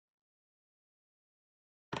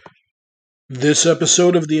This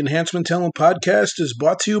episode of the Enhancement Talent Podcast is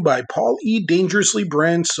brought to you by Paul E. Dangerously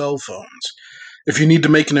brand cell phones. If you need to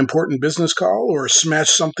make an important business call or smash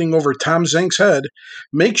something over Tom Zank's head,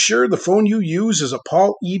 make sure the phone you use is a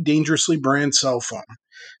Paul E. Dangerously brand cell phone.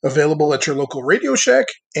 Available at your local Radio Shack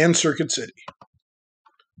and Circuit City.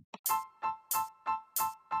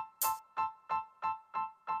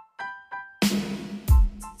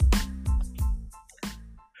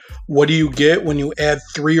 What do you get when you add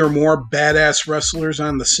 3 or more badass wrestlers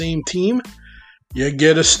on the same team? You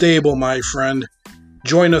get a stable, my friend.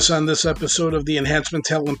 Join us on this episode of the Enhancement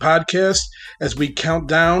Talent Podcast as we count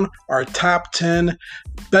down our top 10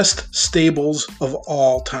 best stables of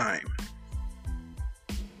all time.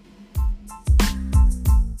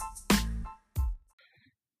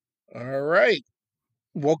 All right.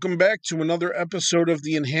 Welcome back to another episode of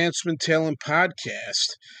the Enhancement Talent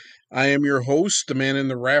Podcast. I am your host, the man in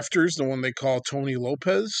the rafters, the one they call Tony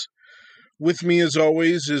Lopez. With me, as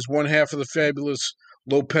always, is one half of the Fabulous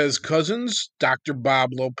Lopez Cousins, Dr.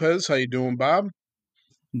 Bob Lopez. How you doing, Bob?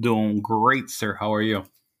 Doing great, sir. How are you?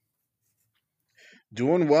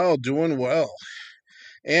 Doing well, doing well.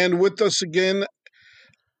 And with us again,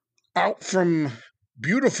 out from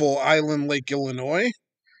beautiful Island Lake, Illinois,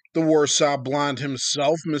 the Warsaw Blonde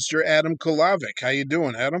himself, Mr. Adam Kulawik. How you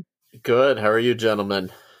doing, Adam? Good. How are you,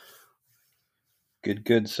 gentlemen?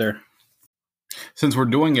 Good, sir. Since we're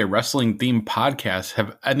doing a wrestling-themed podcast,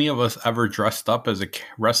 have any of us ever dressed up as a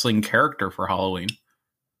wrestling character for Halloween?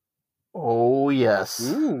 Oh, yes.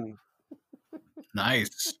 Ooh.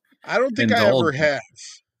 Nice. I don't think I ever have.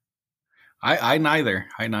 I neither.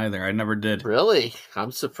 I never did. Really?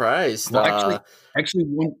 I'm surprised. Well, actually,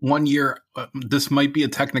 one year, this might be a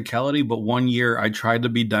technicality, but one year I tried to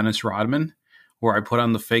be Dennis Rodman, where I put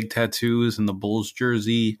on the fake tattoos and the Bulls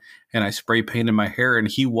jersey, and I spray painted my hair, and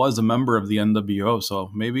he was a member of the NWO, so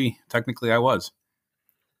maybe technically I was.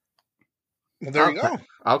 Well, there you go.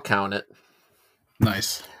 I'll count it.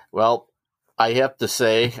 Nice. Well, I have to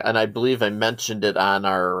say, and I believe I mentioned it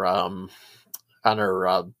on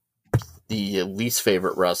the least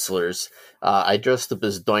favorite wrestlers. I dressed up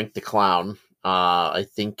as Doink the Clown. I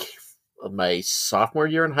think my sophomore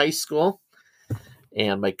year in high school.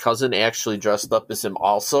 And my cousin actually dressed up as him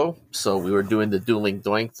also. So we were doing the dueling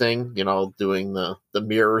doink thing, doing the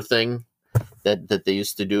mirror thing that they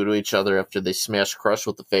used to do to each other after they smashed Crush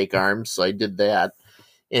with the fake arms. So I did that.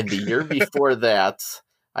 And the year before that,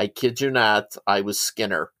 I kid you not, I was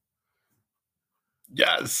Skinner.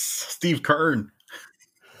 Yes, Steve Kern.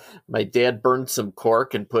 My dad burned some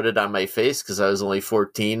cork and put it on my face because I was only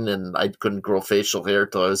 14 and I couldn't grow facial hair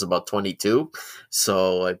till I was about 22.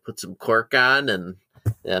 So I put some cork on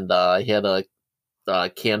and I had a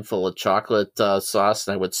can full of chocolate sauce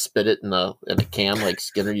and I would spit it in a can like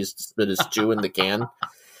Skinner used to spit his chew in the can.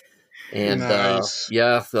 And nice.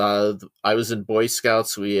 I was in Boy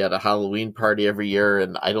Scouts. We had a Halloween party every year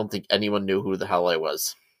and I don't think anyone knew who the hell I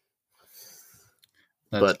was.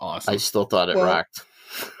 That's awesome. I still thought it rocked.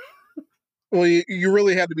 Well, you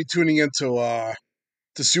really had to be tuning into the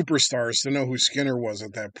superstars to know who Skinner was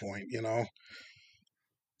at that point,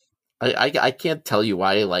 I can't tell you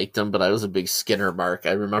why I liked him, but I was a big Skinner mark.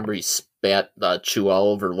 I remember he spat chew all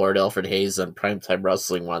over Lord Alfred Hayes on Primetime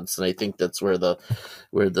Wrestling once, and I think that's where the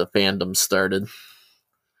fandom started.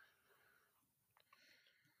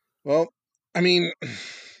 Well, I mean,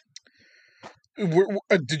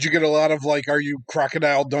 did you get a lot of are you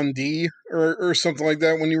Crocodile Dundee or something like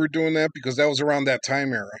that when you were doing that? Because that was around that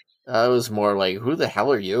time era. I was more like, who the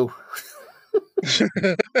hell are you?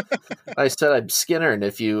 I said I'm Skinner, and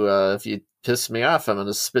if you piss me off, I'm going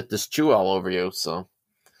to spit this chew all over you. So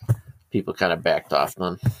people kind of backed off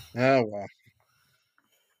then. Oh, well.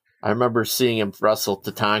 I remember seeing him wrestle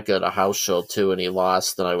Tatanka at a house show, too, and he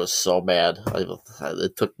lost, and I was so mad.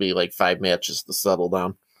 It took me 5 matches to settle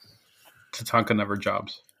down. Tatanka never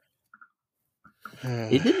jobs.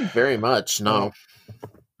 He didn't very much, no.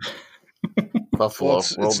 Buffalo,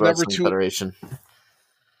 World Wrestling Federation.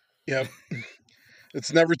 Yep.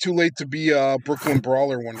 It's never too late to be a Brooklyn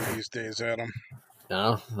Brawler one of these days, Adam.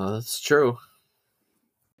 No, that's true.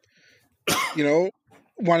 Want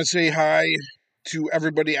to say hi to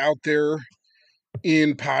everybody out there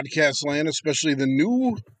in podcast land, especially the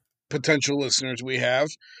new potential listeners we have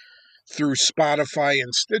through Spotify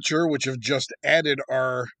and Stitcher, which have just added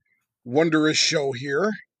our wondrous show here.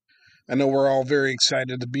 I know we're all very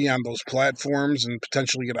excited to be on those platforms and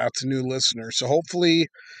potentially get out to new listeners. So hopefully,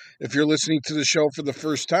 if you're listening to the show for the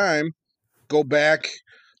first time, go back,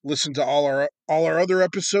 listen to all our other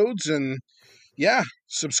episodes, and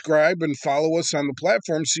subscribe and follow us on the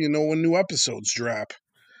platform so you know when new episodes drop.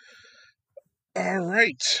 All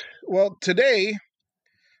right. Well, today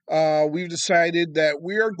we've decided that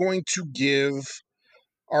we are going to give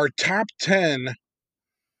our top 10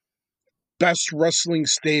 best wrestling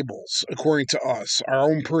stables, according to us, our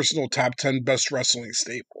own personal top 10 best wrestling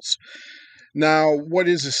stables. Now, what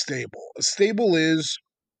is a stable? A stable is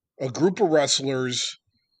a group of wrestlers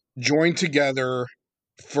joined together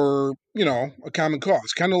for, a common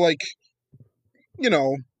cause. Kind of like, you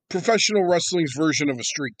know, professional wrestling's version of a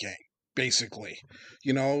street gang, basically.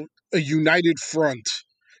 A united front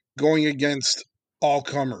going against all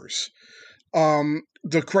comers.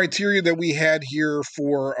 The criteria that we had here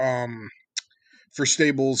for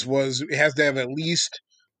stables was it has to have at least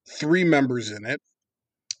 3 members in it,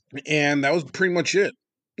 and that was pretty much it.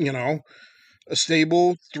 A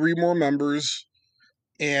stable, 3 more members,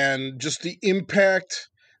 and just the impact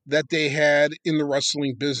that they had in the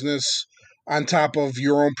wrestling business on top of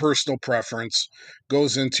your own personal preference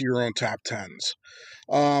goes into your own top tens.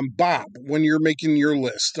 Bob, when you're making your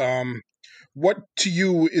list, what to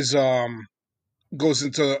you is goes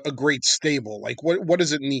into a great stable? Like what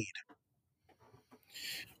does it need?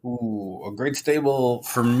 Ooh, a great stable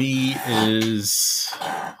for me is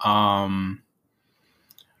a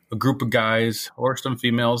group of guys or some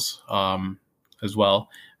females as well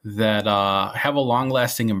that have a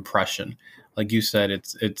long-lasting impression. Like you said,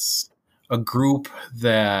 it's a group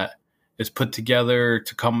that is put together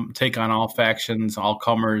to come take on all factions, all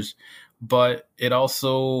comers, but it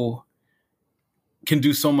also can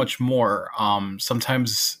do so much more.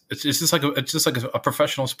 Sometimes it's just like a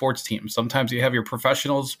professional sports team. Sometimes you have your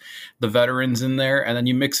professionals, the veterans in there, and then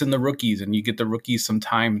you mix in the rookies, and you get the rookies some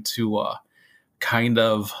time to kind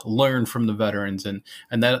of learn from the veterans, and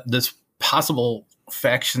that this possible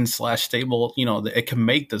faction / stable, it can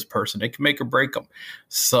make this person, it can make or break them.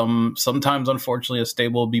 Sometimes, unfortunately, a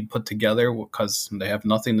stable will be put together because they have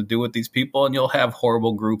nothing to do with these people, and you'll have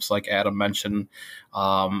horrible groups like Adam mentioned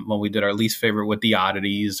when we did our least favorite with the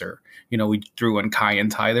oddities, or we threw in Kai and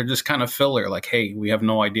Tai. They're just kind of filler, like, hey, we have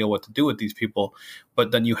no idea what to do with these people.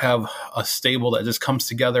 But then you have a stable that just comes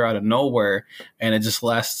together out of nowhere, and it just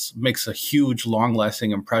makes a huge,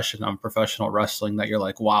 long-lasting impression on professional wrestling that you're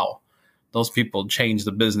like, wow, those people change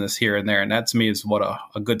the business here and there. And that, to me, is what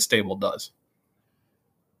a good stable does.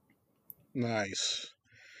 Nice.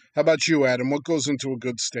 How about you, Adam? What goes into a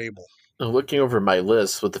good stable? Looking over my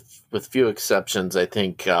list, with few exceptions, I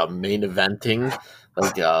think main eventing,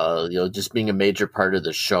 like just being a major part of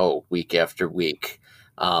the show week after week,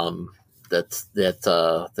 that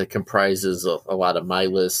comprises a lot of my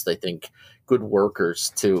list. I think good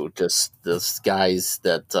workers too, just those guys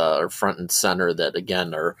that are front and center, that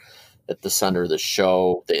again are at the center of the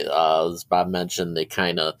show. They, as Bob mentioned, they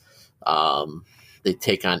kind of they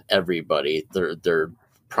take on everybody. They're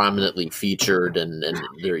prominently featured, and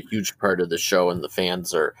they're a huge part of the show, and the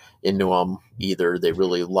fans are into them. Either they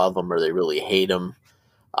really love them or they really hate them.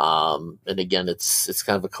 And again, it's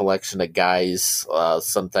kind of a collection of guys.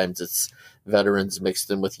 Sometimes it's veterans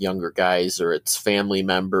mixed in with younger guys, or it's family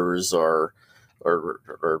members, or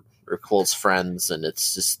close friends, and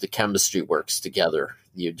it's just the chemistry works together.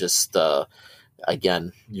 You just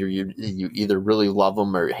again, you either really love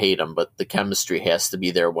them or hate them, but the chemistry has to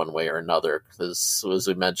be there one way or another. Because as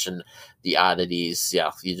we mentioned, the oddities,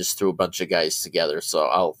 yeah, you just threw a bunch of guys together.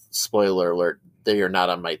 So spoiler alert, they are not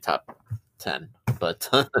on my top 10, but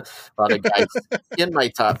a lot of guys in my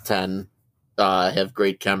top 10 have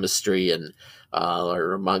great chemistry and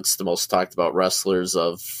are amongst the most talked about wrestlers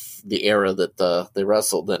of the era that they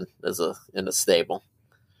wrestled in in a stable.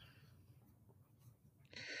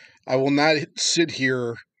 I will not sit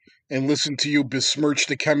here and listen to you besmirch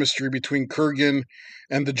the chemistry between Kurgan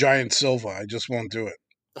and the Giant Silva. I just won't do it.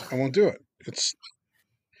 I won't do it. It's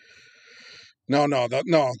no.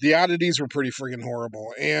 The oddities were pretty freaking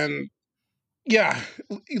horrible, and yeah,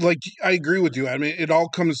 like I agree with you. I mean, it all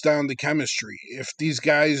comes down to chemistry. If these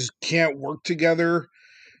guys can't work together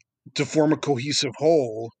to form a cohesive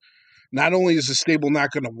whole, not only is the stable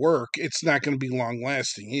not going to work, it's not going to be long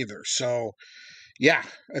lasting either. So, yeah,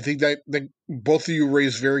 I think that both of you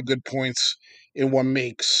raise very good points in what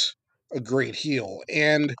makes a great heel.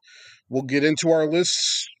 And we'll get into our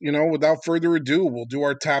lists, without further ado. We'll do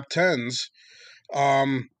our top tens.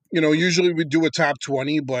 Usually we do a top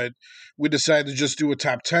 20, but we decided to just do a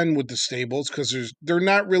top 10 with the stables because they're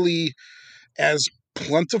not really as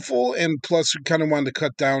plentiful, and plus we kind of wanted to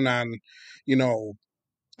cut down on,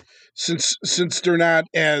 since they're not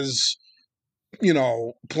as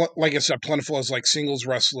like I said, plentiful as like singles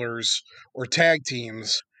wrestlers or tag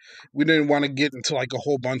teams. We didn't want to get into like a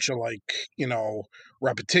whole bunch of like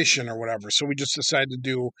repetition or whatever. So we just decided to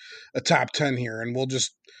do a top 10 here, and we'll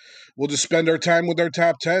just spend our time with our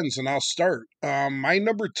top 10s, and I'll start. My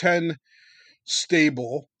number 10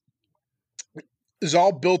 stable is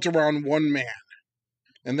all built around one man,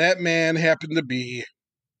 and that man happened to be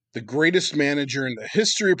the greatest manager in the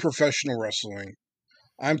history of professional wrestling.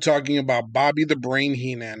 I'm talking about Bobby the Brain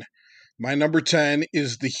Heenan. My number 10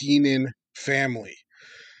 is the Heenan family.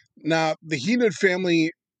 Now, the Heenan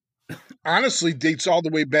family honestly dates all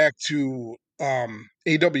the way back to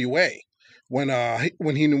AWA when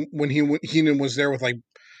Heenan was there with like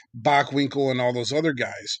Bockwinkel and all those other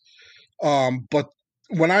guys. But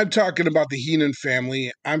when I'm talking about the Heenan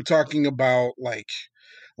family, I'm talking about like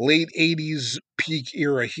late 80s peak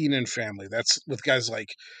era Heenan family. That's with guys like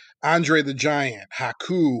Andre the Giant,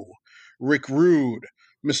 Haku, Rick Rude,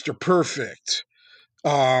 Mr. Perfect.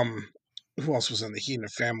 Who else was in the Heenan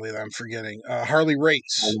family that I'm forgetting? Harley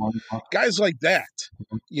Race. Guys like that.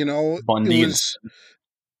 You know, Bundy it was,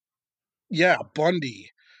 yeah, Bundy.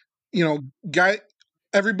 You know,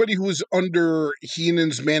 everybody who was under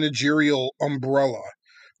Heenan's managerial umbrella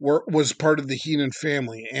was part of the Heenan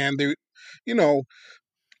family. And they, you know,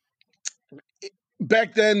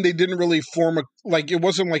 back then they didn't really form it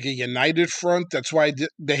wasn't like a united front. That's why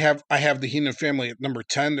I have the Heenan family at number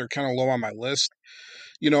 10. They're kind of low on my list.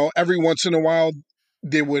 You know, every once in a while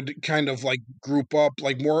they would kind of like group up,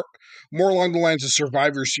 like more along the lines of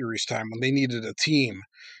Survivor Series time when they needed a team.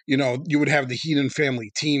 You know, you would have the Heenan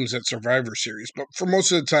family teams at Survivor Series, but for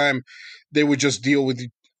most of the time they would just deal with,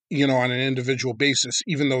 you know, on an individual basis,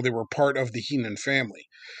 even though they were part of the Heenan family.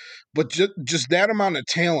 But just that amount of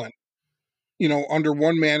talent, you know, under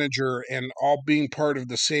one manager and all being part of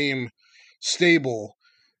the same stable,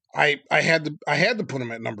 I had to put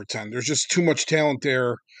him at number 10. There's just too much talent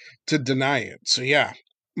there to deny it. So yeah,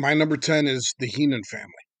 my number 10 is the Heenan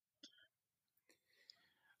family.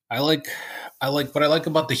 I like what I like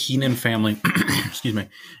about the Heenan family, excuse me,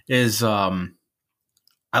 is I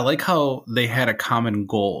like how they had a common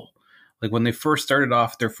goal. Like when they first started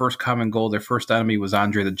off, their first common goal, their first enemy was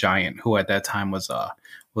Andre the Giant, who at that time was a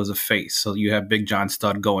face. So you have Big John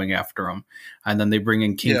Studd going after him, and then they bring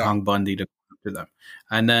in King Kong Bundy to go after them,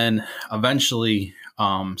 and then eventually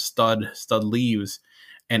Studd leaves,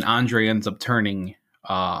 and Andre ends up turning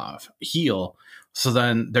heel. So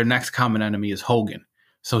then their next common enemy is Hogan.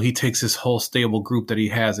 So he takes his whole stable group that he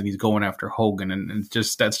has, and he's going after Hogan, and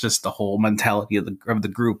that's just the whole mentality of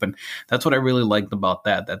the group, and that's what I really liked about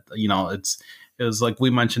that. That, you know, it was like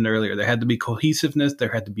we mentioned earlier, there had to be cohesiveness,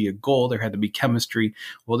 there had to be a goal, there had to be chemistry.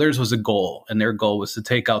 Well, theirs was a goal, and their goal was to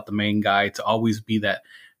take out the main guy, to always be that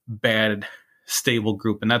bad stable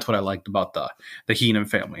group, and that's what I liked about the Heenan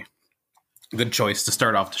family. Good choice to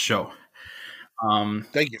start off the show.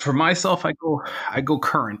 Thank you. For myself, I go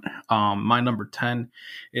current. My number 10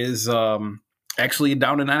 is actually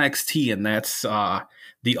down in NXT, and that's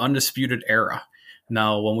the Undisputed Era.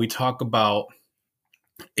 Now, when we talk about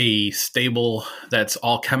a stable that's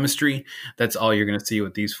all chemistry, that's all you're going to see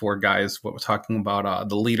with these four guys. What we're talking about,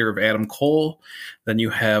 the leader of Adam Cole, then you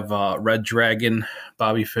have Red Dragon,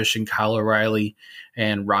 Bobby Fish, and Kyle O'Reilly,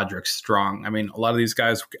 and Roderick Strong. I mean, a lot of these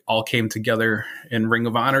guys all came together in Ring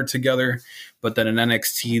of Honor together, but then in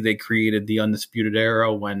NXT they created the Undisputed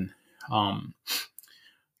Era when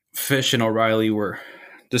Fish and O'Reilly were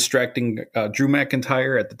distracting Drew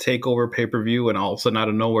McIntyre at the TakeOver pay-per-view, and all of a sudden out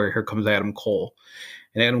of nowhere, here comes Adam Cole.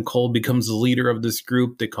 And Adam Cole becomes the leader of this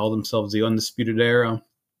group. They call themselves the Undisputed Era.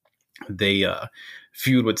 They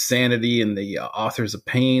feud with Sanity and the Authors of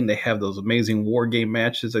Pain. They have those amazing War Game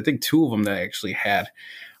matches. I think 2 of them that I actually had.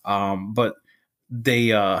 But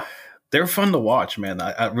they're fun to watch, man.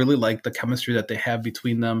 I really like the chemistry that they have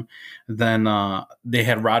between them. Then they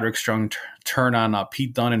had Roderick Strong turn on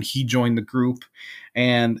Pete Dunne, and he joined the group.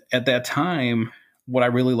 And at that time, what I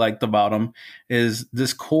really liked about them is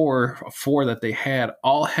this core of 4 that they had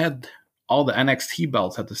all the NXT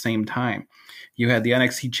belts at the same time. You had the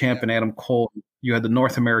NXT champion Adam Cole, you had the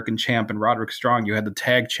North American champ and Roderick Strong, you had the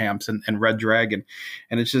tag champs and Red Dragon,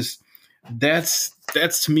 and it's just that's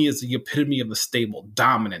to me is the epitome of the stable.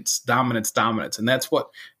 Dominance, and that's what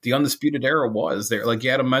the Undisputed Era was. There, like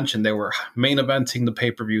Adam mentioned, they were main eventing the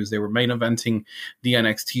pay-per-views, they were main eventing the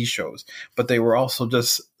NXT shows, but they were also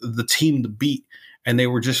just the team to beat. And they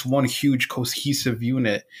were just one huge cohesive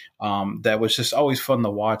unit that was just always fun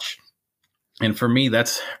to watch. And for me,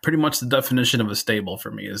 that's pretty much the definition of a stable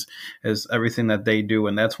for me is everything that they do.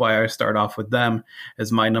 And that's why I start off with them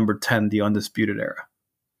as my number 10, the Undisputed Era.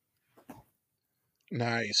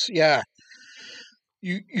 Nice. Yeah.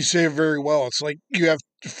 You say it very well. It's like you have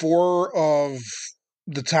 4 of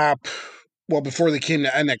the top, well, before they came to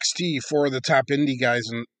NXT, four of the top indie guys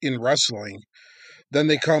in wrestling. Then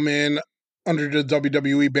they come in under the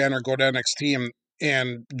WWE banner, go to NXT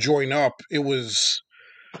and join up. It was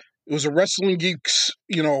a wrestling geek's,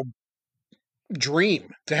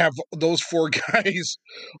 dream to have those four guys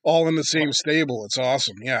all in the same stable. It's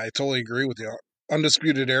awesome. Yeah, I totally agree with you.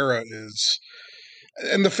 Undisputed Era is,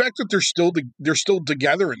 and the fact that they're still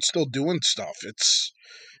together and still doing stuff. It's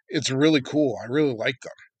really cool. I really like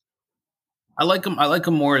them. I like them. I like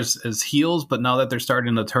them more as heels, but now that they're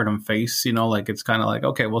starting to turn them face, like it's kind of like,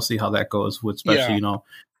 okay, we'll see how that goes. Especially,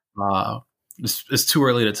 it's too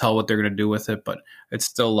early to tell what they're going to do with it, but it's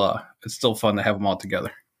still fun to have them all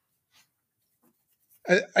together.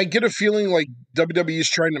 I get a feeling like WWE is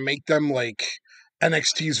trying to make them like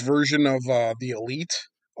NXT's version of the Elite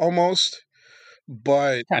almost,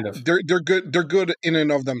 but Kind of. they're good. They're good in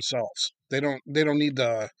and of themselves. They don't need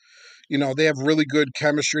the. They have really good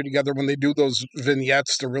chemistry together. When they do those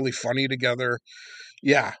vignettes, they're really funny together.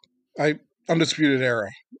 Yeah, Undisputed Era.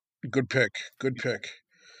 Good pick. Good pick.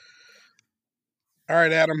 All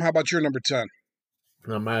right, Adam, how about your number 10?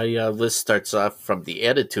 Now my list starts off from the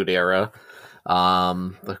Attitude Era.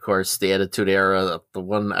 Of course, the Attitude Era, the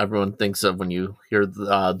one everyone thinks of when you hear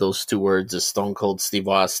those two words is Stone Cold Steve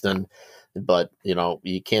Austin. But,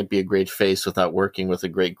 you can't be a great face without working with a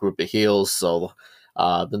great group of heels. So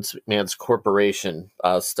Vince McMahon's Corporation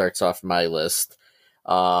starts off my list.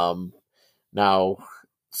 Now,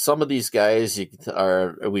 some of these guys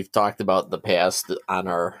we've talked about in the past on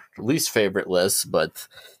our least favorite lists, but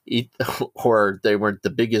or they weren't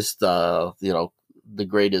the biggest, the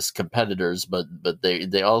greatest competitors, but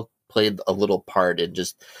they all played a little part in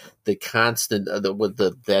just the constant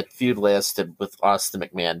that feud lasted with Austin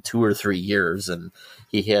McMahon 2 or 3 years, and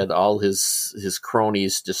he had all his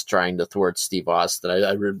cronies just trying to thwart Steve Austin.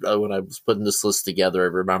 When I was putting this list together, I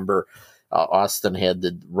remember Austin had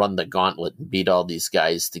to run the gauntlet and beat all these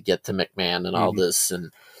guys to get to McMahon and all this,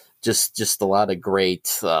 and just a lot of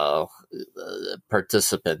great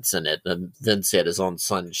participants in it. And Vince had his own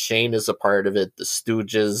son Shane as a part of it, the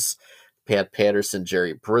Stooges, Pat Patterson,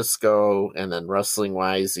 Jerry Briscoe, and then wrestling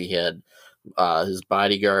wise, he had his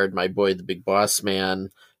bodyguard, my boy, the Big Boss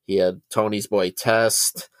Man. He had Tony's boy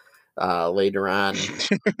Test. Later on,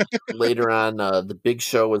 the Big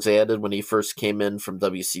Show was added when he first came in from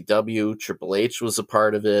WCW. Triple H was a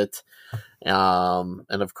part of it. And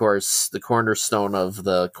of course, the cornerstone of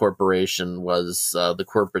the corporation was the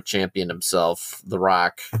corporate champion himself, The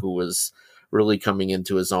Rock, who was really coming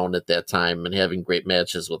into his own at that time and having great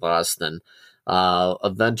matches with Austin.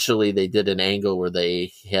 Eventually, they did an angle where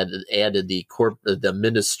they had added the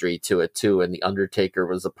ministry to it too, and the Undertaker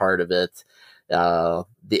was a part of it. The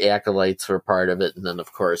Acolytes were part of it, and then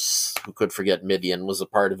of course, who could forget Midian was a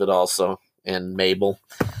part of it also, and Mabel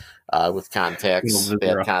with contacts,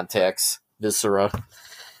 bad contacts, Viscera.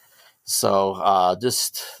 So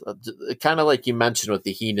just kind of like you mentioned with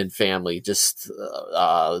the Heenan family, just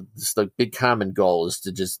the big common goal is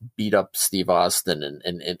to just beat up Steve Austin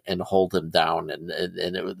and hold him down, and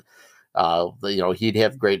it would. He'd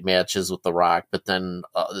have great matches with The Rock, but then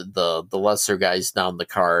the lesser guys down the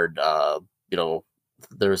card,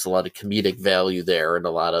 there's a lot of comedic value there and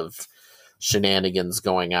a lot of shenanigans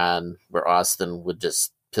going on where Austin would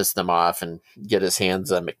just piss them off and get his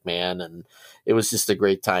hands on McMahon, and it was just a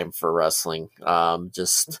great time for wrestling. He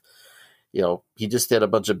just had a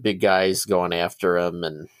bunch of big guys going after him,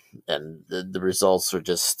 and the results were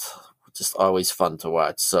just always fun to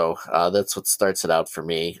watch. So that's what starts it out for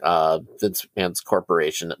me. Vince McMahon's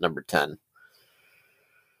Corporation at number 10.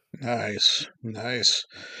 Nice.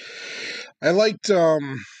 I liked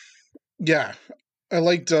the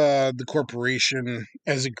corporation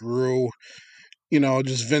as it grew.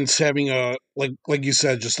 Just Vince having like you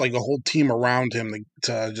said, just like a whole team around him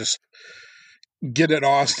to just get at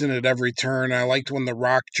Austin at every turn. I liked when The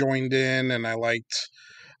Rock joined in, and I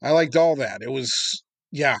liked all that. It was,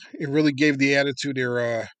 it really gave the Attitude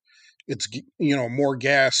Era its more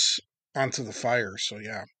gas onto the fire. So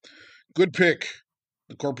yeah, good pick,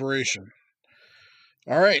 the corporation.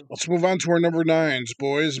 All right, let's move on to our number 9s,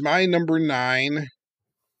 boys. My number 9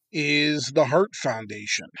 is the Hart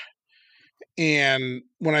Foundation. And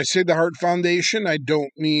when I say the Hart Foundation, I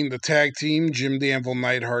don't mean the tag team, Jim the Anvil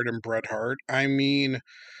Neidhart and Bret Hart. I mean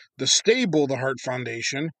the stable, the Hart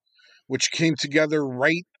Foundation, which came together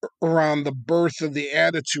right around the birth of the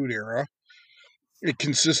Attitude Era. It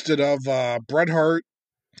consisted of Bret Hart,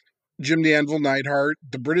 Jim the Anvil Neidhart,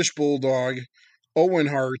 the British Bulldog, Owen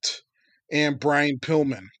Hart, and Brian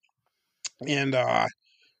Pillman. And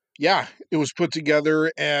it was put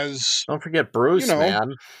together as... Don't forget Bruce,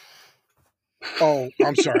 man. Oh,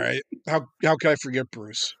 I'm sorry. How could I forget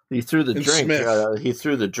Bruce He threw the and drink. Smith? He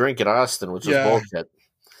threw the drink at Austin, which was Yeah, bullshit.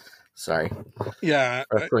 Sorry, yeah.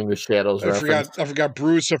 Wrestling with Shadows I forgot. reference. I forgot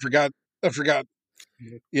Bruce. I forgot. I forgot.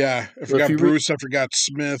 Yeah, I Well, if forgot you read, Bruce. I forgot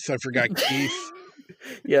Smith. I forgot Keith.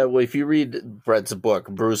 yeah, well, if you read Brett's book,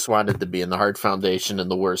 Bruce wanted to be in the Hart Foundation in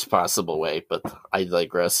the worst possible way, but I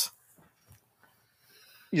digress.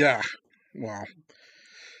 Yeah. Wow.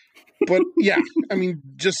 But yeah, I mean,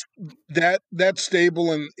 just that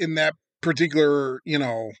stable and in that particular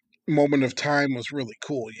moment of time was really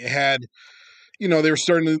cool. You had they were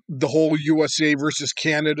starting the whole USA versus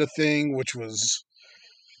Canada thing, which was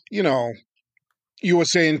you know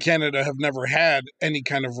USA and Canada have never had any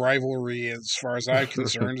kind of rivalry as far as I'm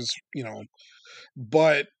concerned.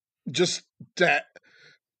 But just that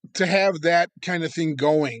to have that kind of thing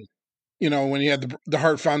going, when you had the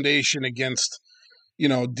Hart Foundation against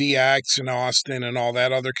DX and Austin and all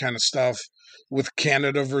that other kind of stuff with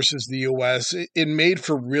Canada versus the US, it made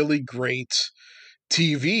for really great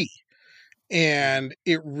TV. And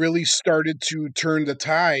it really started to turn the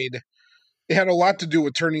tide. It had a lot to do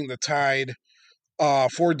with turning the tide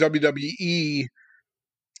for WWE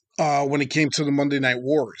when it came to the Monday Night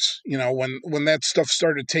Wars. When that stuff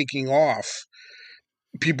started taking off,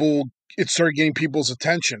 people it started getting people's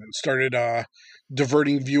attention and started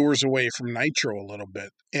diverting viewers away from Nitro a little bit.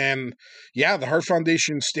 And yeah, the Hart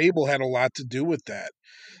Foundation stable had a lot to do with that.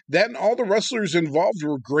 That and all the wrestlers involved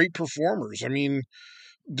were great performers. I mean,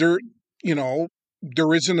 there you know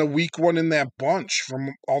there isn't a weak one in that bunch from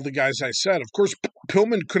all the guys I said. Of course,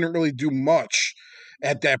 Pillman couldn't really do much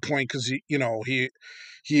at that point because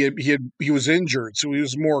he was injured, so he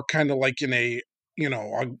was more kind of like in a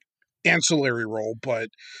ancillary role. But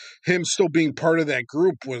him still being part of that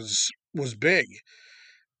group was big.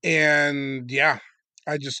 And yeah,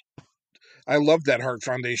 I just I love that Hart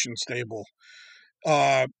Foundation stable.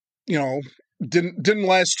 Uh, you know, didn't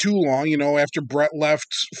last too long. After Brett left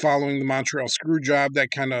following the Montreal Screwjob,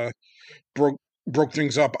 that kind of broke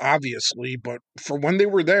things up, obviously. But for when they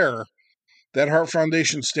were there, that Hart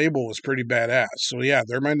Foundation stable was pretty badass. So yeah,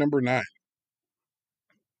 they're my number 9.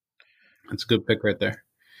 That's a good pick right there.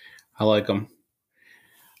 I like them.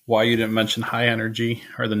 Why you didn't mention High Energy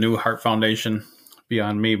or the new Hart Foundation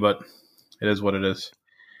beyond me, but it is what it is.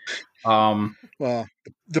 Well,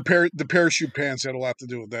 the parachute pants had a lot to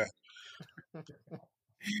do with that.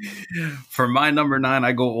 For my number 9,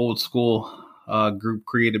 I go old school. Group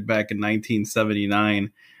created back in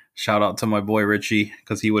 1979. Shout out to my boy Richie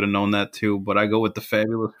because he would have known that too. But I go with the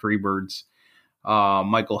Fabulous Freebirds.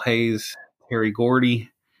 Michael Hayes, Terry Gordy,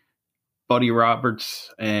 Buddy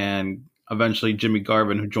Roberts, and eventually Jimmy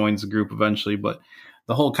Garvin, who joins the group eventually. But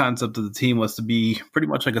the whole concept of the team was to be pretty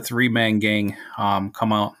much like a 3-man gang,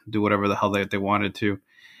 come out, do whatever the hell they wanted to.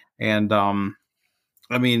 And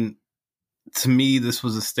I mean, to me, this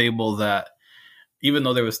was a stable that, even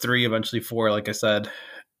though there was 3, eventually 4, like I said,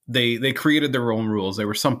 they created their own rules. They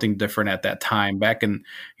were something different at that time. Back in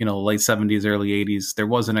late 70s, early 80s, there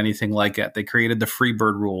wasn't anything like that. They created the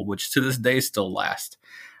Freebird rule, which to this day still lasts.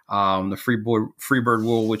 The Freebird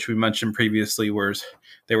rule, which we mentioned previously, was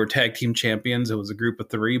they were tag team champions. It was a group of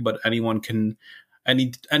 3, but any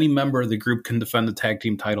member of the group can defend the tag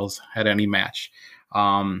team titles at any match.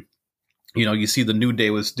 You see the New Day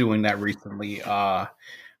was doing that recently.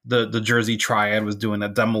 The Jersey Triad was doing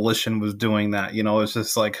that. Demolition was doing that. It's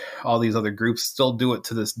just like all these other groups still do it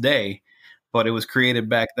to this day, but it was created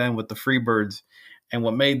back then with the Freebirds. And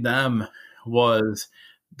what made them was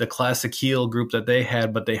the classic heel group that they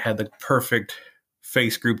had, but they had the perfect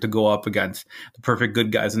face group to go up against, the perfect good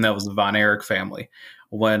guys, and that was the Von Erich family.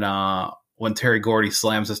 When Terry Gordy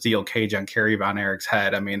slams a steel cage on Kerry Von Erich's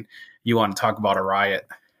head, I mean, you want to talk about a riot.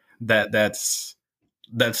 That's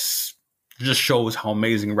just shows how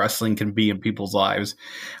amazing wrestling can be in people's lives.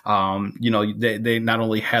 They not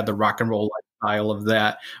only had the rock and roll lifestyle of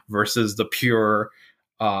that versus the purebred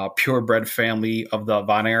family of the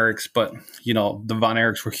Von Erichs, but the Von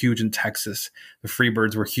Erichs were huge in Texas. The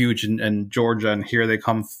Freebirds were huge in Georgia, and here they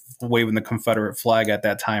come waving the Confederate flag at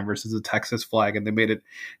that time versus the Texas flag, and they made it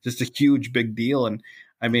just a huge big deal. And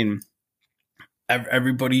I mean,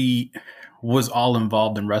 everybody was all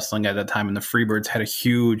involved in wrestling at that time, and the Freebirds had a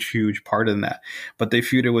huge part in that. But they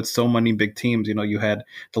feuded with so many big teams. You had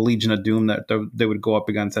the Legion of Doom that they would go up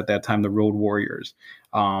against at that time, the Road Warriors,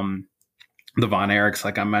 the Von Erichs,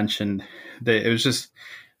 like I mentioned.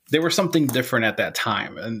 They were something different at that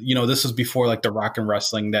time. And, this was before like the rock and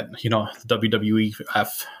wrestling that, the WWEF,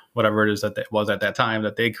 whatever it is that was at that time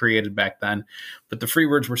that they created back then. But the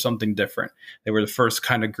Freebirds were something different. They were the first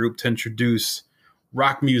kind of group to introduce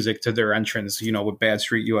rock music to their entrance, with Bad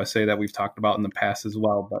Street USA that we've talked about in the past as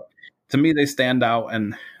well. But to me, they stand out,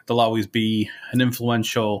 and they'll always be an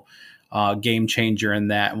influential game changer in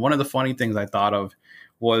that. And one of the funny things I thought of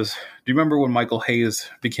was, do you remember when Michael Hayes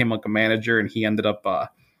became like a manager and he ended up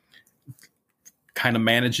kind of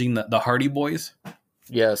managing the Hardy Boys?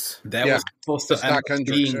 Yes. That was supposed to end up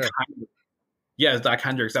being Doc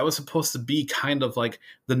Hendricks. That was supposed to be kind of like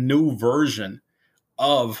the new version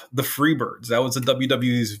of the Freebirds. That was the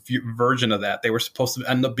WWE's version of that. They were supposed to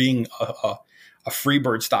end up being a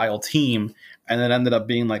Freebird style team, and it ended up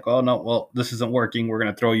being like, oh no, well, this isn't working. We're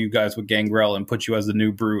going to throw you guys with Gangrel and put you as the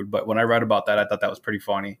new Brood. But when I read about that, I thought that was pretty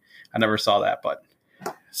funny. I never saw that, but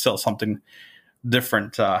still something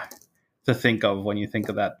different to think of when you think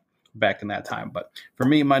of that back in that time. But for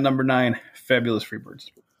me, my number 9, Fabulous Freebirds.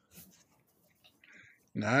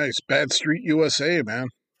 Nice. Bad Street USA, man.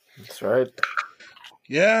 That's right.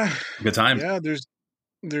 Yeah. Good time. Yeah, there's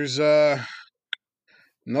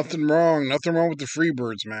nothing wrong with the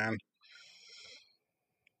Freebirds, man.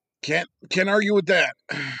 Can't argue with that.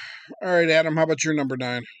 All right, Adam, how about your number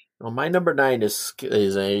 9? Well, my number 9 is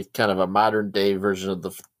a kind of a modern day version of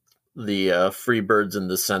the Freebirds, in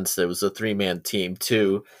the sense that it was a 3-man team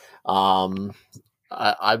too.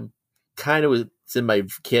 I kind of was in my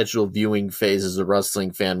casual viewing phase as a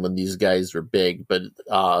wrestling fan when these guys were big, but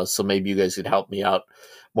so maybe you guys could help me out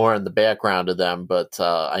more on the background of them. But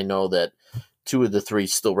I know that 2 of the 3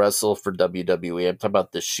 still wrestle for WWE. I'm talking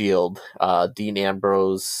about the Shield, Dean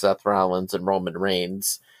Ambrose, Seth Rollins, and Roman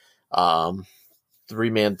Reigns.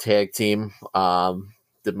 3-man tag team.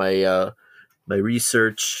 Did my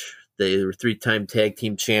research. They were 3-time tag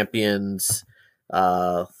team champions.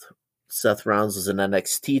 Seth Rollins was an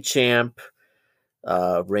NXT champ.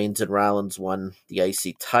 Reigns and Rollins won the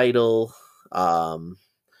IC title.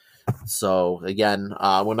 So again,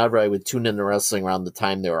 whenever I would tune into wrestling around the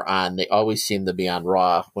time they were on, they always seemed to be on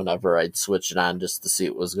Raw whenever I'd switch it on just to see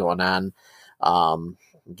what was going on.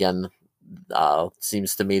 Again,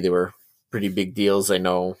 seems to me they were pretty big deals. I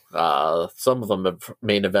know some of them have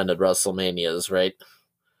main evented WrestleManias, right?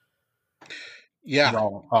 Yeah.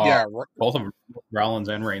 Both of them, Rollins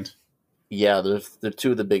and Reigns. Yeah, they're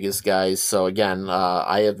 2 of the biggest guys. So again,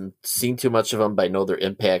 I haven't seen too much of them, but I know their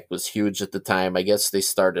impact was huge at the time. I guess they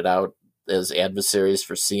started out as adversaries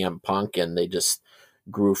for CM Punk, and they just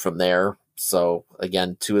grew from there. So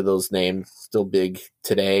again, 2 of those names still big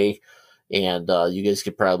today, and you guys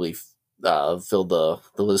could probably fill the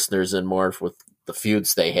listeners in more with the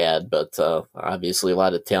feuds they had. But obviously, a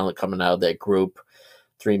lot of talent coming out of that group.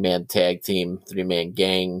 3-man tag team, 3-man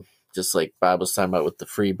gang, just like Bob was talking about with the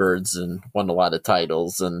Freebirds, and won a lot of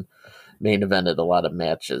titles and main evented a lot of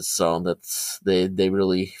matches. So that's they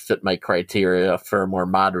really fit my criteria for a more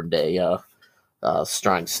modern day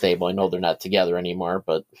strong stable. I know they're not together anymore,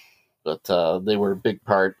 but they were a big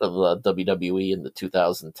part of WWE in the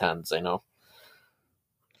 2010s. I know.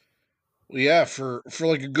 Yeah, for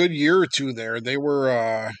like a good year or 2 there, they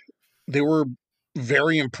were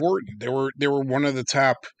very important. They were one of the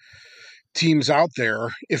top teams out there,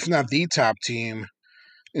 if not the top team,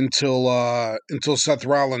 until Seth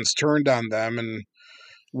Rollins turned on them and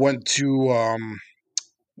went to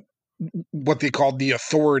what they called the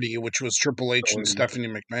Authority, which was Triple H and Stephanie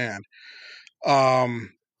McMahon.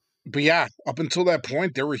 But yeah, up until that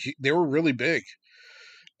point, they were really big.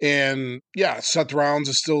 And yeah, Seth Rollins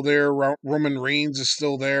is still there. Roman Reigns is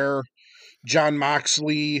still there. John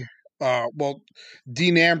Moxley.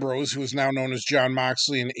 Dean Ambrose, who is now known as John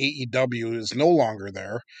Moxley in AEW, is no longer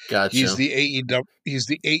there. Gotcha. He's the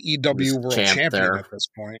AEW World Champion at this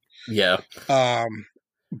point. Yeah. Yeah,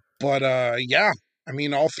 I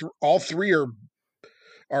mean, all 3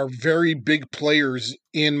 are very big players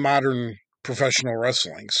in modern professional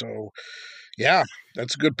wrestling. So yeah,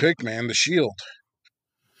 that's a good pick, man. The Shield.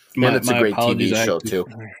 And it's a great TV show too.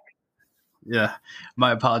 Yeah,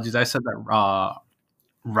 my apologies. I said that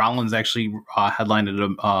Rollins actually headlined at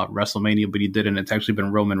WrestleMania, but he didn't. It's actually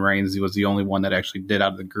been Roman Reigns. He was the only one that actually did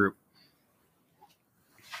out of the group.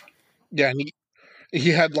 Yeah, and he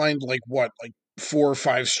headlined like 4 or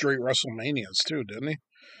 5 straight WrestleManias too, didn't he?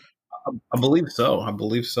 I believe so.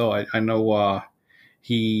 I know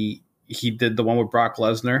he did the one with Brock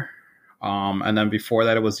Lesnar, and then before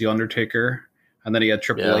that it was The Undertaker, and then he had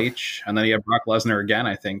Triple H, and then he had Brock Lesnar again,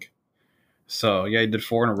 I think. So yeah, he did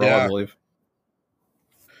 4 in a row, I believe.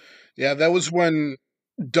 Yeah, that was when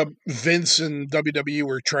Vince and WWE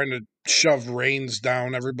were trying to shove Reigns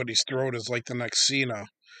down everybody's throat as like the next Cena.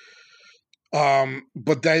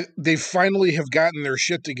 But they finally have gotten their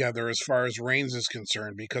shit together as far as Reigns is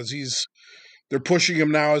concerned, because they're pushing him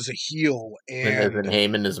now as a heel, and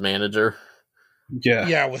Heyman as manager. Yeah.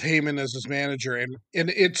 Yeah, with Heyman as his manager, and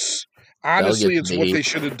it's That'll honestly, get it's what me. they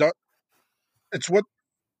should have done. It's what,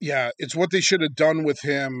 yeah, it's what they should have done with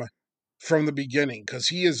him from the beginning, because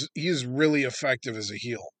he is really effective as a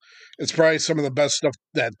heel. It's probably some of the best stuff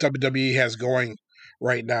that WWE has going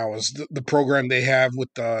right now is the program they have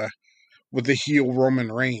with the heel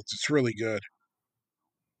Roman Reigns. It's really good.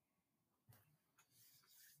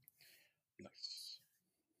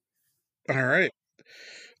 All right.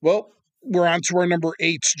 Well, we're on to our number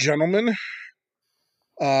 8, gentlemen.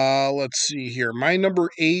 Let's see here. My number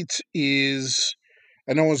 8 is,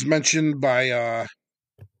 I know it was mentioned by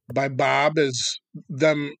Bob as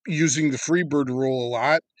them using the Freebird rule a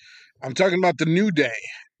lot. I'm talking about the New Day.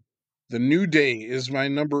 The New Day is my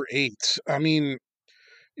number 8. I mean,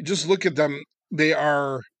 you just look at them. They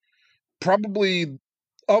are probably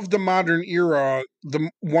of the modern era, the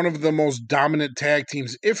one of the most dominant tag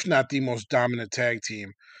teams, if not the most dominant tag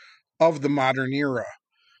team of the modern era.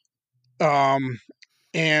 Um,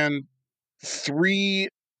 and three,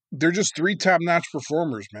 they're just three top-notch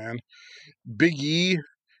performers, man. Big E,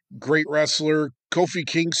 great wrestler. Kofi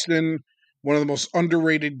Kingston, one of the most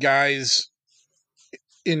underrated guys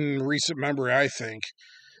in recent memory, I think.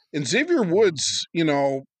 And Xavier Woods,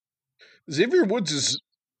 Xavier Woods is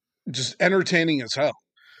just entertaining as hell.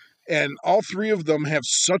 And all three of them have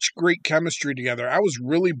such great chemistry together. I was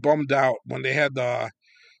really bummed out when they had the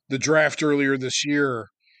draft earlier this year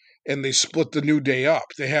and they split the New Day up.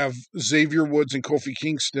 They have Xavier Woods and Kofi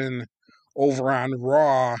Kingston over on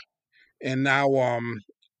Raw, and now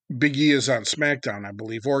Big E is on SmackDown, I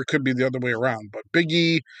believe, or it could be the other way around. But Big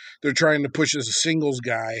E, they're trying to push as a singles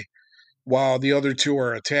guy, while the other two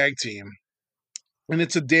are a tag team, and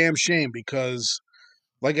it's a damn shame because,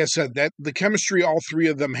 like I said, that the chemistry all three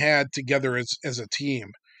of them had together as a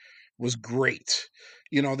team was great.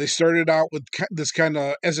 They started out with this kind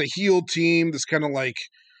of as a heel team, this kind of like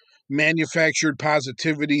manufactured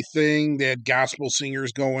positivity thing. They had gospel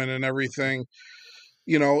singers going and everything.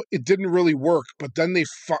 It didn't really work, but then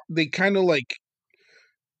they kind of like,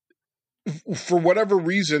 for whatever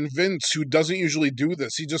reason, Vince, who doesn't usually do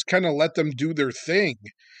this, he just kind of let them do their thing,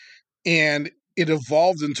 and it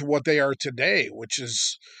evolved into what they are today, which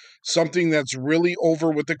is something that's really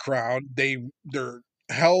over with the crowd. They're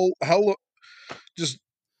hell just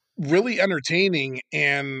really entertaining,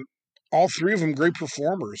 and all three of them great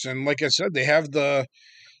performers. And like I said, they have the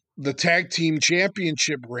tag team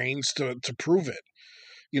championship reigns to prove it.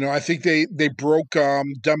 I think they broke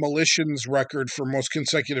Demolition's record for most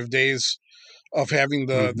consecutive days of having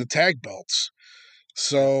the tag belts.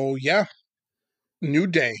 So yeah, New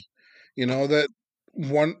Day. That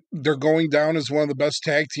one, they're going down as one of the best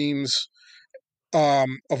tag teams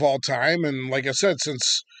of all time. And like I said,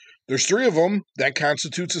 since there's three of them, that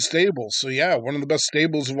constitutes a stable. So yeah, one of the best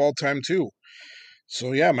stables of all time too.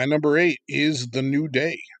 So yeah, my number 8 is the New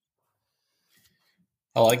Day.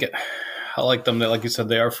 I like it. I like them. Like you said,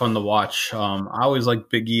 they are fun to watch. I always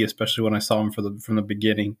liked Big E, especially when I saw him from the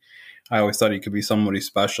beginning. I always thought he could be somebody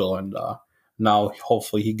special, and now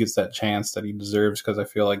hopefully he gets that chance that he deserves, because I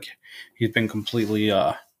feel like he's been completely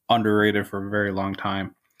underrated for a very long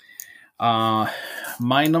time.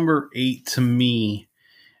 My number 8 to me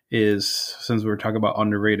is, since we're talking about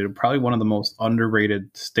underrated, probably one of the most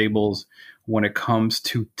underrated stables when it comes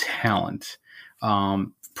to talent.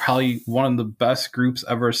 Probably one of the best groups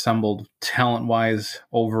ever assembled talent-wise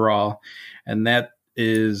overall, and that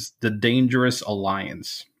is the Dangerous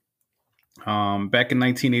Alliance. Back in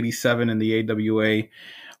 1987 in the AWA,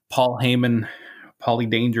 Paul Heyman, Paulie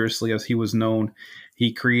Dangerously as he was known,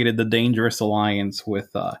 he created the Dangerous Alliance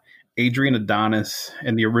with Adrian Adonis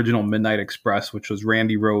and the original Midnight Express, which was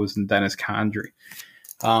Randy Rose and Dennis Condrey.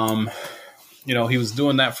 He was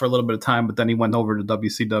doing that for a little bit of time, but then he went over to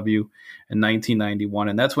WCW in 1991,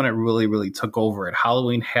 and that's when it really, really took over. At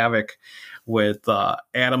Halloween Havoc with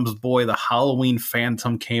Adam's boy, the Halloween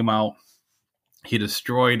Phantom, came out. He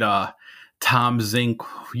destroyed Tom Zink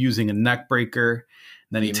using a neck breaker.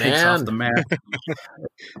 Then he takes off the mask.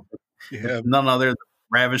 Yeah. None other than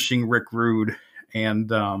ravishing Rick Rude, and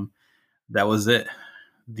that was it.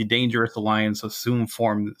 The Dangerous Alliance was soon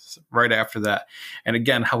formed right after that. And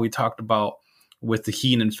again, how we talked about with the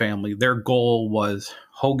Heenan family, their goal was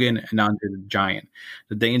Hogan and Andre the Giant.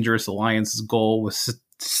 The Dangerous Alliance's goal was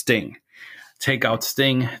Sting. Take out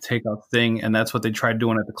Sting, and that's what they tried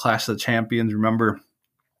doing at the Clash of the Champions. Remember,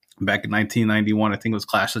 back in 1991, I think it was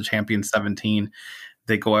Clash of the Champions 17,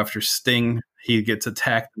 they go after Sting. He gets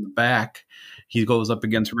attacked in the back. He goes up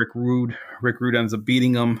against Rick Rude. Rick Rude ends up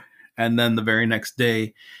beating him. And then the very next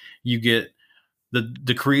day, you get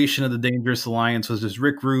the creation of the Dangerous Alliance was just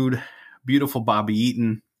Rick Rude, beautiful Bobby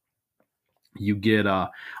Eaton, You get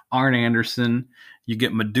Arn Anderson, you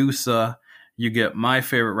get Medusa, you get my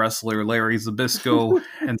favorite wrestler, Larry Zbyszko,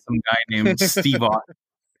 and some guy named Steve Austin.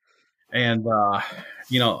 And,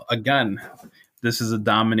 again, this is a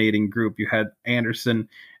dominating group. You had Anderson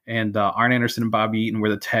and Arn Anderson and Bobby Eaton were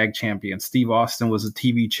the tag champions. Steve Austin was a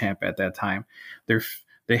TV champ at that time.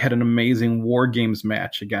 They had an amazing War Games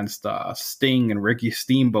match against Sting and Ricky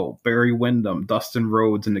Steamboat, Barry Windham, Dustin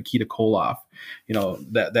Rhodes, and Nikita Koloff.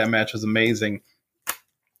 That match was amazing.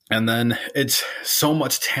 And then it's so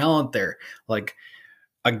much talent there.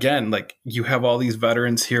 Again, you have all these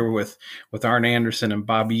veterans here with Arn Anderson and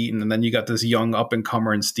Bobby Eaton, and then you got this young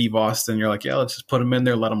up-and-comer in Steve Austin. You're like, yeah, let's just put them in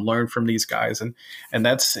there, let them learn from these guys. And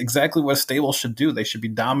that's exactly what a stable should do. They should be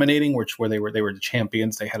dominating, where they were the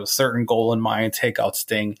champions. They had a certain goal in mind, take out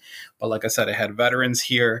Sting. But like I said, it had veterans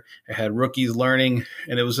here. It had rookies learning,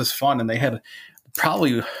 and it was just fun. And they had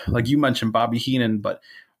probably, like you mentioned, Bobby Heenan, but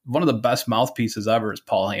one of the best mouthpieces ever is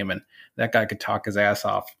Paul Heyman. That guy could talk his ass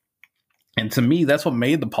off. And to me, that's what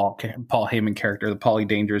made the Paul Heyman character, the Paulie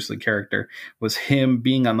Dangerously character, was him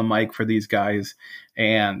being on the mic for these guys.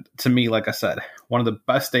 And to me, like I said, one of the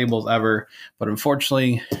best stables ever. But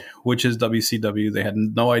unfortunately, which is WCW, they had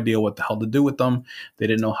no idea what the hell to do with them. They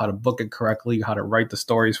didn't know how to book it correctly, how to write the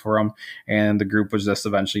stories for them. And the group was just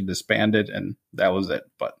eventually disbanded, and that was it.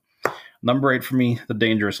 But number 8 for me, the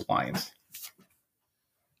Dangerous Alliance.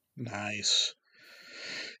 Nice.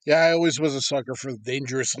 Yeah, I always was a sucker for the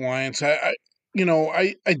Dangerous Alliance. I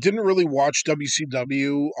didn't really watch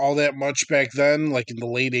WCW all that much back then, like in the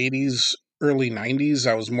late 80s, early 90s.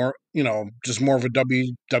 I was more, just more of a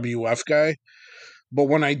WWF guy. But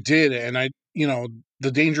when I did, and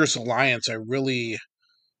the Dangerous Alliance, I really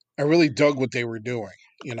dug what they were doing,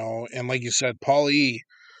 and like you said, Paul E.,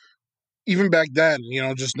 even back then,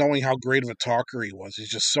 just knowing how great of a talker he was, he's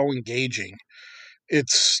just so engaging.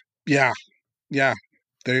 It's, yeah.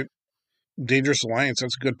 They Dangerous Alliance,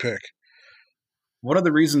 that's a good pick. One of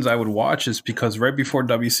the reasons I would watch is because right before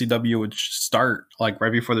WCW would start, right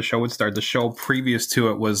before the show would start, the show previous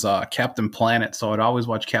to it was Captain Planet. So I'd always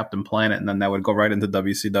watch Captain Planet, and then that would go right into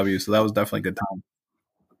WCW. So that was definitely a good time.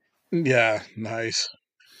 Yeah, nice.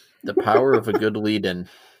 The power of a good lead-in.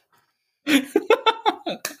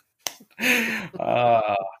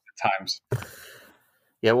 Times.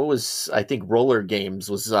 Yeah, I think Roller Games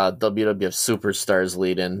was WWF Superstars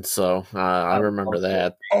lead-in, so I remember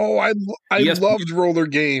that. Oh, I loved Roller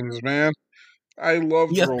Games, man. I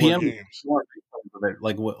loved Roller Games.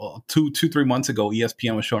 Like 2-3 months ago,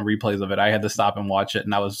 ESPN was showing replays of it. I had to stop and watch it,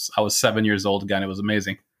 and I was 7 years old again. It was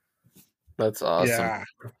amazing. That's awesome. Yeah.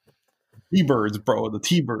 T-Birds, bro. The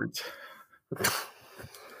T-Birds.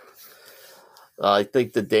 I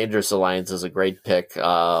think the Dangerous Alliance is a great pick.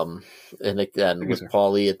 And again, with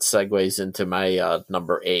Paulie, it segues into my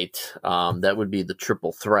number 8. That would be the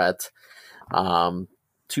Triple Threat. 2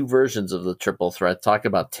 versions of the Triple Threat. Talk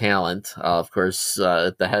about talent. Of course,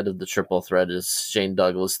 at the head of the Triple Threat is Shane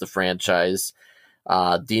Douglas, the franchise.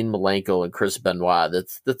 Dean Malenko and Chris Benoit.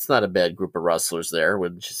 That's not a bad group of wrestlers there,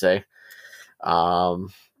 wouldn't you say?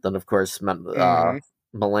 Then, of course,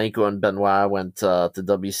 Malenko and Benoit went to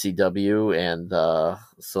WCW, and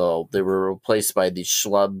so they were replaced by these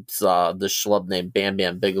schlubs. This schlub named Bam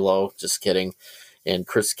Bam Bigelow, just kidding, and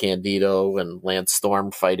Chris Candido and Lance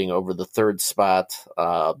Storm fighting over the 3rd spot.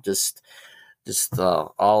 Just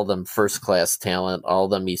all of them first-class talent, all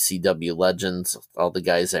of them ECW legends, all the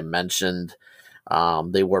guys I mentioned.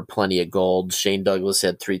 They wore plenty of gold. Shane Douglas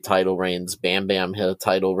had 3 title reigns. Bam Bam had a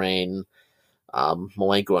title reign.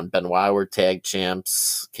 Malenko and Benoit were tag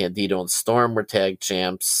champs. Candido and Storm were tag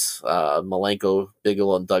champs. Malenko,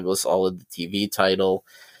 Bigelow, and Douglas all had the TV title.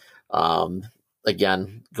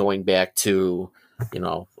 Again, going back to,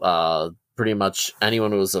 pretty much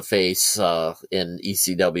anyone who was a face in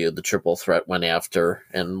ECW, the Triple Threat went after,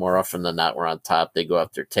 and more often than not, we're on top. They go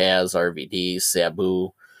after Taz, RVD,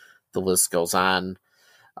 Sabu. The list goes on.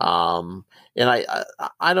 And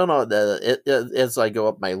I don't know, as I go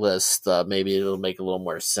up my list, maybe it'll make a little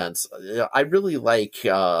more sense. I really like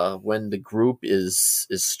when the group is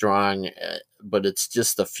strong, but it's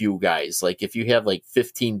just a few guys. Like if you have like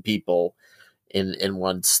 15 people in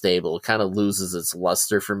one stable, it kind of loses its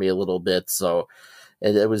luster for me a little bit. So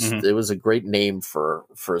it was a great name for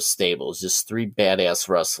a stable. It's just 3 badass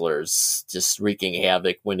wrestlers just wreaking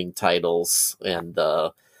havoc, winning titles,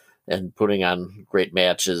 and putting on great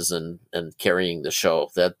matches and carrying the show.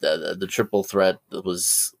 That the Triple Threat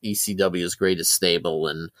was ECW's greatest stable,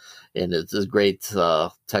 and it's a great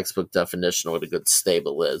textbook definition of what a good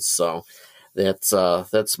stable is. So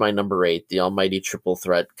that's my number 8, the almighty Triple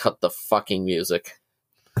Threat. Cut the fucking music.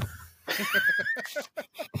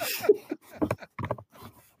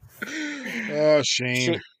 Oh,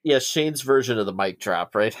 Shane. Yeah, Shane's version of the mic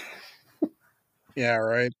drop, right? Yeah,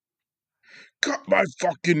 right. Cut my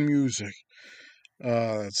fucking music.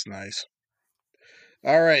 Oh, that's nice.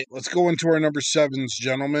 All right, let's go into our number sevens,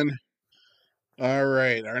 gentlemen. All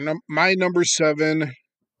right, my number seven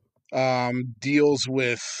deals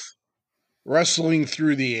with wrestling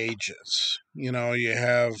through the ages. You know, you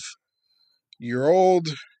have your old,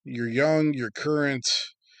 your young, your current,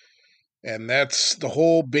 and that's the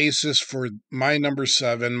whole basis for my number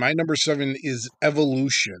seven. My number seven is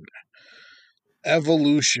Evolution.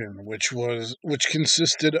 Evolution, which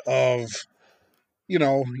consisted of, you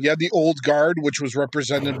know, you had the old guard, which was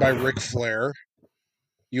represented by Ric Flair.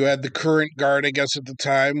 You had the current guard, I guess, at the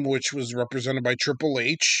time, which was represented by Triple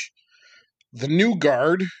H. The new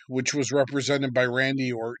guard, which was represented by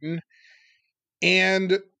Randy Orton.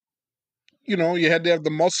 And, you know, you had to have the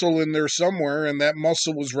muscle in there somewhere, and that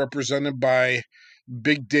muscle was represented by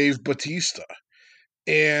Big Dave Batista.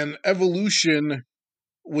 And Evolution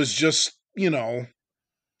was just, you know,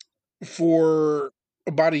 for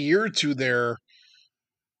about a year or two there,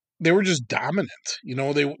 they were just dominant. You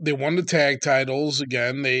know, they won the tag titles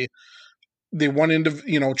again. They won into,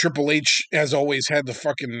 you know, Triple H has always had the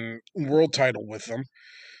fucking world title with them.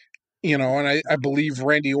 You know, and I believe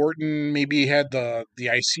Randy Orton maybe had the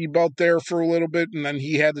IC belt there for a little bit, and then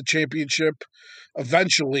he had the championship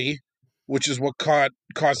eventually, which is what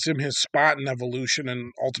cost him his spot in Evolution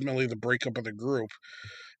and ultimately the breakup of the group.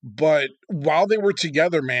 But while they were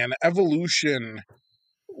together, man, Evolution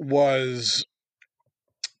was,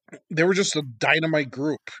 they were just a dynamite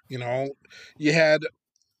group. You know, you had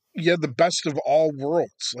the best of all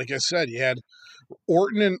worlds. Like I said, you had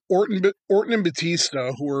Orton and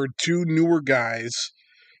Batista, who were two newer guys.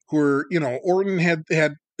 Who were, you know, Orton had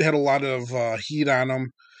a lot of heat on him.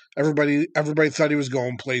 Everybody thought he was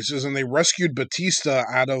going places, and they rescued Batista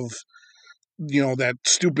out of, you know, that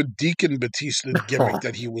stupid Deacon Batista gimmick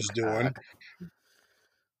that he was doing,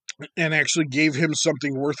 and actually gave him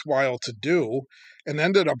something worthwhile to do, and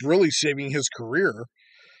ended up really saving his career.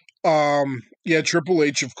 Yeah, Triple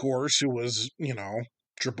H, of course, who was, you know,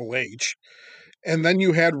 Triple H. And then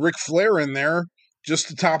you had Ric Flair in there just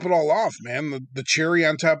to top it all off, man. The cherry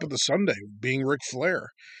on top of the sundae being Ric Flair.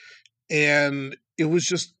 And it was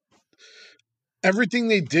just, everything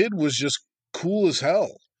they did was just cool as hell.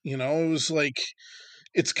 You know, it was like,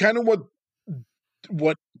 it's kind of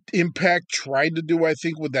what Impact tried to do, I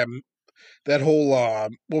think, with that whole,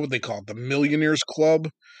 what would they call it? The Millionaires Club.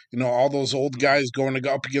 You know, all those old guys going to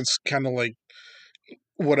go up against kind of like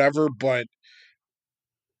whatever, but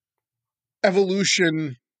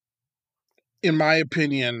Evolution, in my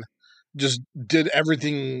opinion, just did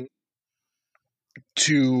everything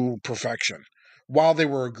to perfection while they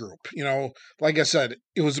were a group. You know, like I said,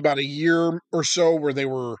 it was about a year or so where they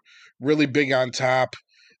were really big on top.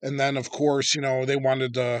 And then, of course, you know, they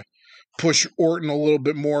wanted to push Orton a little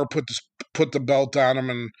bit more, put the belt on him,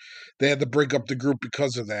 and they had to break up the group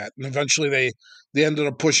because of that. And eventually they ended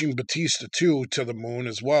up pushing Batista too to the moon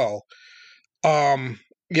as well.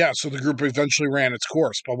 Yeah, so the group eventually ran its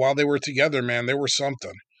course. But while they were together, man, they were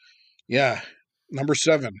something. Yeah. Number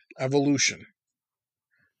 7, Evolution.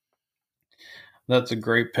 That's a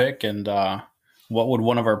great pick. And what would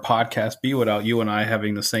one of our podcasts be without you and I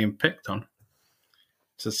having the same pick, Tone?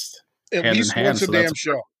 Just at hand least in hand. once a damn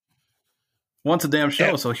show. Once a damn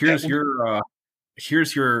show. So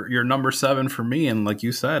here's your number 7 for me. And like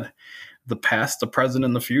you said, the past, the present,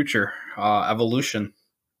 and the future. Evolution.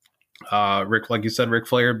 Rick, like you said, Ric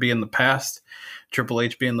Flair being the past, Triple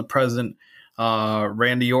H being the present,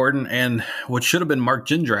 Randy Orton, and what should have been Mark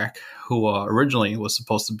Jindrak, who originally was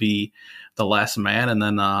supposed to be the last man, and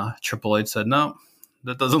then Triple H said, no,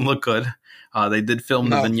 that doesn't look good. They did film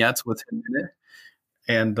the vignettes with him in it,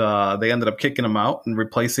 and they ended up kicking him out and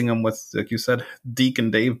replacing him with, like you said, Deacon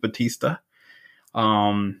Dave Batista.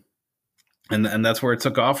 And that's where it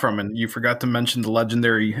took off from. And you forgot to mention the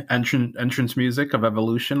legendary entrance music of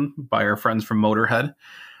Evolution by our friends from Motorhead.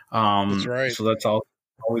 That's right. So that's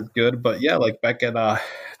always good. But yeah, like back at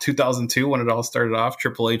 2002 when it all started off,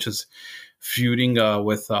 Triple H is feuding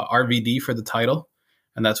with RVD for the title.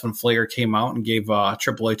 And that's when Flair came out and gave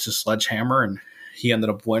Triple H the sledgehammer, and he ended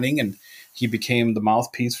up winning, and he became the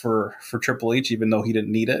mouthpiece for Triple H, even though he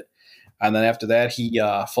didn't need it. And then after that,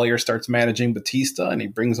 Flair starts managing Batista, and he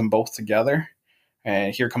brings them both together.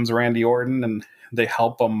 And here comes Randy Orton, and they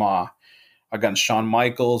help him against Shawn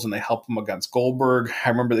Michaels, and they help him against Goldberg. I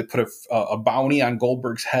remember they put a bounty on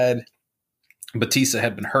Goldberg's head. Batista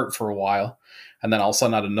had been hurt for a while, and then all of a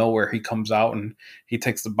sudden, out of nowhere, he comes out and he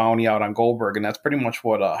takes the bounty out on Goldberg, and that's pretty much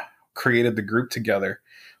what created the group together.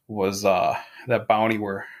 Was that bounty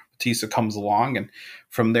where Batista comes along, and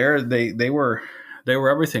from there they were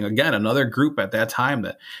everything. Again, another group at that time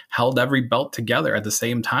that held every belt together at the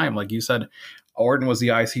same time. Like you said, Orton was the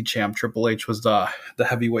IC champ, Triple H was the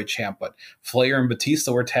heavyweight champ, but Flair and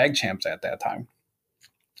Batista were tag champs at that time.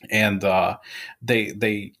 And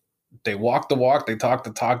they walked the walk, they talked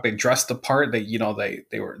the talk, they dressed the part.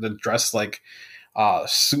 They were dressed like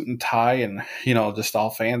suit and tie, and just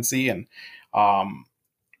all fancy. And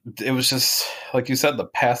it was just like you said, the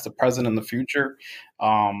past, the present, and the future.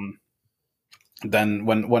 Then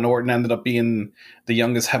when Orton ended up being the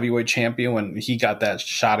youngest heavyweight champion, when he got that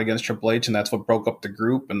shot against Triple H, and that's what broke up the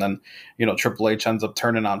group. And then Triple H ends up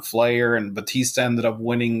turning on Flair, and Batista ended up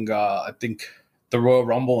winning I think the Royal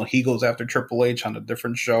Rumble, and he goes after Triple H on a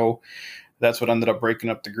different show. That's what ended up breaking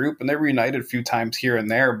up the group, and they reunited a few times here and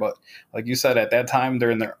there. But like you said, at that time, they're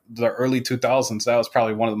in the early 2000s. That was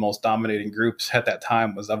probably one of the most dominating groups at that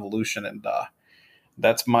time, was Evolution. And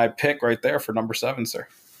that's my pick right there for number 7, sir.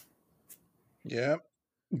 Yeah.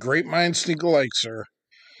 Great minds think alike, sir.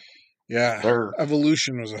 Yeah. Sir.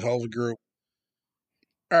 Evolution was a hell of a group.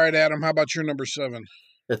 All right, Adam, how about your number 7?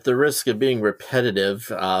 At the risk of being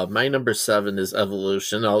repetitive, my number 7 is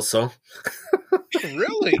Evolution also.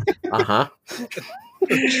 Really? Uh-huh.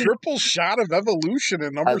 A triple shot of Evolution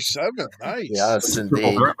at number 7. Nice. Yes,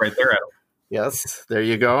 indeed. Right there, Adam. Yes, there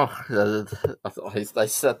you go. I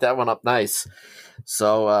set that one up nice.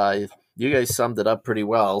 So you guys summed it up pretty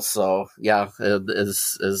well. So yeah, it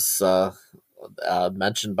is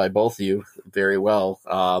mentioned by both of you very well.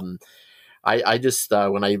 I just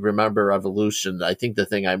when I remember Evolution, I think the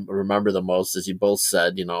thing I remember the most is you both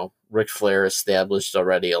said, Ric Flair established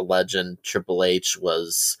already a legend. Triple H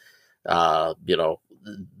was, one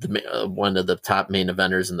of the top main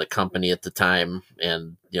eventers in the company at the time,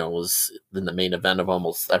 and was in the main event of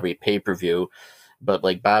almost every pay-per-view. But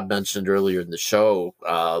like Bob mentioned earlier in the show,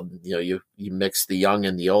 you mix the young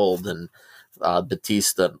and the old, and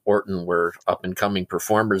Batista and Orton were up and coming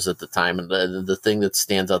performers at the time. And the thing that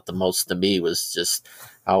stands out the most to me was just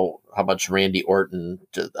how much Randy Orton,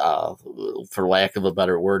 for lack of a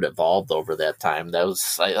better word, evolved over that time. That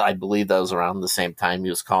was, I believe that was around the same time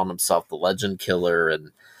he was calling himself the Legend Killer,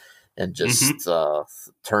 and just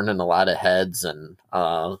turning a lot of heads. And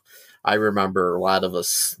I remember a lot of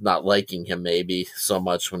us not liking him maybe so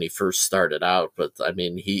much when he first started out, but I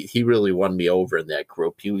mean, he really won me over in that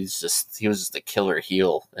group. He was just a killer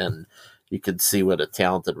heel, and you could see what a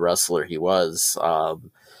talented wrestler he was.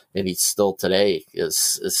 And he still today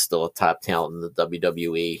is still a top talent in the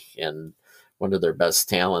WWE and one of their best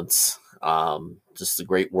talents. Just a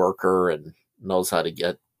great worker and knows how to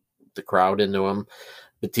get the crowd into him.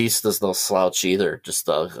 Batista's no slouch either. Just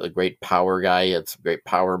a great power guy. Had some great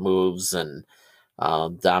power moves and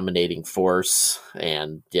dominating force.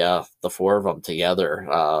 And yeah, the four of them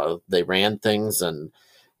together, they ran things. And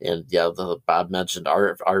yeah, Bob mentioned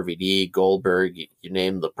RVD, Goldberg. You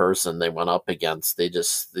name the person they went up against. They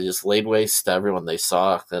just laid waste to everyone they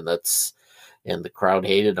saw, and the crowd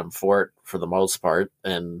hated them for it for the most part.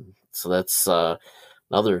 And so that's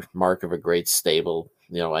another mark of a great stable.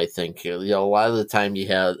 I think, a lot of the time you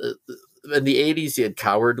had, in the 80s, you had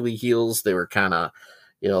cowardly heels. They were kind of,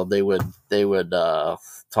 they would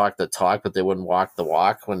talk the talk, but they wouldn't walk the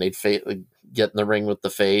walk when they'd get in the ring with the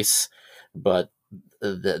face. But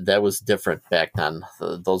that was different back then.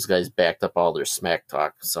 Those guys backed up all their smack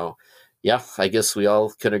talk. So, yeah, I guess we all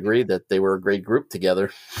can agree that they were a great group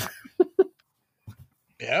together.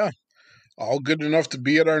 Yeah, all good enough to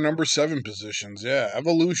be at our number 7 positions. Yeah,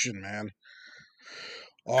 Evolution, man.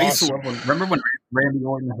 Awesome. I used to love remember when Randy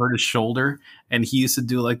Orton hurt his shoulder, and he used to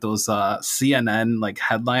do like those CNN like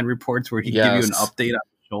headline reports where he'd give you an update on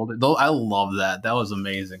his shoulder. Though I love that. That was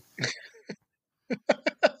amazing.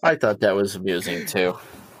 I thought that was amusing too.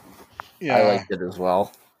 Yeah, I liked it as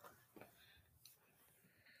well.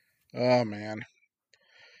 Oh man.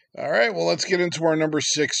 All right, well, let's get into our number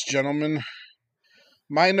 6, gentlemen.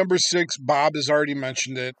 My number 6, Bob has already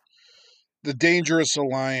mentioned it. The Dangerous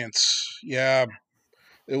Alliance. Yeah.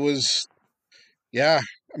 It was, I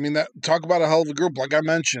mean, talk about a hell of a group. Like I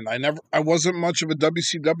mentioned, I wasn't much of a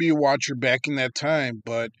WCW watcher back in that time,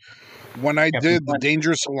 but when I did, the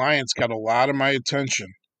Dangerous Alliance got a lot of my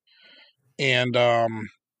attention. And,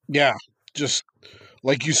 just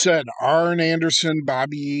like you said, Arn Anderson,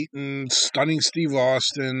 Bobby Eaton, Stunning Steve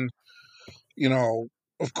Austin,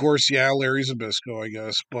 of course, Larry Zbyszko, I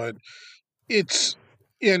guess, but it's,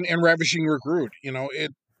 and Ravishing Rick Rude,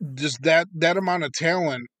 it just that amount of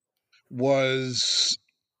talent was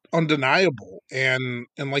undeniable. And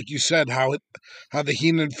like you said, how the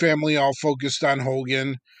Heenan family all focused on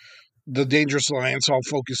Hogan, the Dangerous Alliance all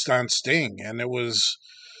focused on Sting. And it was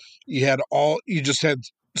You just had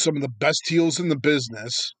some of the best heels in the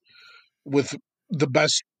business with the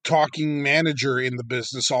best talking manager in the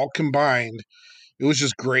business all combined. It was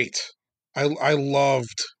just great. I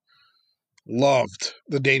loved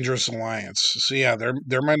the Dangerous Alliance. So yeah,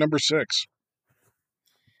 they're my number 6.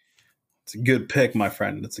 It's a good pick, my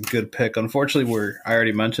friend. It's a good pick. Unfortunately, I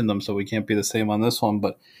already mentioned them, so we can't be the same on this one.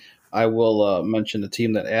 But I will mention the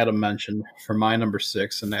team that Adam mentioned for my number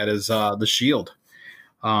 6, and that is the Shield.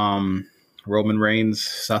 Roman Reigns,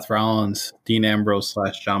 Seth Rollins, Dean Ambrose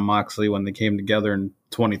 / Jon Moxley when they came together in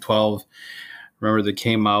 2012. Remember they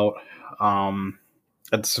came out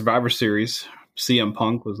at the Survivor Series. CM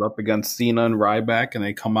Punk was up against Cena and Ryback, and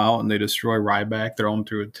they come out and they destroy Ryback, throw him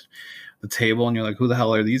through the table, and you're like, who the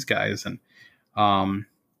hell are these guys? And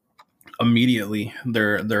immediately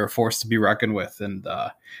they're forced to be reckoned with, and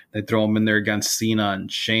they throw them in there against Cena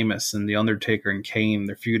and Sheamus and The Undertaker and Kane.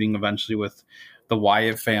 They're feuding eventually with the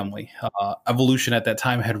Wyatt family. Evolution at that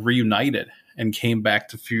time had reunited and came back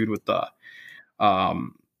to feud with the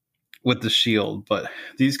Shield, but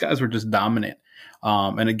these guys were just dominant.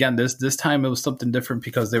 And again, this time it was something different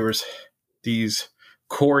because there was these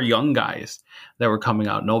core young guys that were coming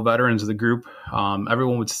out, no veterans of the group.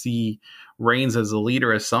 Everyone would see Reigns as a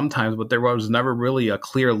leader as sometimes, but there was never really a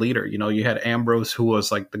clear leader. You know, you had Ambrose, who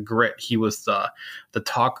was like the grit. He was the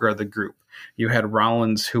talker of the group. You had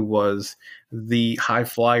Rollins, who was the high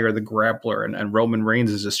flyer, the grappler, and Roman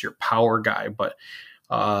Reigns is just your power guy. But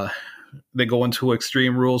they go into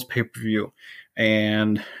Extreme Rules pay-per-view,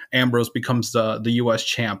 and Ambrose becomes the U.S.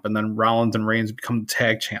 champ, and then Rollins and Reigns become the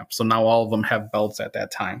tag champs. So now all of them have belts at that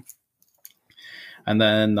time. And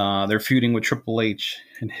then they're feuding with Triple H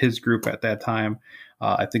and his group at that time.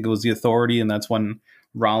 I think it was the Authority, and that's when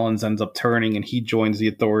Rollins ends up turning and he joins the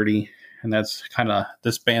Authority, and that's kind of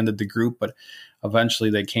disbanded the group. But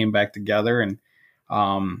eventually they came back together, and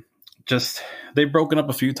they've broken up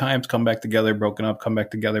a few times, come back together, broken up, come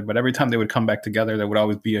back together. But every time they would come back together, there would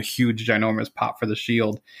always be a huge, ginormous pop for the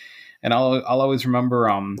Shield. And I'll always remember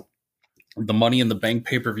the Money in the Bank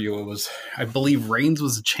pay-per-view. It was, I believe, Reigns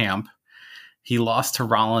was the champ. He lost to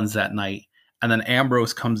Rollins that night, and then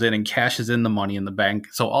Ambrose comes in and cashes in the Money in the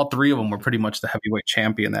Bank. So all three of them were pretty much the heavyweight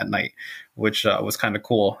champion that night, which was kind of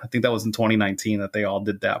cool. I think that was in 2019 that they all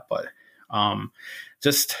did that. But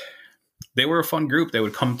they were a fun group. They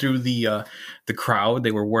would come through the crowd.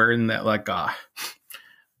 They were wearing that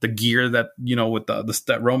the gear that, you know, with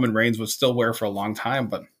that Roman Reigns would still wear for a long time,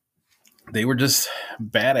 but they were just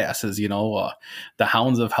badasses, you know. The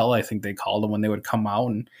Hounds of Hell, I think they called them when they would come out,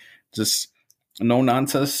 and just no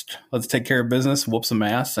nonsense. Let's take care of business, whoop some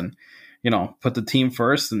ass, and, you know, put the team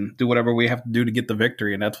first and do whatever we have to do to get the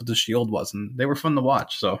victory. And that's what the Shield was. And they were fun to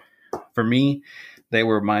watch. So for me, they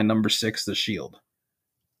were my number 6, the Shield.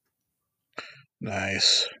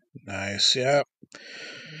 Nice. Yeah.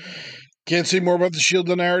 Can't say more about the Shield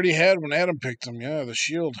than I already had when Adam picked them. Yeah, the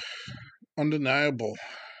Shield. Undeniable.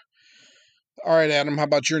 All right, Adam, how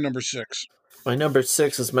about your number 6? My number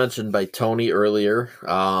 6 is mentioned by Tony earlier.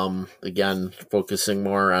 Again, focusing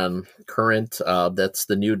more on current. That's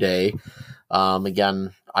the New Day.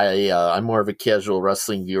 Again, I'm more of a casual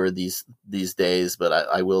wrestling viewer these days, but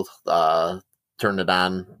I will turn it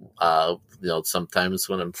on. Sometimes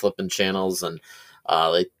when I'm flipping channels, and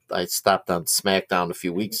I stopped on SmackDown a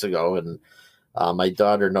few weeks ago, and my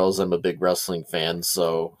daughter knows I'm a big wrestling fan,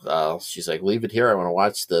 so she's like, leave it here, I want to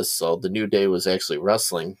watch this. So the New Day was actually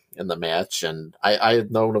wrestling in the match, and I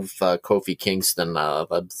had known of Kofi Kingston.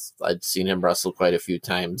 I'd seen him wrestle quite a few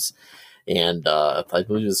times, and I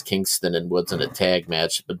believe it was Kingston and Woods in a tag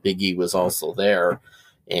match, but Big E was also there.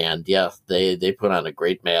 And yeah, they put on a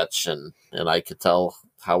great match, and I could tell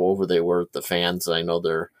how over they were with the fans. And I know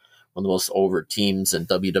they're one of the most over teams in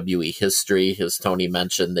WWE history. As Tony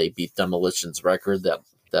mentioned, they beat Demolition's record. That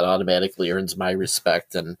automatically earns my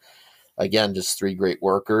respect. And again, just 3 great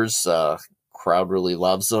workers. Crowd really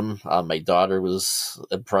loves them. My daughter was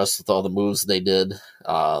impressed with all the moves they did.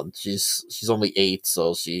 She's only 8,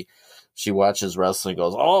 so she watches wrestling and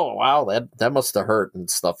goes, oh, wow, that must have hurt and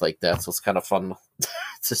stuff like that. So it's kind of fun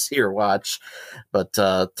to see her watch. But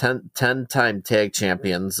 10-time tag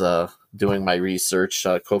champions, doing my research.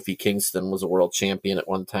 Kofi Kingston was a world champion at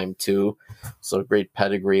one time too. So great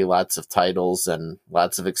pedigree, lots of titles, and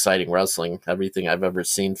lots of exciting wrestling. Everything I've ever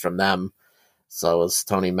seen from them. So as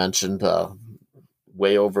Tony mentioned,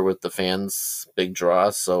 way over with the fans, big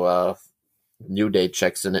draw. So New Day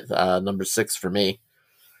checks in at number 6 for me.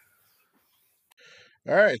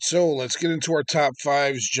 All right, so let's get into our top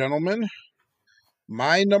 5s, gentlemen.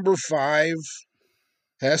 My number 5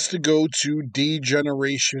 has to go to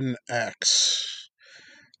D-Generation X.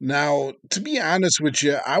 Now, to be honest with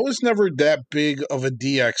you, I was never that big of a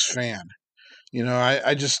DX fan.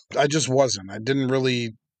 I just wasn't.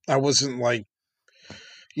 I wasn't like,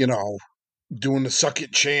 you know, doing the suck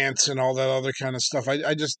it chants and all that other kind of stuff.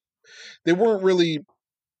 I just, they weren't really,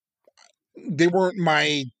 they weren't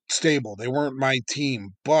my stable. They weren't my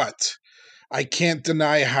team, but I can't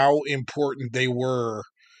deny how important they were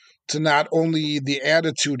to not only the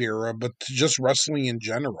Attitude Era, but to just wrestling in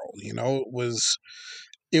general.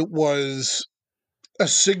 It was a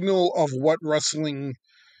signal of what wrestling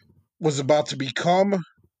was about to become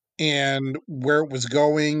and where it was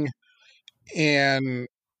going. And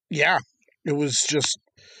yeah, it was just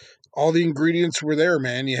all the ingredients were there,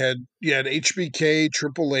 man. You had HBK,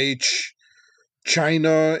 Triple H,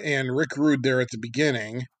 China, and Rick Rude there at the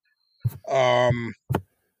beginning. Um,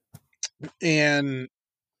 and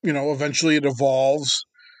eventually it evolves.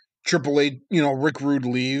 Triple H, Rick Rude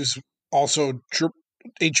leaves. Also,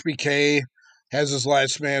 HBK has his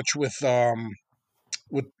last match with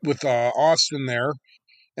Austin there,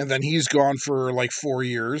 and then he's gone for like 4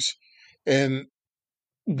 years. And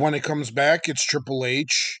when it comes back, it's Triple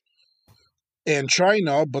H and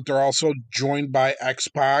China, but they're also joined by X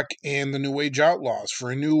Pac and the New Age Outlaws for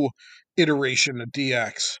a new iteration of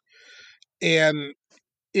DX. And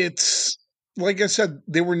it's like I said,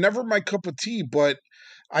 they were never my cup of tea, but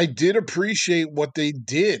I did appreciate what they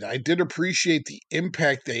did. I did appreciate the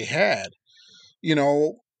impact they had. You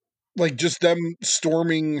know, like just them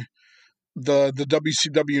storming the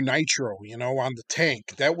WCW Nitro, on the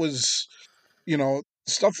tank. That was,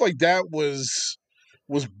 stuff like that was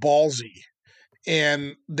ballsy.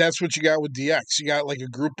 And that's what you got with DX. You got like a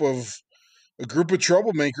group of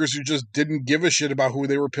troublemakers who just didn't give a shit about who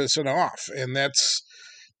they were pissing off. And that's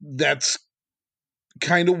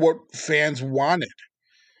kind of what fans wanted.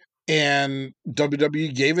 And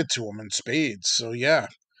WWE gave it to them in spades. So yeah,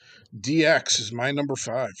 DX is my number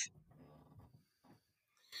 5.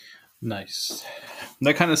 Nice.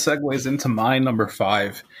 That kind of segues into my number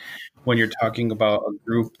 5 when you're talking about a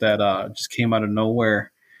group that just came out of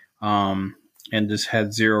nowhere and just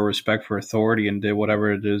had zero respect for authority and did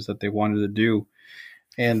whatever it is that they wanted to do.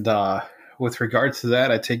 And with regards to that,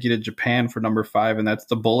 I take you to Japan for number 5, and that's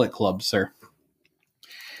the Bullet Club, sir.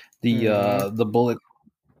 The Bullet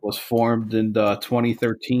was formed in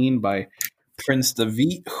 2013 by Prince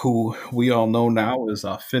Devitt, who we all know now is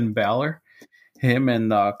Finn Balor. Him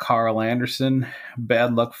and Carl Anderson,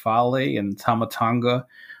 Bad Luck Fale, and Tamatanga,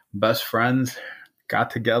 best friends, got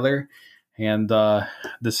together and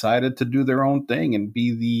decided to do their own thing and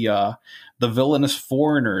be the villainous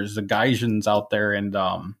foreigners, the Gaijins out there in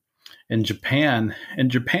Japan. And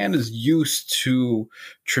Japan is used to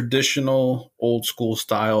traditional, old school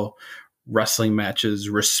style wrestling matches,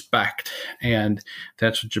 respect, and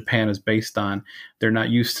that's what Japan is based on. They're not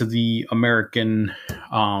used to the American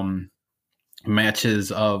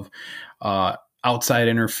matches of outside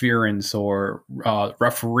interference or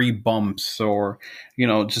referee bumps or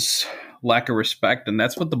just lack of respect, and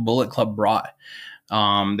that's what the Bullet Club brought.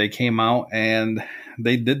 They came out and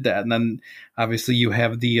they did that, and then obviously you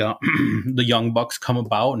have the the Young Bucks come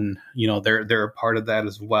about, and they're a part of that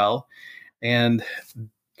as well. And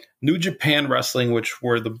New Japan Wrestling, which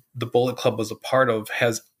were the Bullet Club was a part of,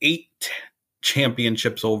 has 8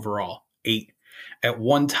 championships overall. 8. At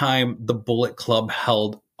one time, the Bullet Club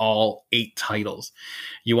held all 8 titles.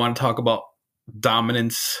 You want to talk about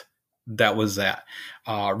dominance? That was that.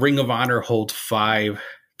 Ring of Honor holds 5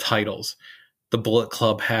 titles. The Bullet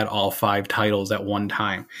Club had all 5 titles at one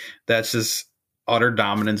time. That's just utter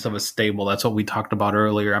dominance of a stable. That's what we talked about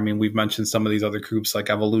earlier. I mean, we've mentioned some of these other groups like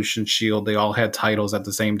Evolution, Shield. They all had titles at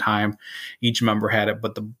the same time. Each member had it,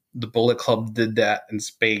 but the Bullet Club did that in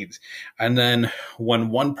spades. And then when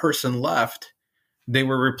one person left, they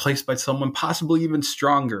were replaced by someone possibly even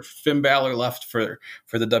stronger. Finn Balor left for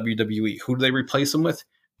the WWE. Who do they replace him with?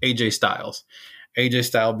 AJ Styles. AJ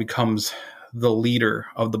Styles becomes the leader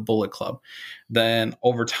of the Bullet Club. Then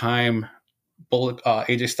over time,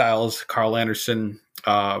 AJ Styles, Carl Anderson,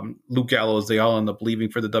 Luke Gallows, they all end up leaving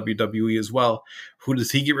for the WWE as well. Who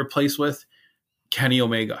does he get replaced with? Kenny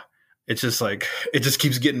Omega. It's just like, it just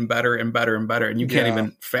keeps getting better and better and better. And you can't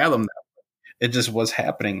even fathom that. It just was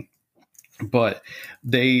happening. But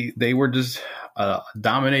they were just a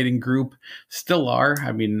dominating group, still are.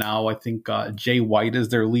 I mean, now I think Jay White is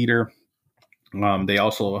their leader. They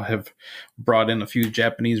also have brought in a few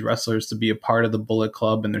Japanese wrestlers to be a part of the Bullet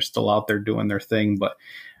Club, and they're still out there doing their thing. But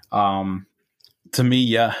to me,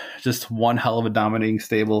 yeah, just one hell of a dominating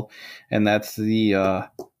stable, and that's the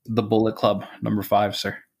Bullet Club, number 5,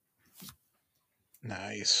 sir.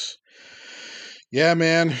 Nice. Yeah,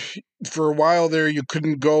 man. For a while there, you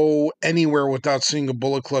couldn't go anywhere without seeing a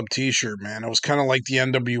Bullet Club T-shirt, man. It was kind of like the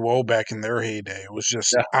NWO back in their heyday. It was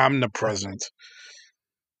just Yeah, omnipresent.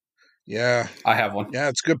 Yeah, I have one. yeah,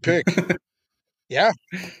 it's a good pick. Yeah,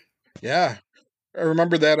 yeah. I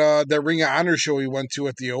remember that Ring of Honor show we went to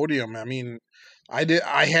at the Odeum. I mean, I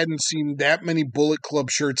hadn't seen that many Bullet Club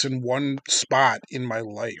shirts in one spot in my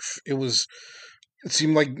life. It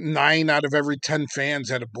seemed like 9 out of every 10 fans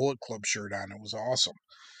had a Bullet Club shirt on. It was awesome.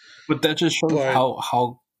 But that just shows But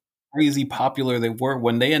how crazy popular they were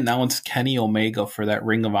when they announced Kenny Omega for that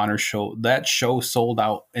Ring of Honor show. That show sold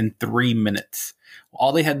out in 3 minutes.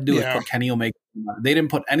 All they had to do was yeah, put Kenny Omega. They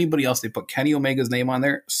didn't put anybody else. They put Kenny Omega's name on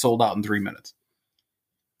there. Sold out in 3 minutes.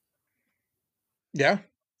 yeah,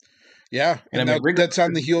 yeah. And I And mean, that's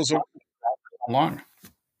on the heels of long.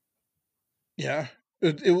 yeah.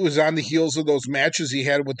 It was on the heels of those matches he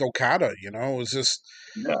had with Okada. It was just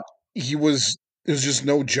Yeah. it was just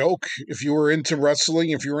no joke. If you were into wrestling,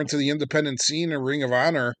 if you were into the independent scene or Ring of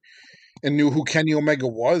Honor, and knew who Kenny Omega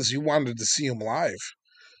was, you wanted to see him live.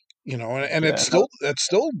 And Yeah. that's still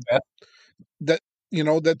that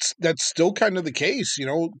that's still kind of the case.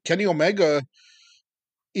 Kenny Omega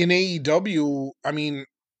in AEW. I mean,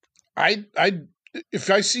 I if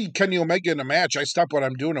I see Kenny Omega in a match, I stop what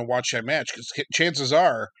I'm doing and watch that match because chances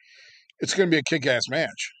are it's going to be a kick-ass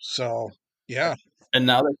match. So yeah, And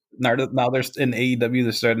now there's in AEW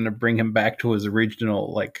they're starting to bring him back to his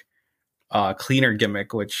original cleaner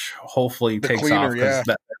gimmick, which hopefully the takes cleaner, off yeah,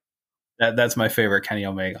 because that's my favorite Kenny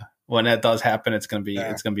Omega. When that does happen, it's gonna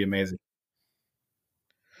yeah, be amazing.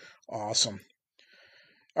 awesome.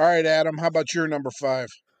 All right, Adam, how about your number 5?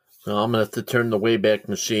 Well, I'm gonna have to turn the Wayback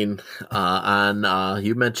Machine on.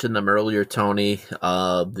 You mentioned them earlier, Tony.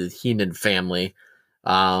 The Heenan family.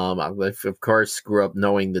 I, of course, grew up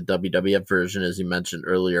knowing the WWF version, as you mentioned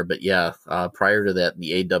earlier. But yeah, prior to that,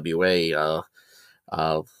 the AWA.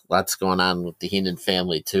 Lots going on with the Heenan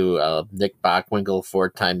family too. Nick Bockwinkel,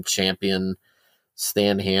 4-time champion.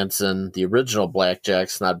 Stan Hansen, the original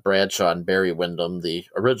Blackjacks, not Bradshaw and Barry Windham, the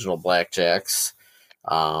original Blackjacks.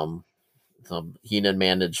 Um, Heenan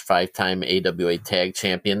managed 5-time AWA tag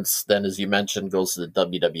champions. Then, as you mentioned, goes to the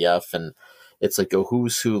WWF, and it's like a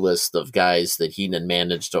who's who list of guys that Heenan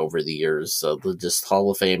managed over the years. So just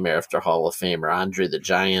Hall of Famer after Hall of Famer. Andre the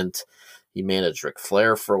Giant. He managed Ric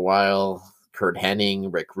Flair for a while. Kurt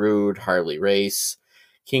Hennig, Rick Rude, Harley Race,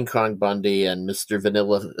 King Kong Bundy, and Mr.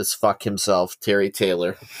 Vanilla as fuck himself, Terry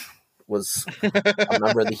Taylor, was a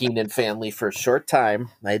member of the Heenan family for a short time.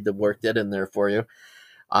 I had to work that in there for you.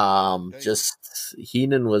 Just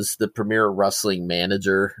Heenan was the premier wrestling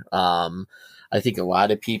manager. I think a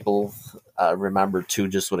lot of people remember too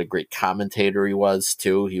just what a great commentator he was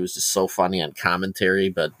too. He was just so funny on commentary,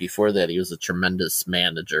 but before that, he was a tremendous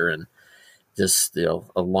manager and just a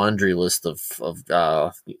laundry list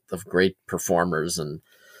of great performers and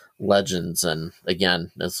legends. And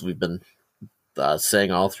again, as we've been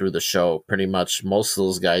saying all through the show, pretty much most of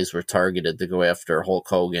those guys were targeted to go after Hulk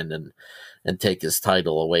Hogan and take his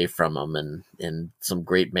title away from him. And some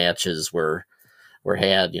great matches were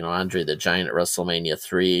had. Andre the Giant at WrestleMania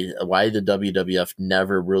 3. Why the WWF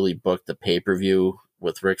never really booked the pay-per-view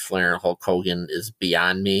with Ric Flair and Hulk Hogan is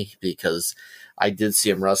beyond me, because I did see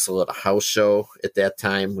him wrestle at a house show at that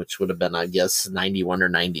time, which would have been, I guess, 91 or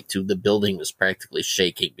 92. The building was practically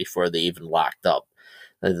shaking before they even locked up.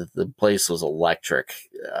 The place was electric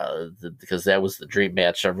because that was the dream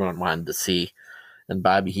match everyone wanted to see. And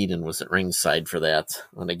Bobby Heenan was at ringside for that.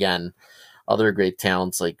 And again, other great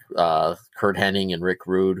talents like Kurt Hennig and Rick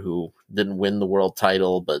Rude, who didn't win the world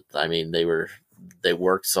title, but I mean, they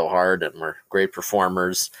worked so hard and were great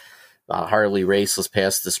performers. Harley Race was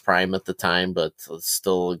past his prime at the time, but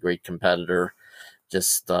still a great competitor.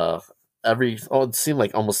 Just it seemed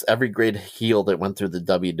like almost every great heel that went through the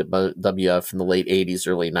WWF in the late 80s,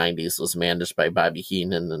 early 90s was managed by Bobby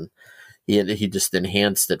Heenan, and he just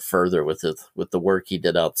enhanced it further with the work he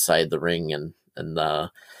did outside the ring and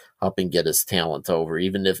helping get his talent over.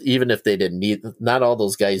 Even if they didn't need, not all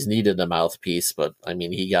those guys needed a mouthpiece, but I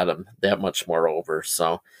mean, he got him that much more over.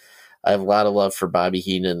 So I have a lot of love for Bobby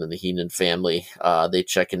Heenan and the Heenan family. They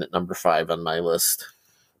check in at number 5 on my list.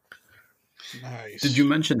 Nice. Did you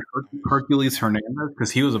mention Hercules Hernandez?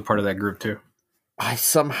 Because he was a part of that group too. I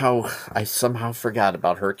somehow forgot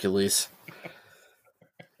about Hercules.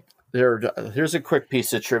 Here's a quick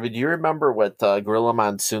piece of trivia. Do you remember what Gorilla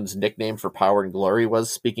Monsoon's nickname for Power and Glory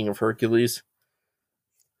was? Speaking of Hercules,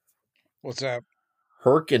 What's that?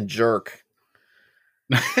 Herc and Jerk.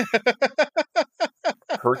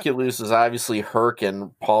 Hercules was obviously Herc,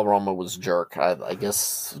 and Paul Roma was Jerk. I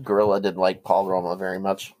guess Gorilla didn't like Paul Roma very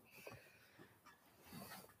much.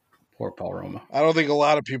 Poor Paul Roma. I don't think a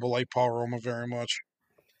lot of people like Paul Roma very much.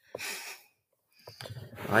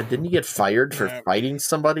 Didn't he get fired for fighting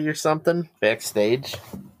somebody or something backstage?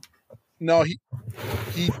 No, he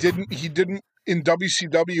didn't. He didn't. In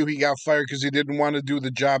WCW, he got fired because he didn't want to do the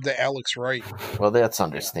job that Alex Wright. Well, that's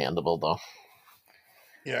understandable, though.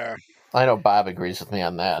 Yeah. I know Bob agrees with me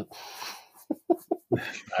on that.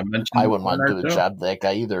 I wouldn't want to do a job that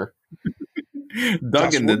guy either.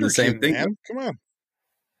 Duggan did the same thing. Man. Come on.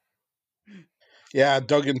 Yeah,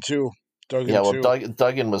 Duggan too.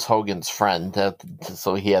 Duggan was Hogan's friend,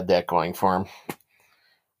 so he had that going for him.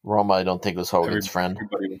 Roma, I don't think, was Hogan's friend.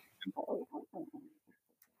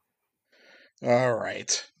 All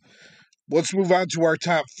right. Let's move on to our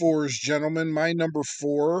top fours, gentlemen. My number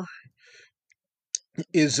 4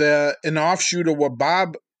 is an offshoot of what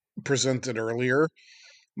Bob presented earlier.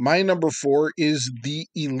 My number 4 is the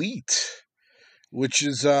Elite, which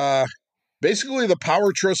is basically the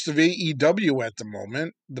power trust of AEW at the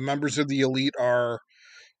moment. The members of the Elite are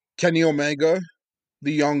Kenny Omega,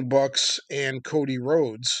 the Young Bucks, and Cody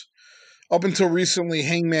Rhodes. Up until recently,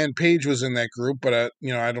 Hangman Page was in that group, but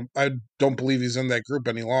I don't believe he's in that group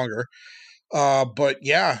any longer. But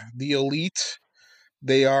yeah, the Elite,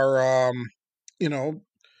 they are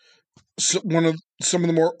some of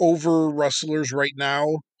the more over wrestlers right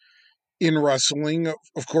now in wrestling.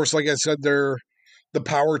 Of course, like I said, they're the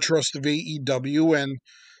power trust of AEW, and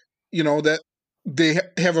that they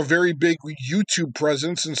have a very big YouTube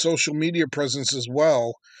presence and social media presence as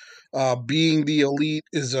well. Being the Elite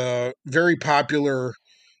is a very popular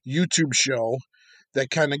YouTube show that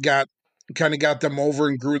kind of got them over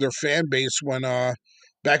and grew their fan base when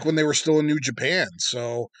back when they were still in New Japan.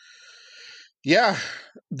 So yeah,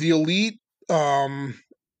 the Elite, like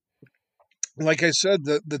I said,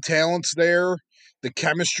 the talent's there, the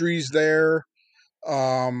chemistry's there.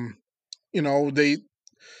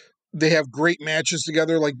 They have great matches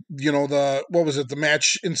together, like the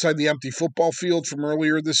match inside the empty football field from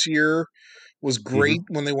earlier this year was great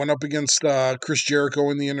when they went up against Chris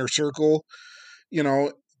Jericho in the Inner Circle.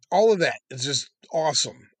 All of that is just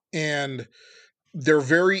awesome, and they're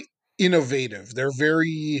very innovative. They're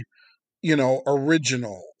very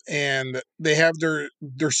original, and they have their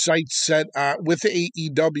sights set with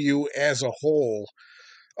AEW as a whole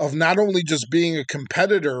of not only just being a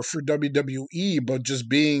competitor for WWE, but just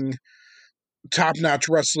being top-notch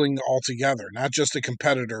wrestling altogether. Not just a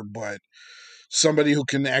competitor, but somebody who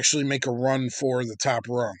can actually make a run for the top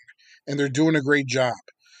rung. And they're doing a great job.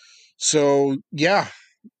 So, yeah,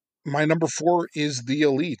 my number 4 is the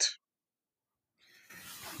Elite.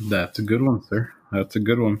 That's a good one, sir. That's a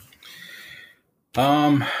good one.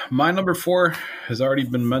 My number 4 has already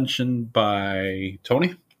been mentioned by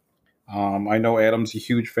Tony. I know Adam's a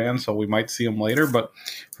huge fan, so we might see him later. But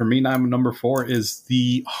for me, number 4 is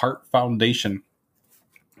the Hart Foundation.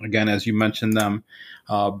 Again, as you mentioned them,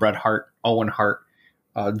 Bret Hart, Owen Hart,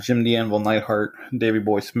 Jim the Anvil Neidhart, Davey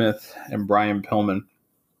Boy Smith, and Brian Pillman.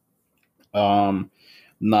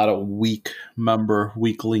 Not a weak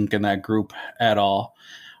link in that group at all.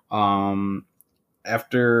 After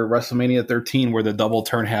WrestleMania 13, where the double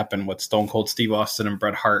turn happened with Stone Cold Steve Austin and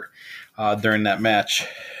Bret Hart during that match,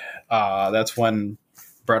 that's when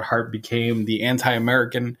Bret Hart became the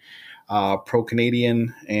anti-American,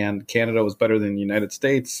 pro-Canadian, and Canada was better than the United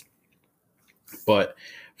States. But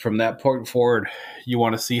from that point forward, you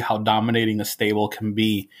want to see how dominating a stable can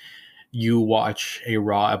be. You watch a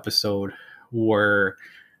Raw episode where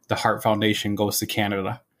the Hart Foundation goes to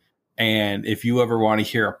Canada. And if you ever want to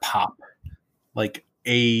hear a pop, like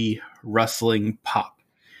a wrestling pop,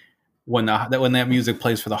 when that music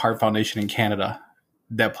plays for the Hart Foundation in Canada,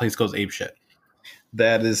 that place goes apeshit.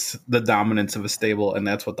 That is the dominance of a stable, and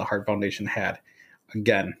that's what the Hart Foundation had.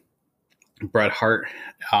 Again, Bret Hart,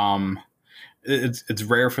 it's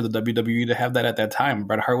rare for the WWE to have that at that time.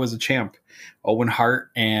 Bret Hart was a champ. Owen Hart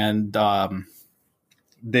and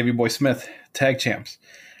Davey Boy Smith, tag champs.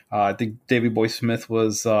 I think Davey Boy Smith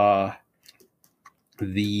was the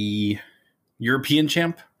European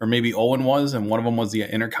champ, or maybe Owen was, and one of them was the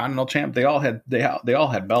Intercontinental champ. They all had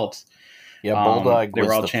belts. Yeah, Bulldog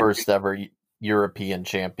was the first ever European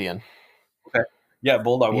champion. Okay. Yeah,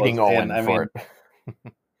 Bulldog beating was. Owen for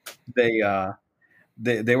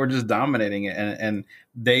it. They were just dominating it, and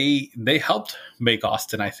they helped make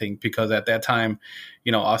Austin, I think, because at that time,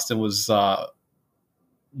 Austin was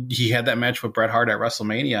he had that match with Bret Hart at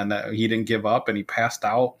WrestleMania, and that he didn't give up, and he passed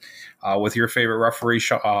out with your favorite referee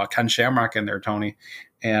Ken Shamrock in there, Tony,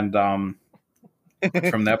 and from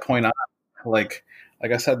that point on, like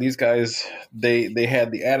I said, these guys they had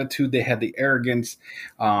the attitude, they had the arrogance,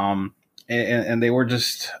 and they were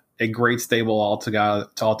just a great stable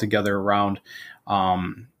altogether around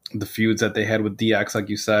the feuds that they had with DX, like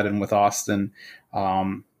you said, and with Austin.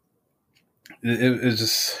 It was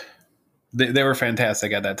just they were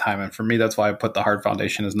fantastic at that time, and for me, that's why I put the Hart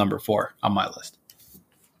Foundation as number 4 on my list.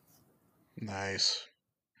 Nice.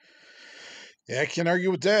 Yeah, I can't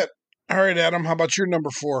argue with that. All right, Adam, how about your number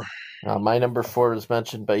 4? My number 4 was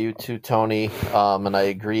mentioned by you too, Tony, and I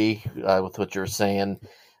agree with what you're saying.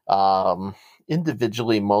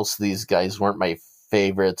 Individually, most of these guys weren't my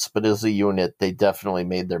favorites, but as a unit, they definitely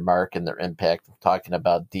made their mark and their impact. I'm talking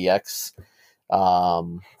about DX.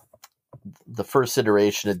 The first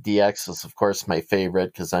iteration of DX was, of course, my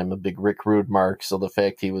favorite because I'm a big Rick Rude mark. So the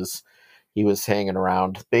fact he was hanging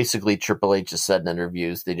around, basically Triple H just said in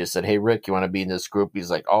interviews, they just said, "Hey, Rick, you want to be in this group?"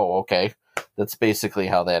 He's like, "Oh, okay." That's basically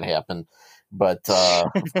how that happened. But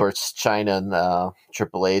of course, China and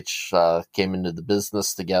Triple H came into the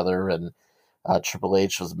business together, and Triple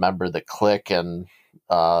H was a member of the Clique, and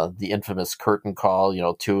the infamous curtain call.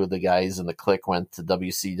 2 of the guys in the Clique went to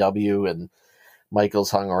WCW, and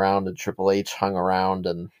Michaels hung around, and Triple H hung around,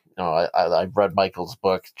 and I've read Michaels'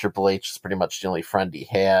 book. Triple H is pretty much the only friend he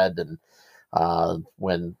had, and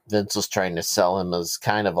when Vince was trying to sell him as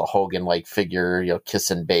kind of a Hogan-like figure,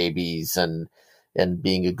 kissing babies and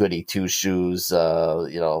being a goody two-shoes,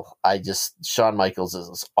 Shawn Michaels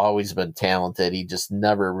has always been talented. He just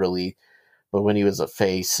never really, but when he was a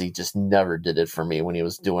face, he just never did it for me when he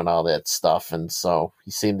was doing all that stuff. And so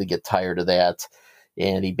he seemed to get tired of that.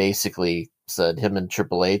 And he basically said him and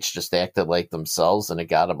Triple H just acted like themselves, and it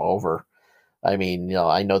got him over. I mean,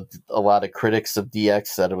 I know a lot of critics of DX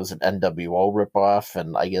said it was an NWO ripoff,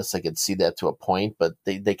 and I guess I could see that to a point, but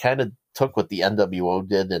they kind of took what the NWO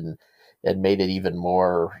did and made it even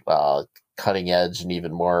more cutting edge and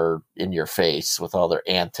even more in your face with all their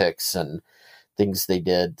antics and things they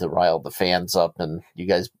did to rile the fans up. And you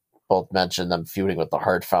guys both mentioned them feuding with the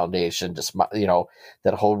Hart Foundation, just,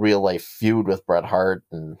 that whole real life feud with Bret Hart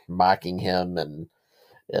and mocking him and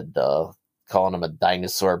calling him a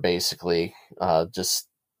dinosaur, basically. Just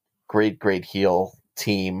great heel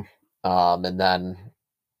team. And then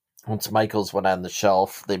once Michaels went on the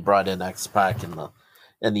shelf, they brought in X-Pac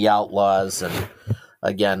and the Outlaws. And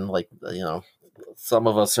again, some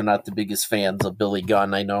of us are not the biggest fans of Billy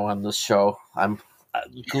Gunn, I know, on this show. I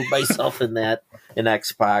include myself in that, in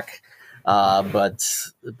X-Pac. But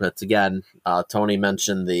again, Tony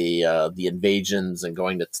mentioned the invasions and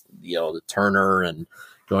going to the Turner and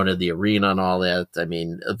going to the arena and all that. I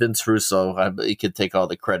mean, Vince Russo, he could take all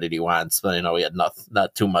the credit he wants, but he had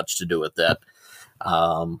not too much to do with that.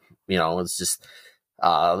 It's just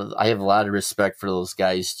I have a lot of respect for those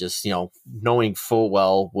guys, just knowing full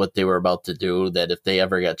well what they were about to do, that if they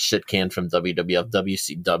ever got shit canned from WWF,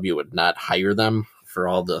 WCW would not hire them for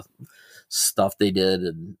all the stuff they did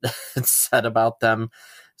and said about them.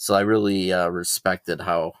 So I really respected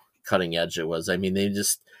how cutting edge it was. I mean, they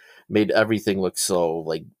just made everything look so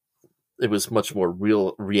like it was much more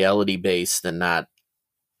reality based and not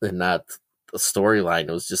a storyline.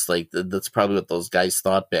 It was just like that's probably what those guys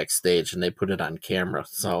thought backstage, and they put it on camera.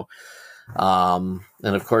 So and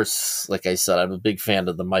of course, like I said, I'm a big fan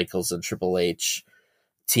of the Michaels and Triple H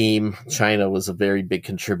team. China was a very big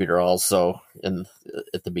contributor also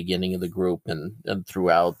at the beginning of the group and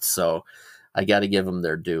throughout. So I got to give them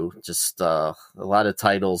their due. Just a lot of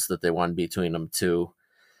titles that they won between them too.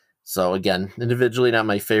 So again, individually not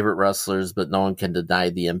my favorite wrestlers, but no one can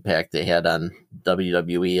deny the impact they had on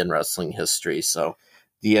WWE and wrestling history. So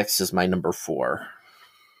DX is my number 4.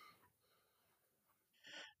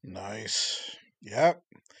 Nice. Yeah.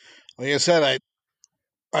 Like I said,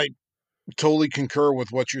 I totally concur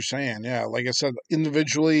with what you're saying. Yeah. Like I said,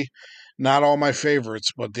 individually, not all my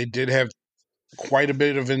favorites, but they did have quite a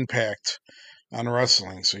bit of impact on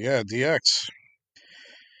wrestling. So yeah, DX.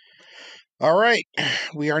 All right.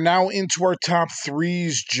 We are now into our top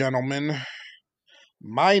 3s, gentlemen.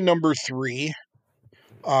 My number 3,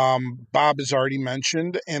 Bob has already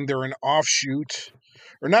mentioned, and they're an offshoot,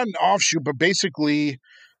 or not an offshoot, but basically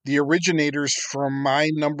the originators from my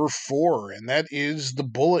number 4, and that is the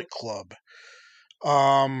Bullet Club.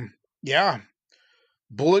 Yeah,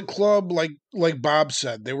 Bullet Club, like Bob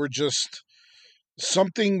said, they were just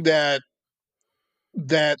something that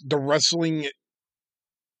the wrestling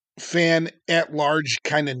fan at large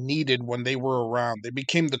kind of needed when they were around. They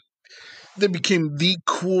became the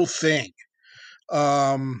cool thing.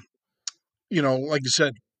 Like you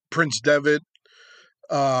said, Prince Devitt,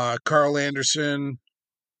 Carl Anderson,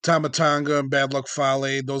 Tama Tonga, and Bad Luck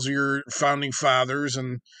Fale. Those are your founding fathers,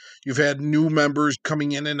 and you've had new members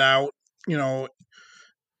coming in and out.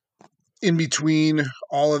 In between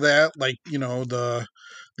all of that, like the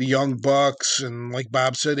the Young Bucks, and like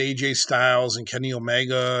Bob said, AJ Styles and Kenny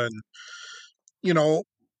Omega, and you know,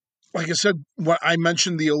 like I said, what I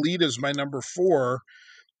mentioned, the Elite is my number 4.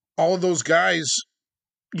 All of those guys,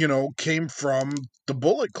 came from the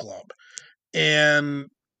Bullet Club, and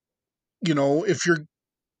if you're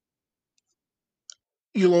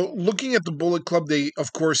looking at the Bullet Club, they,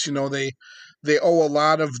 of course, they owe a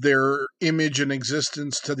lot of their image and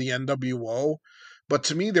existence to the NWO, but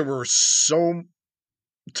to me, they were so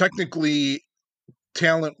technically,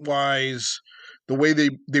 talent wise, the way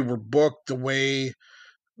they were booked, the way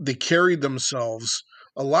they carried themselves,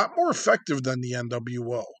 a lot more effective than the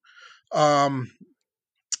NWO.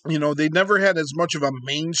 They never had as much of a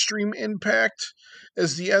mainstream impact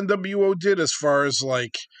as the NWO did, as far as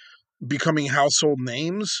like becoming household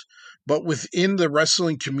names. But within the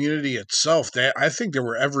wrestling community itself, I think they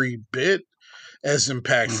were every bit as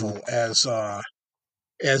impactful as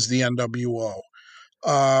the NWO.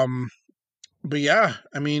 But yeah,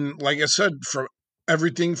 I mean, like I said, from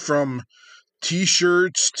everything from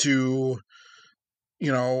T-shirts to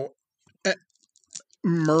you know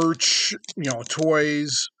merch,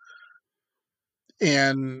 toys,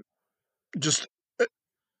 and just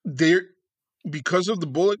there, because of the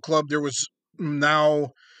Bullet Club, there was now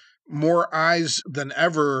more eyes than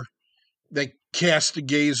ever that cast a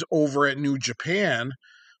gaze over at New Japan,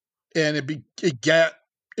 and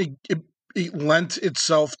it lent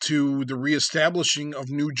itself to the reestablishing of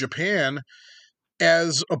New Japan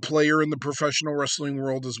as a player in the professional wrestling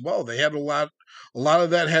world as well. They had a lot of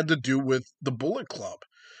that had to do with the Bullet Club.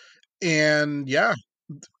 And yeah,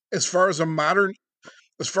 as far as a modern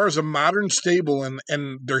stable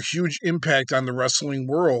and their huge impact on the wrestling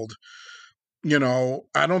world, I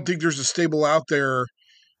don't think there's a stable out there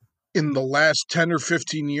in the last 10 or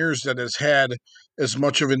 15 years that has had as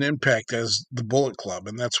much of an impact as the Bullet Club,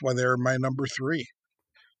 and that's why they're my number 3.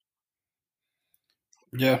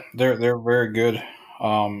 Yeah, they're very good,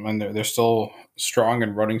 and they're still strong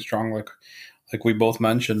and running strong, like we both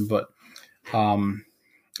mentioned. But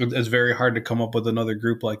it's very hard to come up with another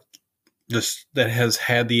group like this that has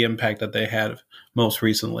had the impact that they had most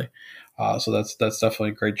recently. So that's definitely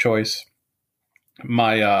a great choice.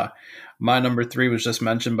 My number 3 was just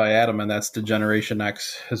mentioned by Adam, and that's the Generation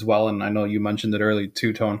X as well. And I know you mentioned it early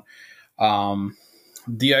too, Tone.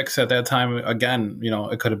 DX at that time, again,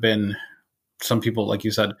 it could have been, some people, like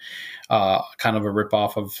you said, kind of a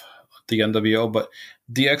ripoff of the NWO, but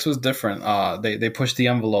DX was different. They pushed the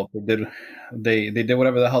envelope. They did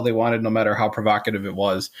whatever the hell they wanted, no matter how provocative it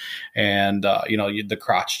was. And the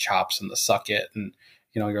crotch chops and the suck it, and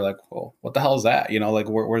you're like, well, what the hell is that? Like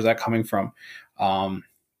where's that coming from?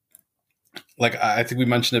 Like I think we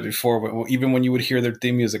mentioned it before, even when you would hear their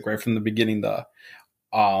theme music right from the beginning, the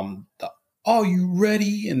 "Are you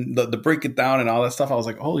ready?" and the break it down and all that stuff, I was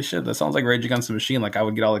like, holy shit, that sounds like Rage Against the Machine. Like I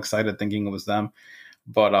would get all excited thinking it was them.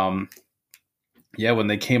 But yeah, when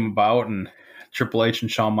they came about and Triple H and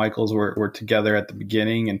Shawn Michaels were together at the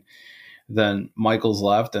beginning, and then Michaels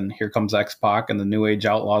left, and here comes X-Pac and the New Age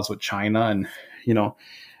Outlaws with China, and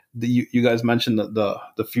you guys mentioned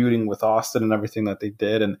the feuding with Austin and everything that they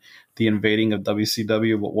did, and the invading of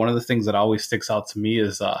WCW. But one of the things that always sticks out to me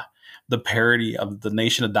is the parody of the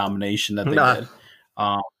Nation of Domination that they did.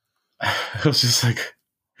 It was just like,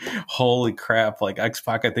 holy crap! Like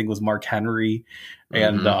X-Pac, I think, was Mark Henry,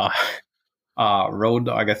 and Road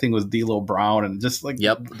Dogg, I think, was D'Lo Brown, and just like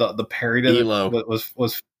the parody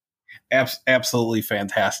was absolutely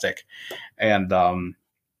fantastic. And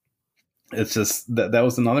it's just that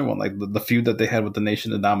was another one. Like the feud that they had with the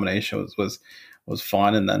Nation of Domination was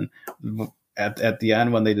fun. And then at the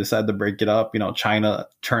end, when they decide to break it up, China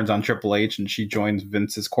turns on Triple H and she joins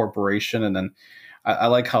Vince's corporation. And then I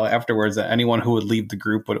like how afterwards that anyone who would leave the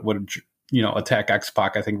group would attack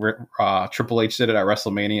X-Pac. I think Triple H did it at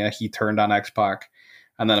WrestleMania. He turned on X-Pac.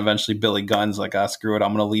 And then eventually Billy Gunn's like, screw it,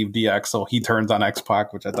 I'm going to leave DX. So he turns on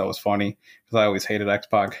X-Pac, which I thought was funny because I always hated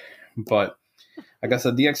X-Pac. But like I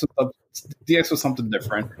said, DX was something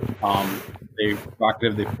different. They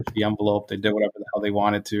provocative, they pushed the envelope, they did whatever the hell they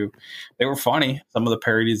wanted to. They were funny. Some of the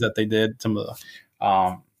parodies that they did, some of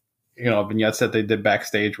the vignettes that they did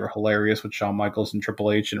backstage were hilarious with Shawn Michaels and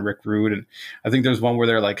Triple H and Rick Rude. And I think there's one where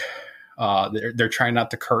they're like, they're trying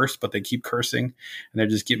not to curse, but they keep cursing, and they're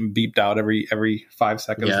just getting beeped out every 5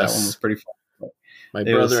 seconds. Yes. That one was pretty fun. My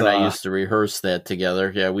brother and I used to rehearse that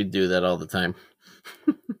together. Yeah, we do that all the time.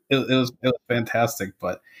 It was fantastic,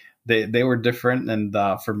 but they were different, and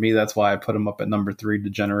for me, that's why I put them up at number 3 to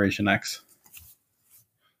Generation X.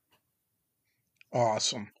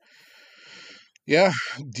 Awesome. Yeah,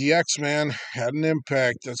 DX, man, had an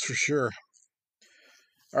impact, that's for sure.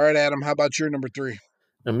 All right, Adam, how about your number 3?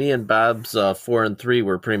 Me and Bob's 4 and 3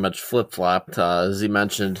 were pretty much flip flopped. As he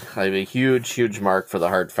mentioned, I have a huge, huge mark for the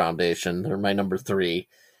Heart Foundation. They're my number three.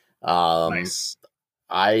 Um, Nice.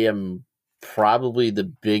 I am probably the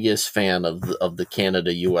biggest fan of the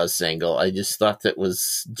Canada U.S. angle. I just thought that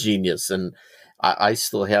was genius, and I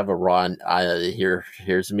still have a raw.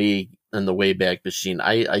 Here's me in the Wayback Machine.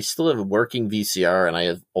 I still have a working VCR, and I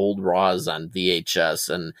have old Raws on VHS.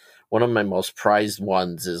 And one of my most prized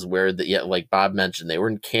ones is where like Bob mentioned, they were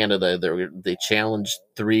in Canada. They challenged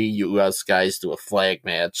 3 U.S. guys to a flag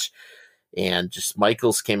match, and just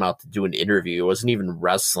Michaels came out to do an interview. It wasn't even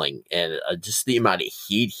wrestling, and just the amount of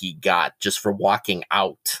heat he got just for walking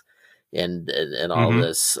out, and all Mm-hmm.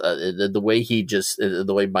 this, the way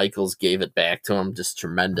the way Michaels gave it back to him, just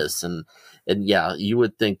tremendous. And yeah, you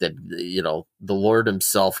would think that the Lord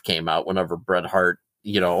himself came out whenever Bret Hart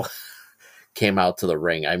came out to the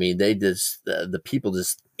ring. I mean, they just the people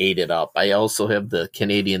just ate it up. I also have the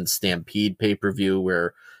Canadian Stampede pay-per-view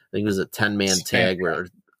where I think it was a 10-man tag where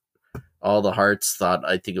all the Hearts thought,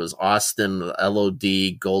 I think it was Austin,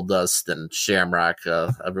 LOD, Goldust, and Shamrock,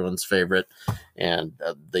 everyone's favorite. And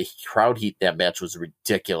the crowd heat that match was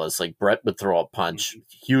ridiculous. Like Brett would throw a punch,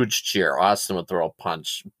 huge cheer. Austin would throw a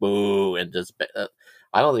punch, boo, and just.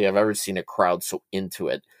 I don't think I've ever seen a crowd so into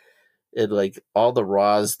it. Like all the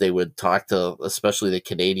Raws, they would talk to, especially the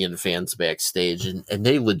Canadian fans backstage, and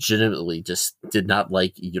they legitimately just did not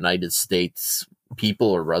like United States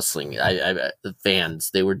people or wrestling. The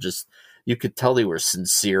fans, they were just, you could tell they were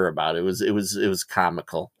sincere about it. It was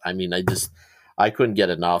comical. I mean, I couldn't get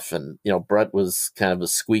enough. And Brett was kind of a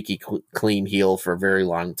squeaky clean heel for a very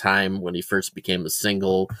long time when he first became a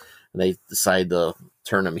single, and they decided to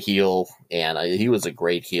turn him heel, and he was a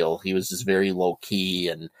great heel. He was just very low key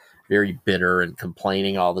and very bitter and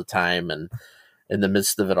complaining all the time. And in the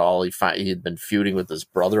midst of it all, he had been feuding with his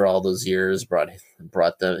brother all those years, brought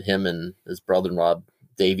him and his brother-in-law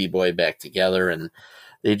Davy Boy back together, and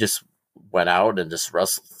they just went out and just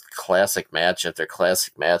wrestled classic match after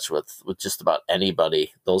classic match with just about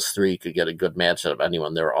anybody. Those three could get a good match out of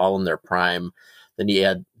anyone. They were all in their prime. Then you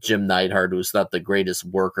had Jim Neidhart, who's not the greatest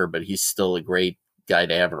worker, but he's still a great guy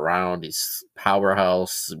to have around. He's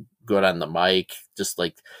powerhouse, good on the mic, just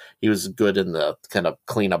like he was good in the kind of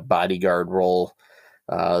cleanup bodyguard role,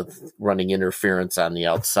 running interference on the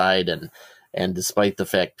outside. And despite the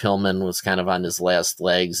fact Pillman was kind of on his last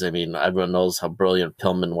legs, I mean, everyone knows how brilliant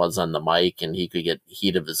Pillman was on the mic, and he could get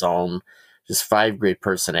heat of his own. Just 5 great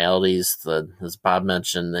personalities. As Bob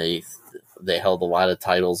mentioned, they held a lot of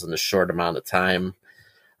titles in a short amount of time.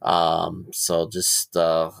 So just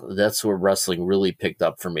that's where wrestling really picked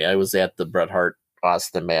up for me. I was at the Bret Hart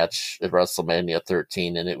Austin match at WrestleMania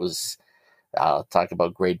 13, and it was talk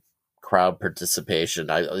about great crowd participation.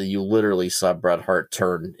 You literally saw Bret Hart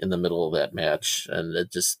turn in the middle of that match, and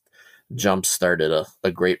it just jump started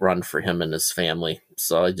a great run for him and his family.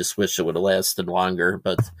 So I just wish it would have lasted longer,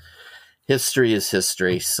 but history is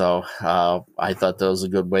history. So I thought that was a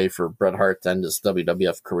good way for Bret Hart to end his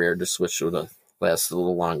WWF career. Just wish it would have lasted a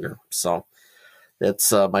little longer. So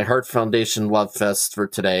that's my Hart Foundation Love Fest for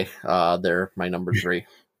today. They're my number 3.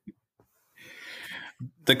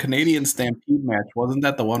 The Canadian Stampede match, wasn't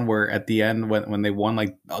that the one where at the end when they won,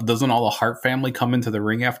 like, doesn't all the Hart family come into the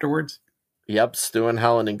ring afterwards? Yep, Stu and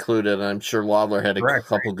Helen included. I'm sure Lawler had a Correct.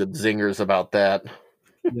 couple good zingers about that.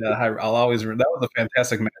 Yeah, I'll always. That was a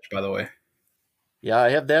fantastic match, by the way. Yeah, I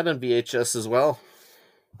have that on VHS as well.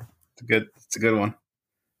 It's a good one.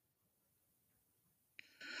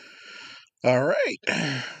 All right.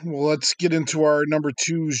 Well, let's get into our number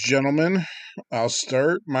 2s, gentlemen. I'll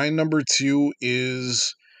start. My number 2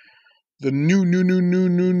 is the new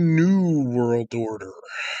world order,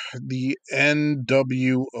 the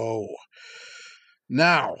NWO.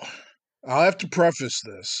 Now, I'll have to preface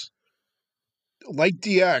this. Like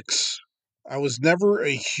DX, I was never a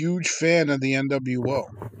huge fan of the NWO.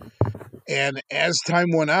 And as time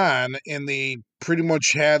went on, and they pretty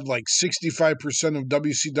much had like 65% of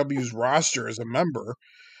WCW's roster as a member,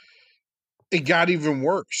 it got even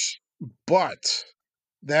worse. But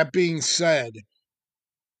that being said,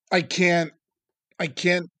 I can't I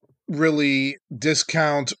can't really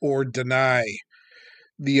discount or deny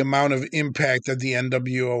the amount of impact that the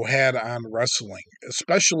NWO had on wrestling,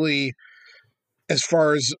 especially as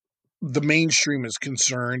far as the mainstream is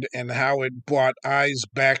concerned and how it brought eyes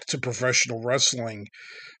back to professional wrestling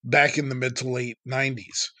back in the mid to late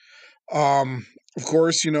 90s. Of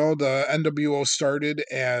course, the NWO started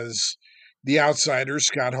as the Outsiders,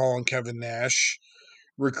 Scott Hall and Kevin Nash,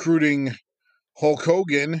 recruiting Hulk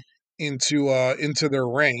Hogan into their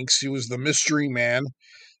ranks. He was the mystery man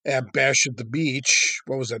at Bash at the Beach.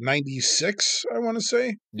 What was that, 96, I want to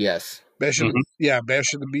say? Yes. Bash at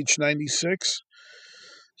Bash at the Beach 96.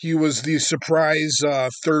 He was the surprise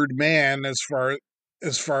third man as far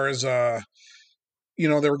as they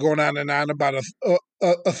were going on and on about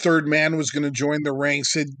a third man was going to join the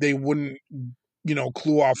ranks. They wouldn't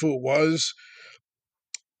clue off who it was.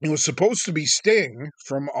 It was supposed to be Sting,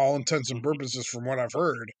 from all intents and purposes, from what I've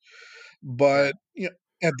heard. But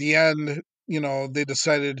at the end, they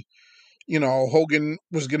decided, Hogan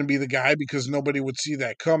was going to be the guy because nobody would see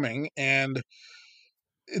that coming, and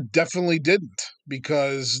it definitely didn't,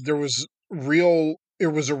 because there was a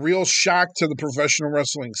real shock to the professional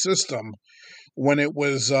wrestling system when it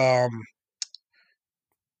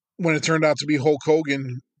turned out to be Hulk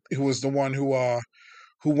Hogan who was the one who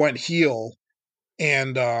went heel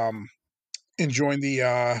and joined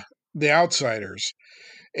the Outsiders,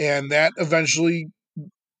 and that eventually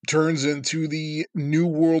turns into the New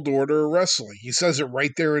World Order of Wrestling. He says it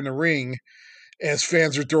right there in the ring as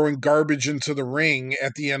fans are throwing garbage into the ring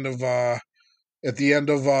at the end of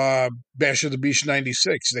Bash of the Beach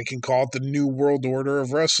 96. They can call it the New World Order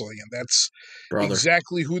of Wrestling, and that's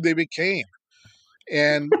exactly who they became.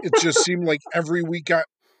 And it just seemed like every week on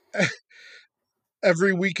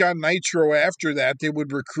Nitro after that, they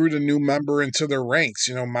would recruit a new member into their ranks.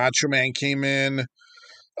 Macho Man came in,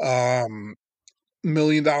 $1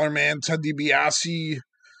 Million Man Ted DiBiase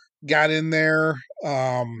got in there.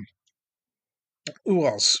 Who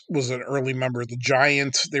else was an early member? The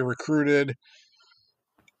Giant they recruited.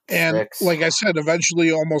 And like I said,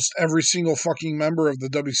 eventually almost every single fucking member of the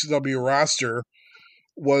WCW roster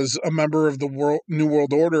was a member of the New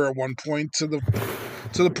World Order at one point, to the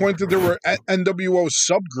point that there were NWO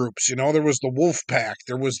subgroups. There was the Wolf Pack,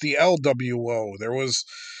 there was the LWO, there was,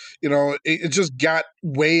 it just got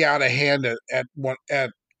way out of hand at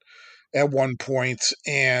one point,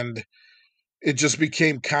 and it just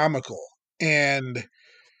became comical.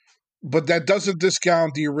 But that doesn't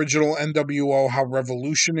discount the original NWO, how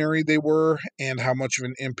revolutionary they were and how much of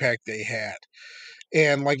an impact they had.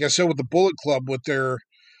 And like I said, with the Bullet Club, with their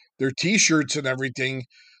T-shirts and everything,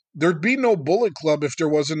 there'd be no Bullet Club if there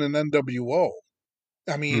wasn't an NWO.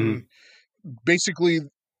 I mean, basically,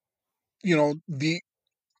 the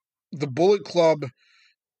Bullet Club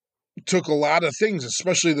took a lot of things,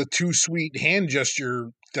 especially the Too Sweet hand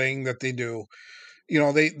gesture thing that they do.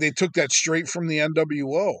 They took that straight from the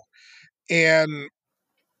NWO. And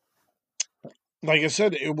like I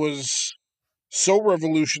said, it was so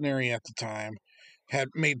revolutionary at the time, had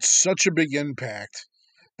made such a big impact,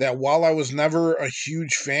 that while I was never a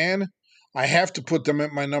huge fan, I have to put them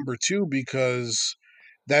at my number 2, because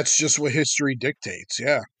that's just what history dictates.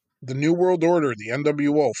 Yeah. The New World Order, the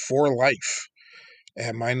NWO, for life,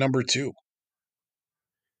 at my number 2.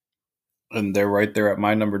 And they're right there at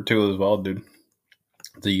my number 2 as well, dude.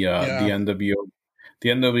 The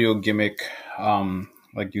NWO gimmick,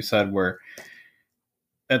 like you said, where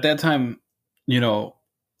at that time,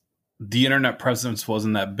 the internet presence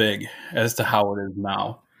wasn't that big as to how it is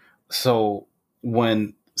now. So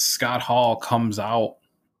when Scott Hall comes out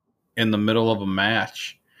in the middle of a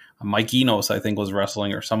match, Mike Enos, I think, was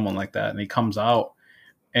wrestling or someone like that, and he comes out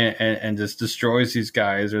and just destroys these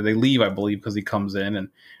guys, or they leave, I believe, because he comes in and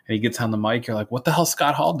he gets on the mic. You're like, what the hell's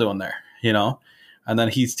Scott Hall doing there? And then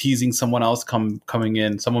he's teasing someone else coming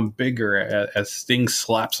in, someone bigger, as Sting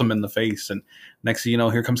slaps him in the face. And next thing you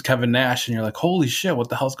know, here comes Kevin Nash, and you're like, holy shit, what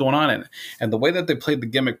the hell's going on? And the way that they played the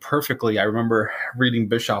gimmick perfectly, I remember reading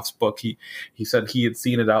Bischoff's book. He said he had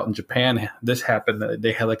seen it out in Japan. This happened.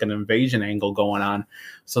 They had like an invasion angle going on.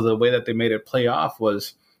 So the way that they made it play off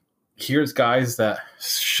was, here's guys that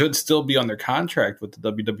should still be on their contract with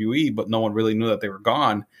the WWE, but no one really knew that they were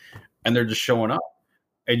gone, and they're just showing up.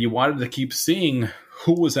 And you wanted to keep seeing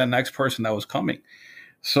who was that next person that was coming.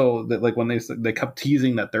 So that, like, when they kept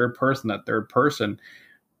teasing that third person,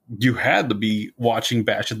 you had to be watching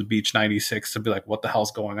Bash at the Beach 96 to be like, what the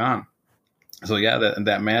hell's going on? So yeah,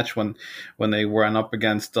 that match when they ran up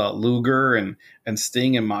against Luger and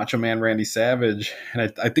Sting and Macho Man Randy Savage,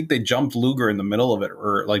 and I think they jumped Luger in the middle of it,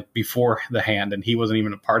 or like before the hand, and he wasn't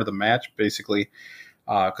even a part of the match, basically,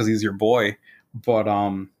 because he's your boy. But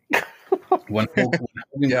when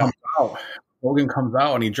Hogan comes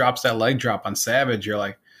out and he drops that leg drop on Savage, you're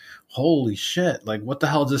like, holy shit, like, what the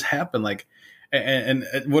hell just happened? Like, and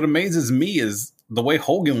what amazes me is the way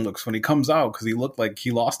Hogan looks when he comes out, because he looked like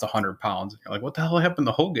he lost 100 pounds. You're like, what the hell happened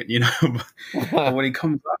to Hogan? But when he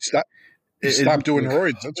comes out, stop doing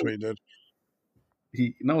roids. That's what he did.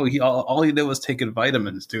 All he did was take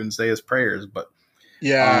vitamins, dude, and say his prayers. But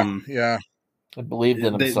yeah, I believed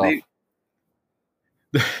in himself.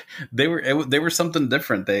 they were something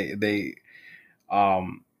different.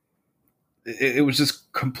 Um it was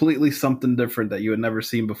just completely something different that you had never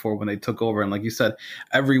seen before when they took over. And like you said,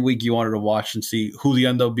 every week you wanted to watch and see who the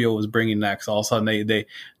NWO was bringing next. All of a sudden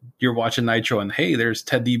you're watching Nitro and hey, there's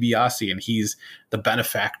Ted DiBiase and he's the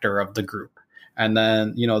benefactor of the group. And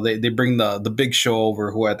then, they bring the Big Show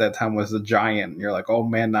over, who at that time was the Giant. And you're like, oh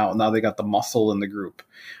man, now they got the muscle in the group.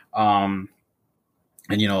 And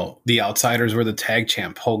the Outsiders were the tag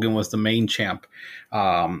champ. Hogan was the main champ.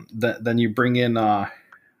 Then you bring in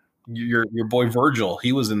your boy Virgil.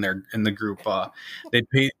 He was in there in the group. They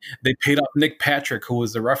paid off Nick Patrick, who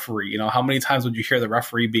was the referee. How many times would you hear the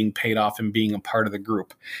referee being paid off and being a part of the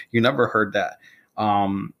group? You never heard that.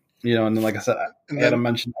 And then like I said, Adam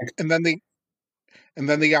mentioned, and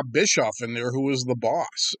then they got Bischoff in there, who was the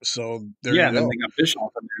boss. So there you go. And then they got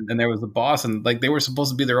Bischoff in there, and there was the boss, and like they were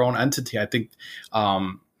supposed to be their own entity. I think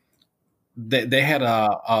they had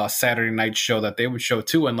a Saturday night show that they would show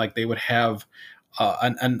too, and like they would have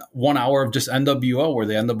an 1 hour of just NWO, where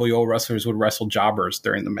the NWO wrestlers would wrestle jobbers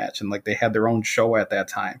during the match, and like they had their own show at that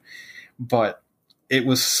time. But it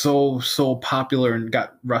was so popular and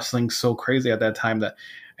got wrestling so crazy at that time that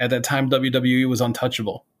at that time WWE was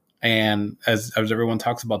untouchable. And as everyone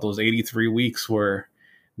talks about those 83 weeks where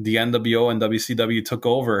the NWO and WCW took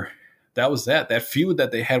over, that was that feud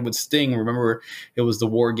that they had with Sting. Remember, it was the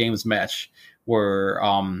War Games match where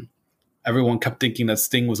everyone kept thinking that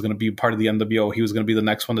Sting was going to be part of the NWO. He was going to be the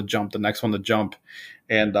next one to jump.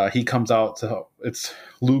 And he comes out it's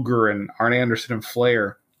Luger and Arn Anderson and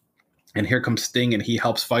Flair. And here comes Sting, and he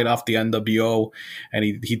helps fight off the NWO. And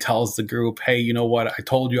he tells the group, hey, you know what? I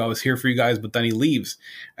told you I was here for you guys, but then he leaves.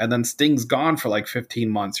 And then Sting's gone for like 15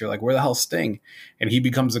 months. You're like, where the hell's Sting? And he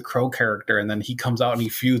becomes a Crow character. And then he comes out and he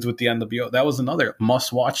feuds with the NWO. That was another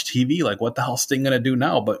must-watch TV. Like, what the hell's Sting going to do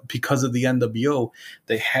now? But because of the NWO,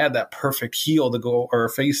 they had that perfect heel to go, or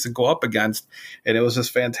face to go up against. And it was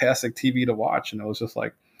just fantastic TV to watch. And it was just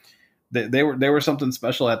like, they were something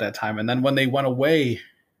special at that time. And then when they went away,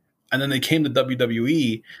 and then they came to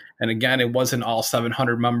WWE, and again, it wasn't all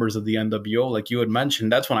 700 members of the NWO, like you had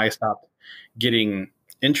mentioned. That's when I stopped getting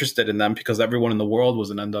interested in them, because everyone in the world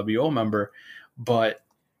was an NWO member. But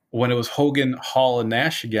when it was Hogan, Hall, and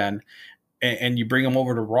Nash again, and you bring them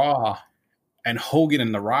over to Raw, and Hogan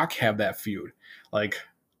and The Rock have that feud, like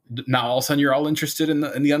now all of a sudden you're all interested in the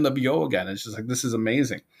NWO again. It's just like, this is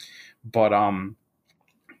amazing. But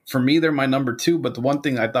for me, they're my number two. But the one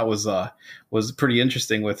thing I thought was pretty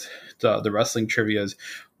interesting with the wrestling trivia is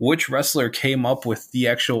which wrestler came up with the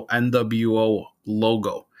actual NWO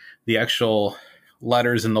logo, the actual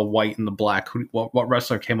letters in the white and the black. What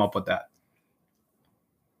wrestler came up with that?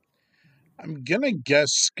 I'm going to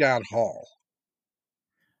guess Scott Hall.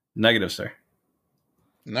 Negative, sir.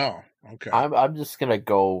 No. Okay. I'm just going to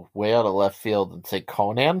go way out of left field and say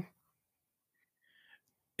Conan.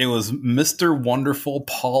 It was Mr. Wonderful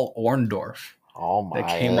Paul Orndorff. Oh my!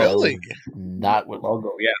 That came really? Not with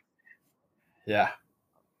logo. Yeah.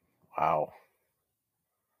 Wow.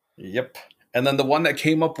 Yep. And then the one that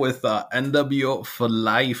came up with NWO for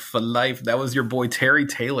life. That was your boy Terry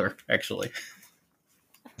Taylor, actually.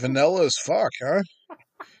 Vanilla as fuck, huh?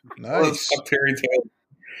 Nice. Terry Taylor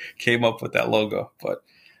came up with that logo. But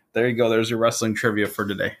there you go. There's your wrestling trivia for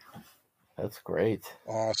today. That's great.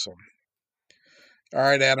 Awesome. All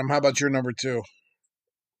right, Adam, how about your number two?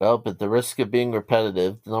 Well, at the risk of being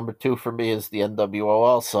repetitive, the number two for me is the NWO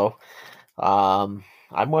also. I'm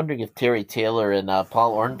wondering if Terry Taylor and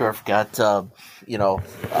Paul Orndorff got,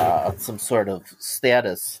 some sort of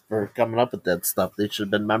status for coming up with that stuff. They should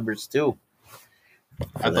have been members too.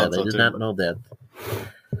 I did not know that.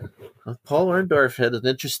 Paul Orndorff had an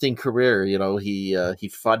interesting career. He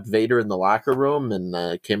fought Vader in the locker room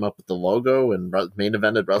and came up with the logo and main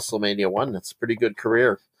evented WrestleMania 1. That's a pretty good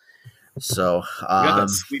career. So,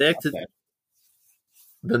 back to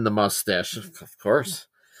then the mustache, of course.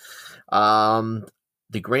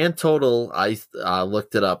 The grand total, I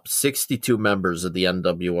looked it up, 62 members of the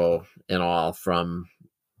NWO in all from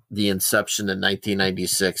the inception in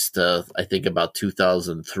 1996 to, I think, about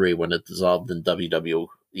 2003 when it dissolved in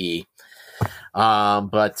WWE.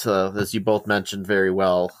 But as you both mentioned very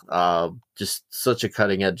well, just such a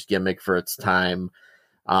cutting edge gimmick for its time.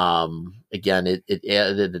 Again, it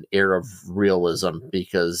added an air of realism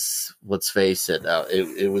because let's face it,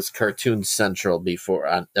 it was cartoon central before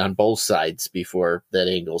on both sides before that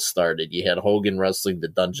angle started. You had Hogan wrestling the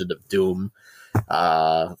Dungeon of Doom,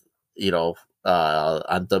 on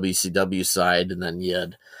WCW side, and then you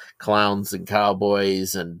had clowns and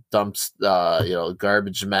cowboys and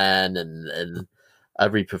garbage men and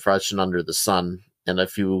every profession under the sun. And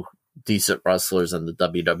if you decent wrestlers on the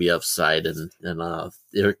WWF side, and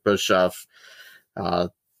Eric Bischoff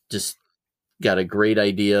just got a great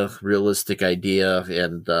idea, realistic idea,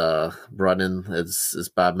 and brought in, as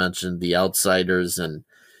Bob mentioned, the outsiders, and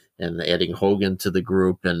adding Hogan to the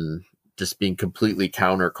group, and just being completely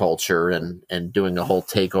counterculture, and doing a whole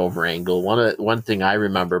takeover angle. One thing I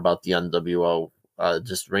remember about the NWO,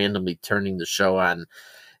 just randomly turning the show on,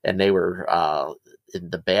 and they were in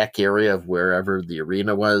the back area of wherever the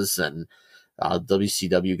arena was, and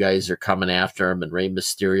WCW guys are coming after him, and Rey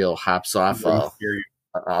Mysterio hops off a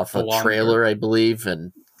trailer, I believe,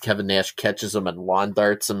 and Kevin Nash catches him and lawn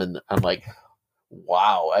darts him, and I'm like,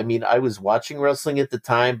 wow. I mean, I was watching wrestling at the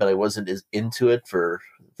time, but I wasn't as into it for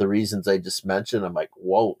the reasons I just mentioned. I'm like,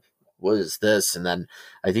 whoa, what is this? And then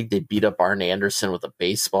I think they beat up Arn Anderson with a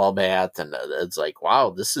baseball bat, and it's like,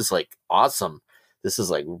 wow, this is like awesome. This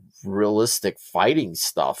is like realistic fighting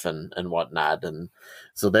stuff and whatnot. And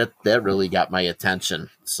so that really got my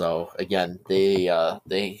attention. So again, they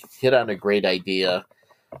hit on a great idea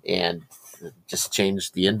and just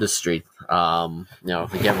changed the industry. Again,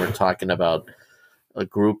 we're talking about a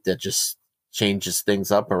group that just changes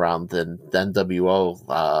things up around. And the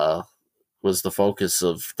NWO was the focus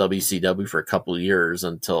of WCW for a couple of years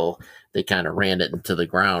until they kind of ran it into the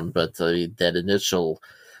ground. But that initial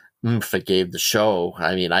oomph it gave the show,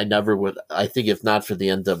 I mean, I think if not for the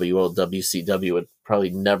NWO, WCW would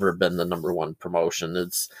probably never been the number one promotion.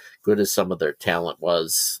 As good as some of their talent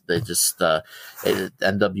was, they just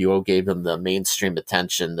NWO gave them the mainstream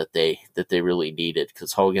attention that they really needed,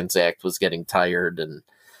 because Hogan's act was getting tired, and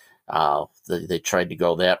they tried to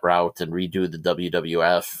go that route and redo the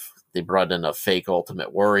WWF. They brought in a fake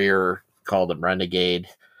Ultimate Warrior, called him Renegade.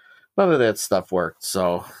 None of that stuff worked,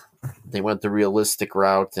 so they went the realistic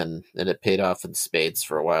route, and it paid off in spades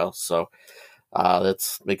for a while. So that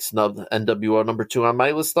makes NWO number 2 on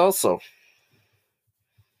my list also.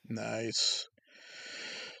 Nice.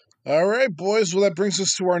 All right, boys. Well, that brings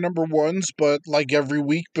us to our number ones. But like every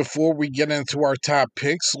week, before we get into our top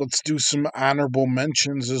picks, let's do some honorable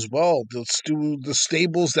mentions as well. Let's do the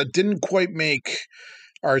stables that didn't quite make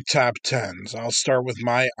our top 10s. I'll start with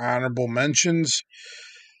my honorable mentions.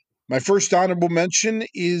 My first honorable mention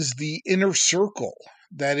is the Inner Circle.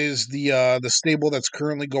 That is the stable that's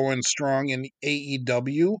currently going strong in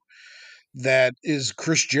AEW. That is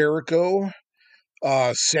Chris Jericho,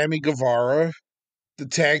 Sammy Guevara, the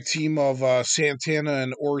tag team of Santana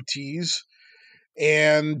and Ortiz,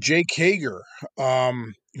 and Jake Hager,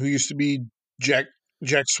 who used to be Jack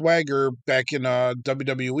Swagger back in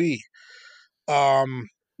WWE.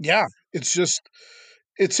 Yeah,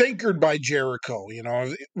 it's anchored by Jericho.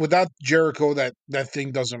 Without Jericho, that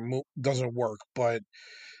thing doesn't work. But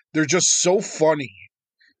they're just so funny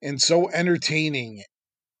and so entertaining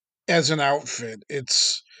as an outfit.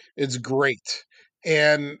 It's great,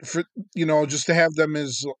 and for just to have them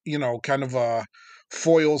as kind of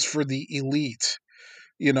foils for the elite.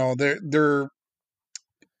 They're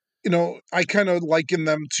I kind of liken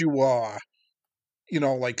them to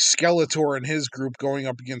like Skeletor and his group going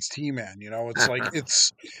up against He-Man. It's like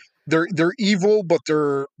they're evil, but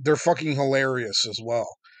they're fucking hilarious as well.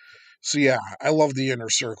 So yeah, I love the Inner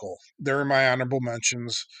Circle. They're in my honorable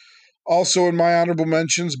mentions. Also in my honorable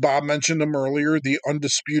mentions, Bob mentioned them earlier, the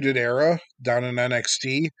Undisputed Era down in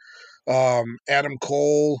NXT. Adam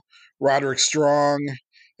Cole, Roderick Strong,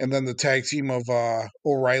 and then the tag team of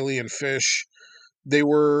O'Reilly and Fish.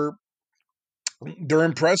 They're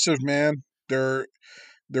impressive, man. They're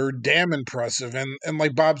damn impressive. And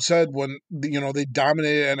like Bob said, when they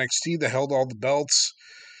dominated NXT, they held all the belts.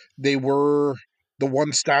 They were the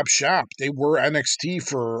one-stop shop. They were NXT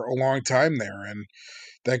for a long time there, and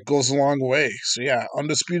that goes a long way. So yeah,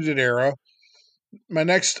 Undisputed Era. My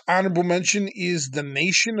next honorable mention is the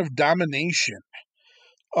Nation of Domination.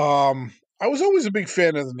 I was always a big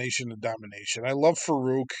fan of the Nation of Domination. I love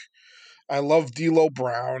Farouk. I love D'Lo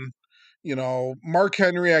Brown. Mark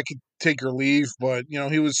Henry, I could take or leave, but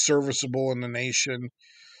he was serviceable in the Nation.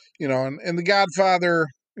 And the Godfather,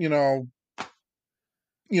 he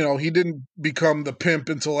didn't become the pimp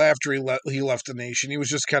until after he left the Nation. He was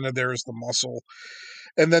just kind of there as the muscle.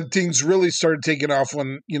 And then things really started taking off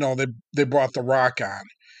when they brought The Rock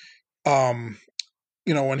on.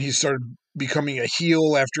 When he started becoming a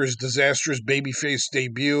heel after his disastrous babyface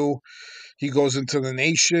debut, he goes into the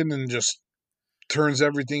Nation and just turns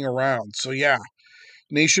everything around. So yeah,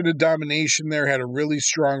 Nation of Domination there had a really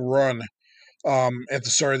strong run at the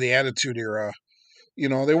start of the Attitude Era.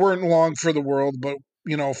 They weren't long for the world, but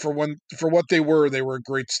for what they were a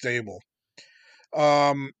great stable.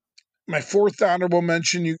 My fourth honorable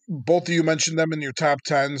mention, both of you mentioned them in your top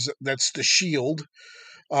 10s. That's the Shield.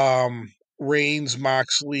 Reigns,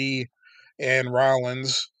 Moxley, and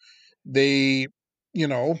Rollins. They, you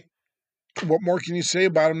know, what more can you say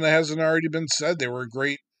about them that hasn't already been said? They were a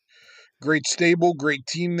great stable, great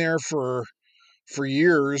team there for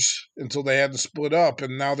years until they had to split up,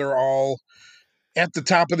 and now they're all at the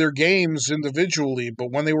top of their games individually.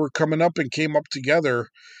 But when they were coming up and came up together,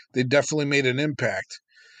 they definitely made an impact.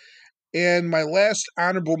 And my last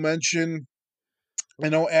honorable mention, I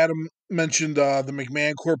know Adam mentioned the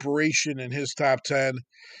McMahon Corporation in his top 10.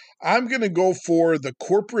 I'm going to go for the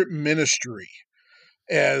corporate ministry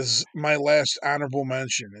as my last honorable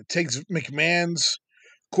mention. It takes McMahon's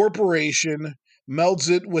corporation, melds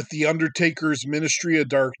it with the Undertaker's Ministry of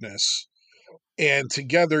Darkness, and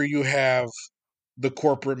together you have the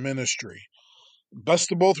corporate ministry.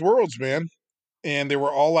 Best of both worlds, man. And they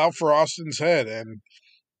were all out for Austin's head, and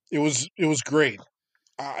it was great.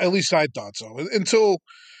 At least I thought so. Until,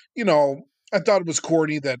 you know, I thought it was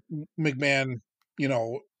corny that McMahon, you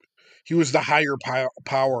know, he was the higher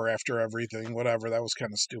power after everything. Whatever, that was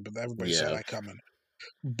kind of stupid. Everybody saw that coming.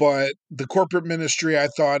 But the corporate ministry, I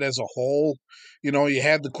thought as a whole, you know, you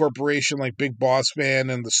had the corporation like Big Boss Man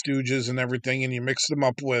and the Stooges and everything, and you mixed them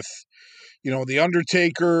up with, you know, the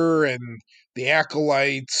Undertaker and the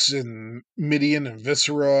Acolytes and Midian and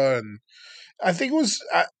Viscera, and I think it was,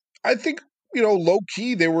 I think, you know, low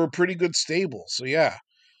key they were a pretty good stable. So yeah,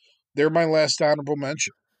 they're my last honorable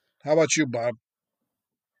mention. How about you, Bob?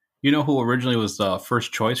 You know who originally was the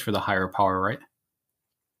first choice for the higher power, right?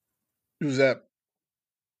 Who's that?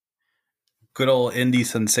 Good old indie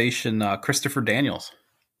sensation, Christopher Daniels.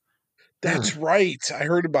 That's right. I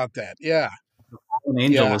heard about that. Yeah. An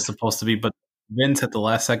Angel was supposed to be, but Vince at the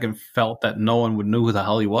last second felt that no one would know who the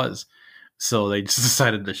hell he was. So they just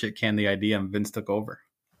decided to shit can the idea, and Vince took over.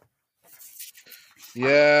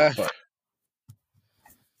 Yeah. But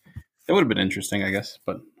it would have been interesting, I guess.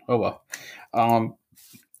 But oh well.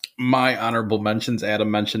 My honorable mentions,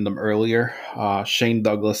 Adam mentioned them earlier. Shane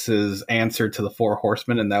Douglas's answer to the Four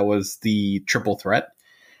Horsemen, and that was the triple threat.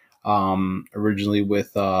 Originally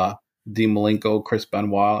with Dean Malenko, Chris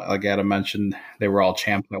Benoit, like Adam mentioned, they were all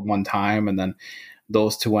champs at one time, and then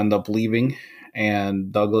those two end up leaving,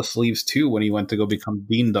 and Douglas leaves too when he went to go become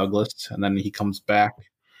Dean Douglas, and then he comes back,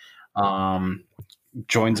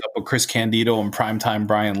 joins up with Chris Candido and primetime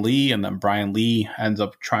Brian Lee, and then Brian Lee ends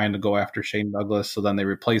up trying to go after Shane Douglas, so then they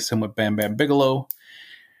replace him with Bam Bam Bigelow.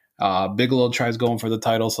 Bigelow tries going for the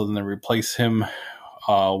title, so then they replace him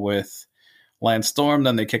with Lance Storm.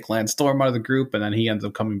 Then they kick Lance Storm out of the group, and then he ends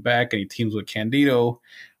up coming back and he teams with Candido.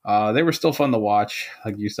 They were still fun to watch.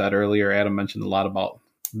 Like you said earlier, Adam mentioned a lot about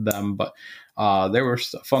them, but they were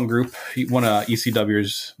a fun group. One of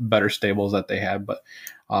ECW's better stables that they had, but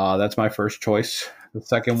that's my first choice. The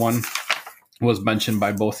second one was mentioned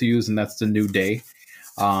by both of you, and that's the New Day.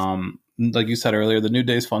 Like you said earlier, the New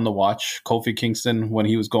Day is fun to watch. Kofi Kingston, when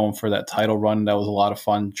he was going for that title run, that was a lot of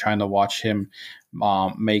fun trying to watch him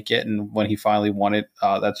make it. And when he finally won it,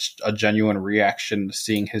 that's a genuine reaction to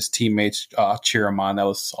seeing his teammates cheer him on. That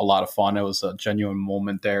was a lot of fun. It was a genuine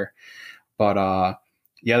moment there. But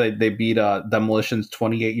yeah, they beat Demolition's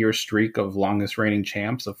 28-year streak of longest reigning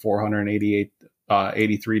champs of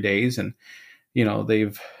 83 days. And, you know,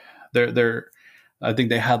 they're I think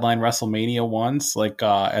they headlined WrestleMania once, like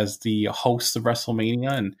as the hosts of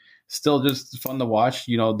WrestleMania, and still just fun to watch.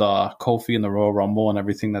 You know, the Kofi and the Royal Rumble and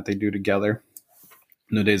everything that they do together.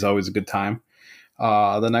 New Day is always a good time.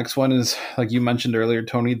 The next one is, like you mentioned earlier,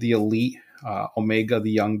 Tony, the Elite, Omega,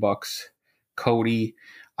 the Young Bucks, Cody.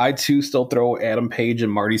 I too still throw Adam Page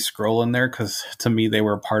and Marty Scurll in there because to me they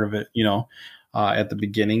were a part of it. You know, at the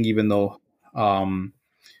beginning, even though.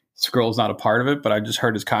 Scroll's not a part of it, but I just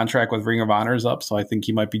heard his contract with Ring of Honor is up, so I think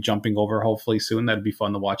he might be jumping over hopefully soon. That'd be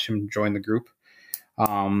fun to watch him join the group. But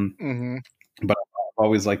I've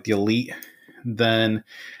always liked the Elite. Then,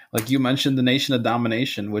 like you mentioned, the Nation of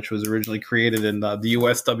Domination, which was originally created in the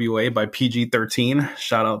USWA by PG-13.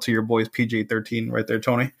 Shout out to your boys PG-13 right there,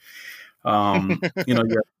 Tony. You know,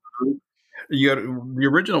 you had the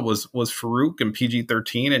original was Farouk and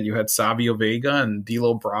PG-13, and you had Savio Vega and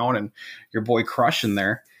D'Lo Brown and your boy Crush in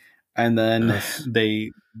there. And then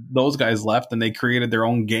those guys left and they created their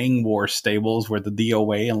own gang war stables where the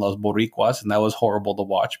DOA and Los Boricuas, and that was horrible to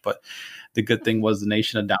watch. But the good thing was the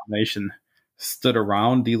Nation of Domination stood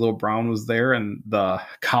around. D'Lo Brown was there and the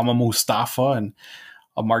Kama Mustafa and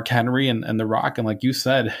Mark Henry and The Rock. And like you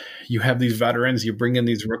said, you have these veterans, you bring in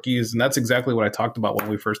these rookies, and that's exactly what I talked about when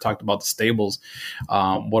we first talked about the stables.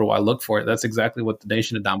 What do I look for? That's exactly what the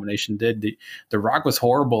Nation of Domination did. The Rock was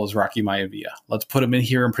horrible as Rocky Maivia. Let's put him in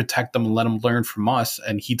here and protect them and let him learn from us.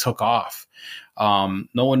 And he took off. No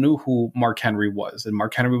one knew who Mark Henry was, and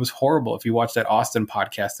Mark Henry was horrible. If you watch that Austin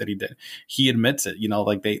podcast that he did, he admits it.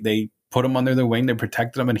 Like they put him under their wing, they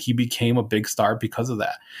protected him, and he became a big star because of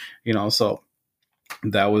that. So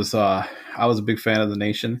that was I was a big fan of the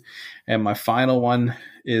Nation. And my final one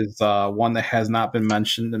is one that has not been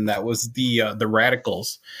mentioned, and that was the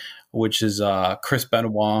Radicals, which is Chris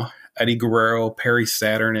Benoit, Eddie Guerrero, Perry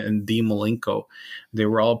Saturn, and Dean Malenko. They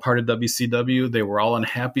were all part of WCW. They were all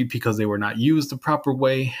unhappy because they were not used the proper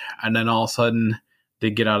way, and then all of a sudden they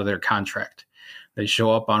get out of their contract. They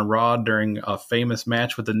show up on Raw during a famous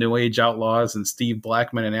match with the New Age Outlaws and Steve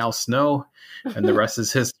Blackman and Al Snow, and the rest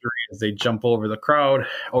is history as they jump over the crowd,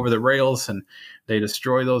 over the rails, and they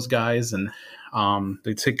destroy those guys, and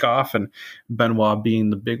they take off, and Benoit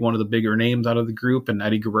being one of the bigger names out of the group, and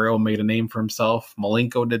Eddie Guerrero made a name for himself.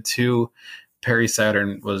 Malenko did too. Perry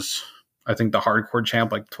Saturn was, I think, the hardcore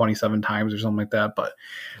champ like 27 times or something like that, but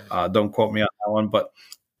don't quote me on that one. But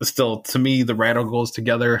still, to me, the Radicals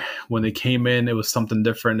together, when they came in, it was something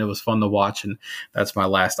different. It was fun to watch, and that's my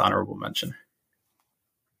last honorable mention.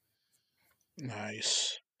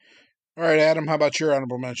 Nice. All right, Adam, how about your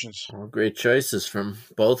honorable mentions? Well, great choices from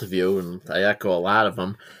both of you, and I echo a lot of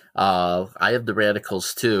them. I have the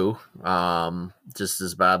Radicals too. Just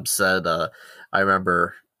as Bob said, I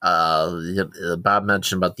remember Bob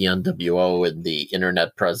mentioned about the NWO and the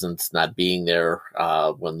internet presence not being there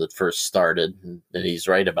when it first started, and he's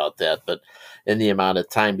right about that. But in the amount of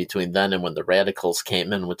time between then and when the Radicals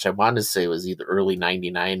came in, which I want to say was either early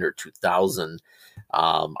 99 or 2000,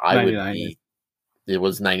 I would be. It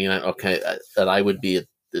was 99. Okay. And I would be at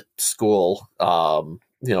school,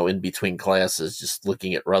 in between classes, just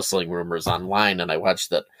looking at wrestling rumors online. And I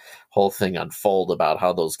watched that whole thing unfold about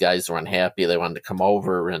how those guys were unhappy. They wanted to come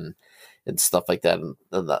over and stuff like that. And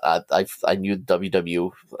I knew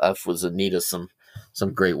WWF was in need of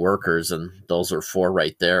some great workers, and those are four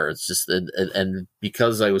right there. It's just, and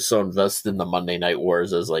because I was so invested in the Monday Night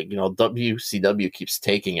Wars, I was like, WCW keeps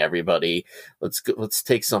taking everybody. Let's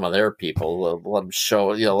take some of their people. Let them show,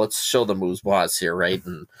 let's show them who's boss here, right?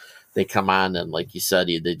 And they come on, and like you said,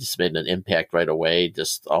 they just made an impact right away.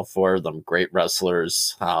 Just all four of them, great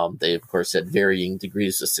wrestlers. They of course had varying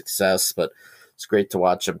degrees of success, but it's great to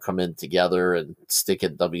watch them come in together and stick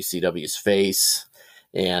in WCW's face.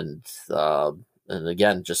 And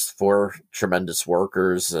again, just four tremendous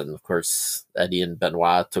workers. And of course, Eddie and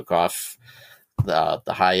Benoit took off the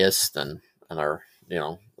highest and are,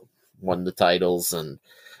 won the titles.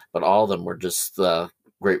 But all of them were just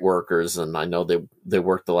great workers. And I know they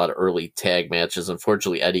worked a lot of early tag matches.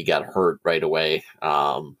 Unfortunately, Eddie got hurt right away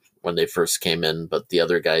when they first came in, but the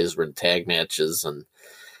other guys were in tag matches, and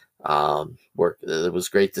it was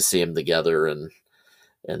great to see them together and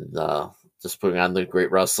just putting on the great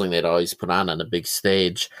wrestling they'd always put on a big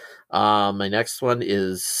stage. My next one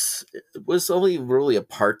was only really a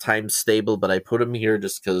part-time stable, but I put them here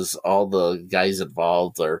just because all the guys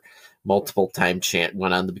involved are went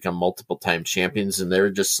on to become multiple-time champions, and they're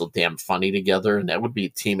just so damn funny together. And that would be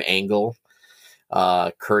Team Angle,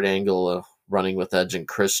 Kurt Angle running with Edge and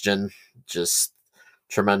Christian, just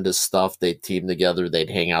tremendous stuff. They'd team together, they'd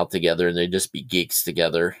hang out together, and they'd just be geeks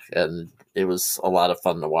together. And it was a lot of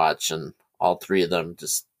fun to watch, and all three of them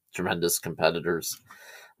just tremendous competitors.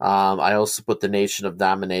 I also put the Nation of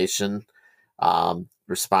Domination,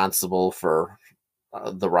 responsible for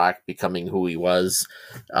The Rock becoming who he was.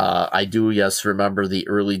 I do, remember the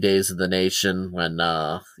early days of the Nation when,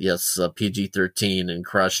 PG-13 and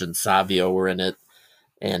Crush and Savio were in it,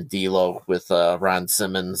 and D'Lo with Ron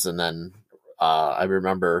Simmons, and then I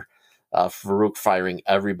remember Farouk firing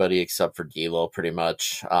everybody except for D'Lo, pretty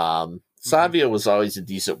much. Savio was always a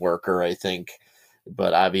decent worker, I think,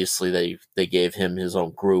 but obviously they gave him his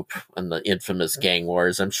own group and the infamous Gang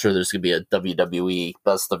Wars. I'm sure there's going to be a WWE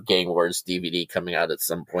Best of Gang Wars DVD coming out at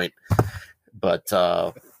some point. But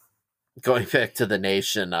going back to the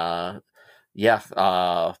Nation, they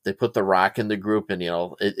put The Rock in the group, and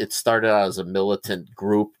it started out as a militant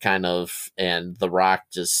group kind of, and The Rock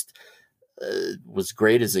just was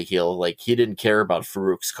great as a heel. Like, he didn't care about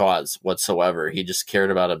Farouk's cause whatsoever. He just cared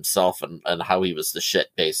about himself and how he was the shit,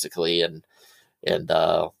 basically. And him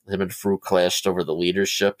and Farouk clashed over the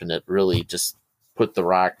leadership, and it really just put The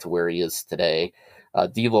Rock to where he is today.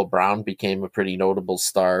 D'Lo Brown became a pretty notable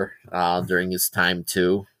star during his time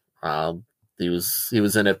too. He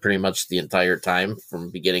was in it pretty much the entire time from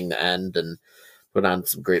beginning to end, and put on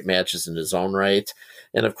some great matches in his own right.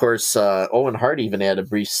 And of course, Owen Hart even had a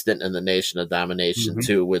brief stint in the Nation of Domination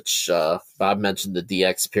too, which Bob mentioned the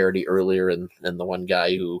DX parody earlier, and the one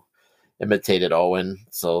guy who imitated Owen.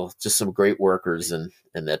 So just some great workers in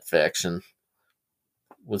that faction.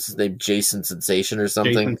 Was his name Jason Sensation or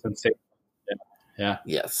something? Jason Sensation. Yeah.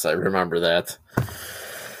 Yes, I remember that.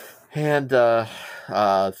 And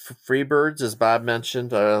Freebirds, as Bob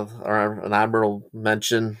mentioned, are an honorable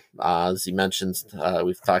mention. As he mentioned,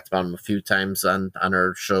 we've talked about them a few times on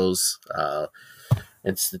our shows.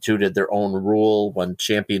 Instituted their own rule, won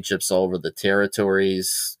championships all over the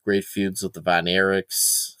territories, great feuds with the Von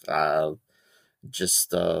Erichs.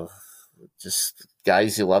 Just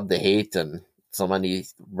guys you love to hate, and so many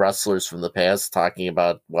wrestlers from the past talking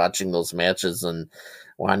about watching those matches and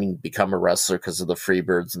wanting to become a wrestler because of the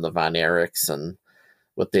Freebirds and the Von Erichs and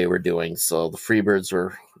what they were doing. So the Freebirds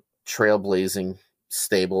were trailblazing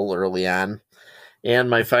stable early on. And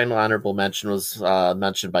my final honorable mention was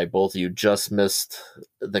mentioned by both of you. Just missed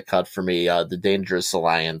the cut for me. The Dangerous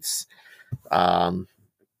Alliance.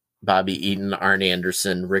 Bobby Eaton, Arn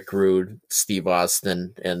Anderson, Rick Rude, Steve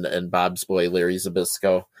Austin, and Bob's boy Larry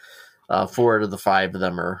Zbyszko. 4 out of the 5 of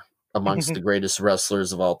them are amongst the greatest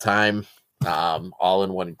wrestlers of all time, all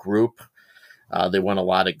in one group. They won a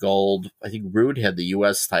lot of gold. I think Rude had the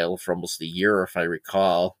U.S. title for almost a year, if I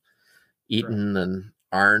recall. Eaton and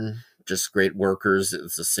Arn, just great workers. It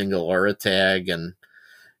was a single aura tag, and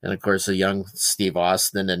of course a young Steve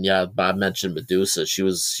Austin. And yeah, Bob mentioned Medusa. She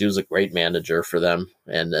was a great manager for them,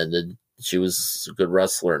 and she was a good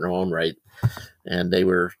wrestler in her own right. And they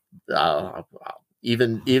were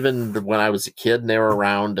even when I was a kid and they were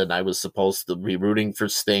around and I was supposed to be rooting for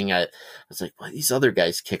Sting, I was like, well, these other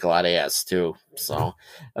guys kick a lot of ass too. So,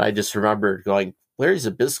 and I just remember going, Larry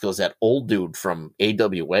Zbyszko's that old dude from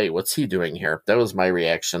AWA. What's he doing here? That was my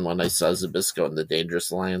reaction when I saw Zbyszko in the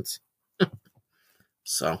Dangerous Alliance.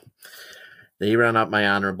 So they run up my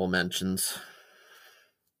honorable mentions.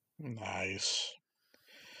 Nice.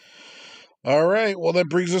 All right. Well, that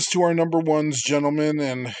brings us to our number ones, gentlemen.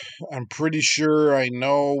 And I'm pretty sure I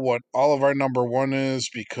know what all of our number one is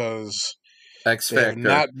because X they have Factor.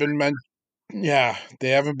 not been mentioned. Yeah, they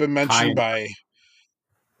haven't been mentioned by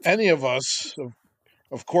any of us.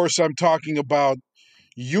 Of course, I'm talking about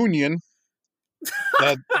Union.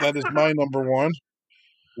 That is my number one.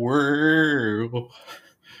 Whoa.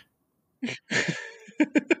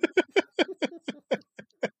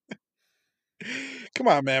 Come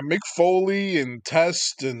on, man. Mick Foley and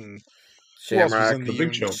Test and who else was in the Big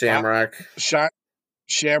Union? Show. Shamrock.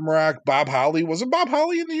 Shamrock, Bob Holly. Wasn't Bob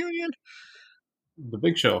Holly in the Union? The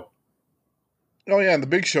Big Show. Oh, yeah, and the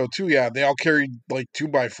Big Show, too. Yeah, they all carried, like,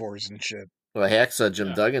 2x4s and shit. Well, Hacksaw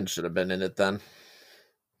Jim Duggan should have been in it then.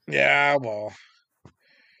 Yeah, well,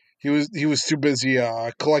 he was too busy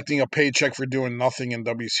collecting a paycheck for doing nothing in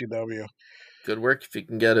WCW. Good work if you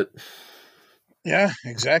can get it. Yeah,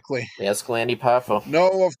 exactly. Ask Lanny Poffo.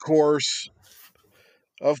 No, of course.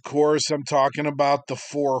 Of course, I'm talking about the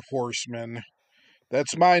Four Horsemen.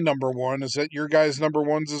 That's my number one. Is that your guys' number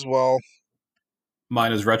ones as well?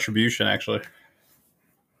 Mine is Retribution, actually.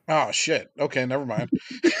 Oh, shit. Okay, never mind.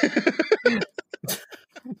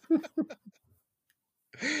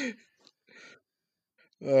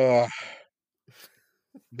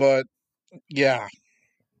 But, yeah.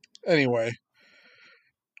 Anyway.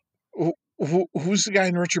 Who's the guy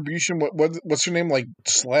in Retribution? What's her name? Like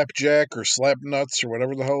Slapjack or Slapnuts or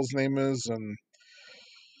whatever the hell his name is? And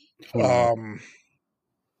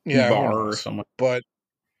yeah, Bar or someone. But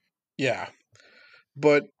yeah,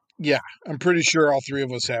 I'm pretty sure all 3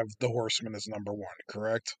 of us have the Horseman as number one.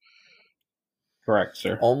 Correct? Correct,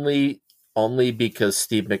 sir. Only because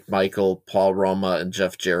Steve McMichael, Paul Roma, and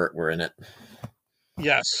Jeff Jarrett were in it.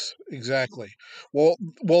 Yes, exactly. Well,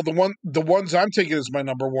 the ones I'm taking as my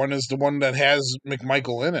number one is the one that has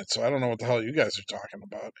McMichael in it. So I don't know what the hell you guys are talking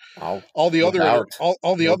about. All the other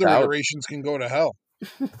iterations can go to hell.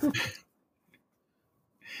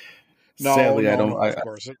 Sadly, I don't. No, of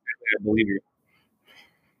course. I believe you.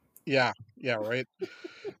 Yeah, right.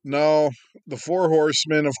 No, the Four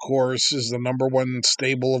Horsemen, of course, is the number one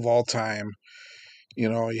stable of all time. You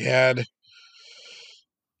know, you had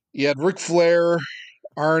Ric Flair,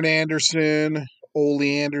 Arn Anderson, Ole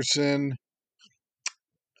Anderson,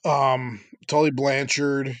 Tully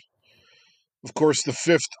Blanchard. Of course, the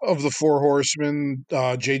 5th of the Four Horsemen,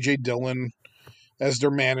 J.J. Dillon, as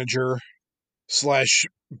their manager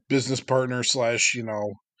 / business partner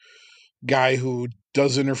 / guy who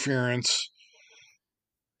does interference.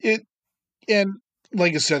 And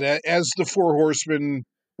like I said, as the Four Horsemen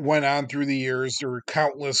went on through the years, there were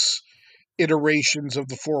countless iterations of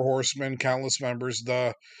the Four Horsemen, countless members.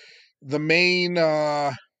 The main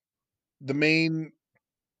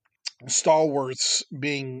stalwarts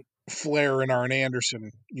being Flair and Arn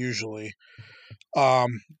Anderson usually.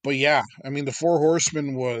 But yeah, I mean the Four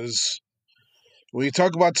Horsemen was, when you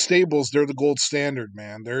talk about stables, they're the gold standard,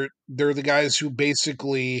 man. They're the guys who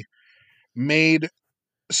basically made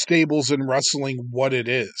stables in wrestling what it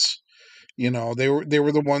is. They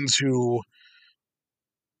were the ones who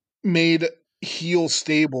made heel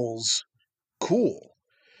stables cool.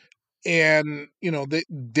 And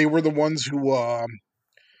they were the ones who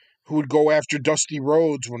would go after Dusty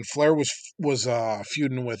Rhodes when Flair was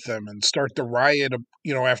feuding with them, and start the riot.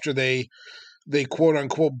 After they quote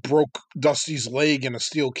unquote broke Dusty's leg in a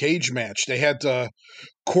steel cage match, they had to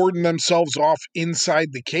cordon themselves off inside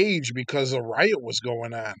the cage because a riot was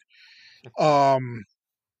going on.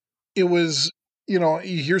 It was, you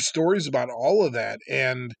hear stories about all of that,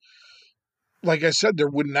 and like I said, there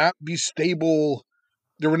would not be stables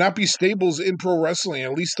in pro wrestling,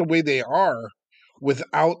 at least the way they are,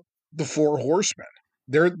 without the Four Horsemen.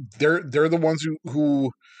 They're the ones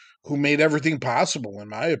who made everything possible, in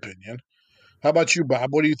my opinion. How about you,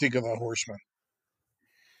 Bob? What do you think of the Horsemen?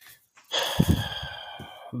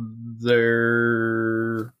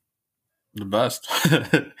 They're the best.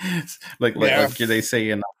 like they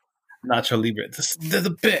say in Nacho Libre, they're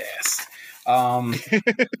the best.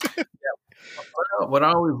 What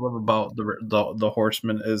I always love about the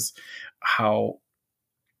Horsemen is how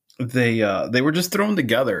they were just thrown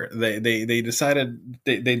together. They decided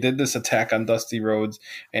they did this attack on Dusty Rhodes,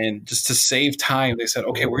 and just to save time, they said,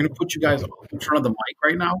 "Okay, we're going to put you guys in front of the mic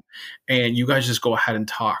right now, and you guys just go ahead and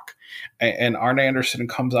talk." And Arn Anderson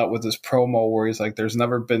comes out with this promo where he's like, "There's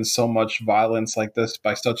never been so much violence like this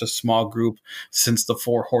by such a small group since the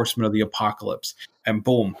Four Horsemen of the Apocalypse." And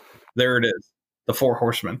boom, there it is. The Four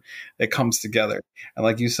Horsemen. It comes together. And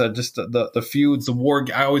like you said, just the feuds,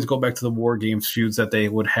 I always go back to the War Games feuds that they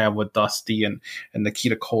would have with Dusty and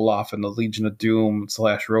Nikita Koloff and the Legion of Doom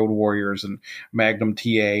 / Road Warriors and Magnum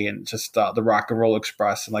TA and just the Rock and Roll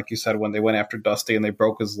Express. And like you said, when they went after Dusty and they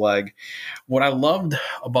broke his leg. What I loved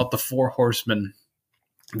about the Four Horsemen,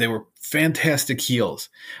 they were fantastic heels,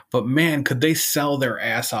 but man, could they sell their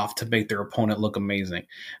ass off to make their opponent look amazing.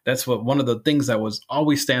 That's one of the things that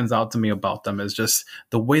always stands out to me about them, is just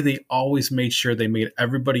the way they always made sure they made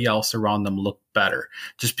everybody else around them look better,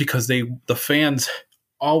 just because the fans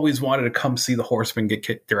always wanted to come see the Horsemen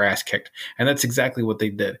get their ass kicked. And that's exactly what they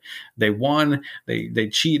did. They won, they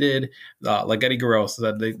cheated, like Eddie Guerrero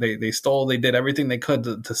said, they stole, they did everything they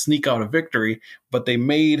could to sneak out a victory, but they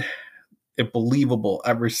made it believable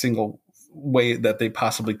every single way that they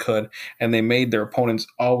possibly could, and they made their opponents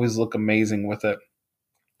always look amazing with it.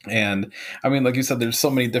 And I mean, like you said, there's so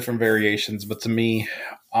many different variations, but to me,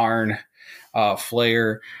 Arn,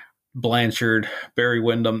 Flair, Blanchard, Barry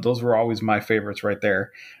Windham, those were always my favorites right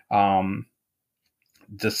there.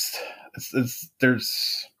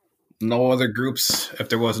 There's no other groups if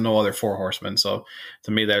there was no other Four Horsemen. So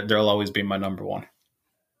to me, they'll always be my number one.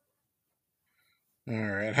 All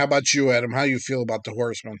right. How about you, Adam? How you feel about the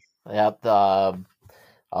Horsemen? Yeah,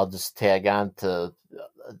 I'll just tag on to.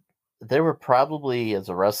 They were probably, as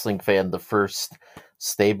a wrestling fan, the first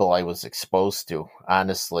stable I was exposed to,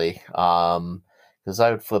 honestly, because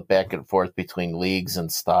I would flip back and forth between leagues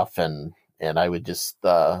and stuff, and I would just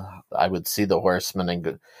I would see the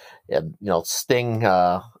Horsemen and Sting.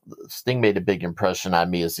 Sting made a big impression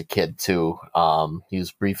on me as a kid too. He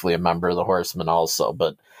was briefly a member of the Horsemen also,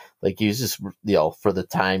 but like he was just for the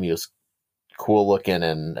time he was cool looking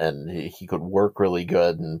and he could work really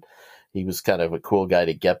good, and he was kind of a cool guy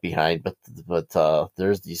to get behind. But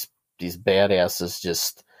there's these badasses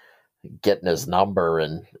just getting his number,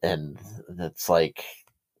 and it's like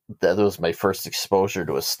that was my first exposure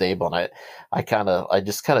to a stable, and I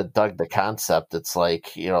just kind of dug the concept. It's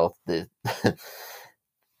like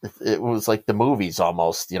it was like the movies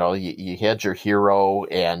almost. You had your hero,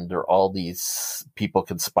 and all these people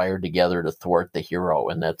conspired together to thwart the hero,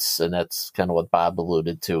 and that's kind of what Bob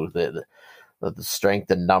alluded to, the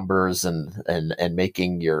strength in numbers and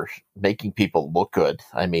making people look good.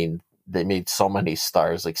 I mean, they made so many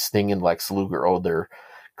stars, like Sting and Lex Luger owe their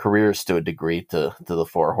careers to a degree to the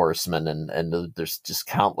Four Horsemen, and there's just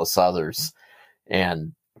countless others.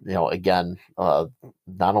 And again,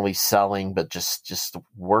 not only selling, but just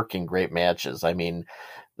working great matches. I mean,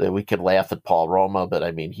 we could laugh at Paul Roma, but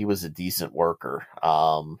I mean, he was a decent worker.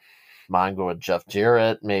 Mongo and Jeff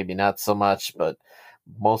Jarrett, maybe not so much, but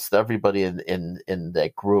most everybody in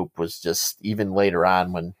that group was just, even later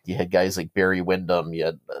on when you had guys like Barry Windham, you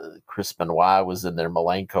had Chris Benoit was in there,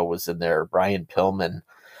 Malenko was in there, Brian Pillman.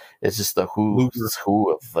 it's just the Luger. who's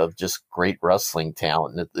who of just great wrestling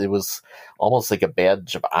talent. It was almost like a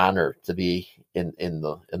badge of honor to be in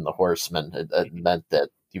the Horsemen. It meant that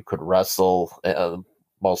you could wrestle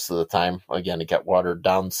most of the time. Again, it got watered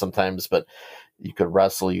down sometimes, but you could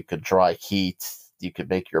wrestle, you could draw heat, you could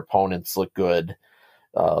make your opponents look good.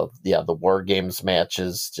 The War Games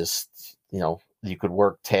matches, just, you could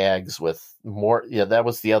work tags with more. Yeah, that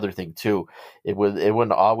was the other thing too. It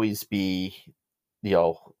wouldn't always be, we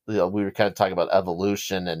were kind of talking about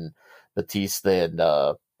Evolution and Batista and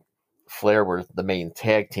Flair were the main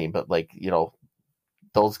tag team, but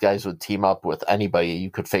those guys would team up with anybody.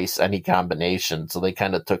 You could face any combination. So they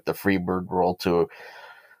kind of took the Freebird role to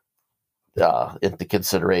into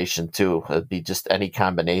consideration too. It'd be just any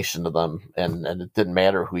combination of them, and it didn't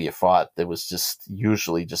matter who you fought. It was just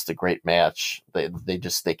usually just a great match. They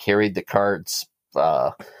carried the cards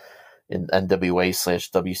in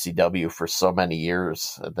NWA/WCW for so many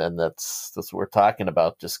years, and then that's what we're talking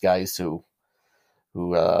about. Just guys who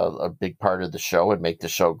are a big part of the show and make the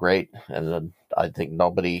show great. And then I think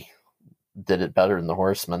nobody did it better than the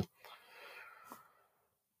Horsemen.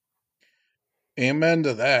 Amen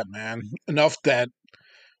to that, man. Enough that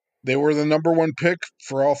they were the number one pick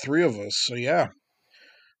for all three of us. So yeah,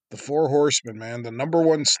 the Four Horsemen, man, the number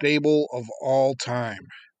one stable of all time.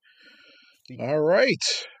 All right,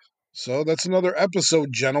 so that's another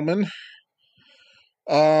episode, gentlemen.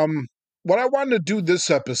 What I wanted to do this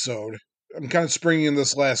episode, I'm kind of springing in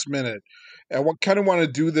this last minute. And what kind of want to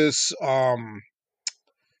do this,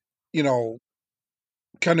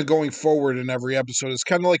 kind of going forward in every episode. It's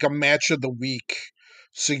kind of like a match of the week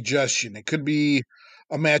suggestion. It could be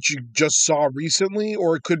a match you just saw recently,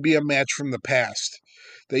 or it could be a match from the past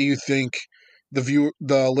that you think the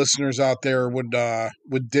listeners out there would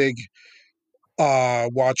dig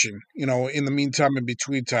watching. In the meantime, in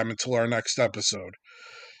between time until our next episode.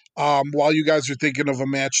 While you guys are thinking of a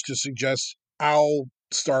match to suggest, I'll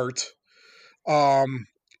start.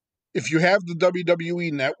 If you have the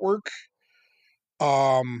WWE Network,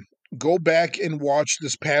 go back and watch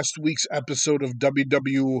this past week's episode of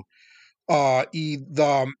WWE,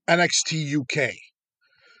 the NXT UK.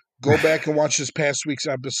 Go back and watch this past week's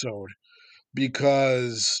episode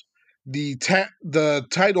because the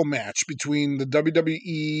title match between the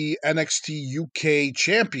WWE NXT UK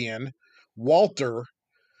champion Walter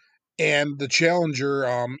and the challenger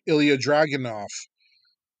Ilya Dragunov.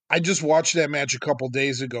 I just watched that match a couple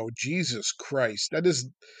days ago. Jesus Christ. That is,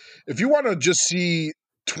 if you want to just see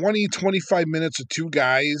 20-25 minutes of two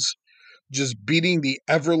guys just beating the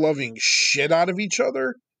ever-loving shit out of each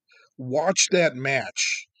other, watch that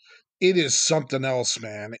match. It is something else,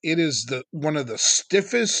 man. It is one of the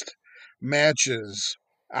stiffest matches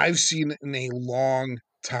I've seen in a long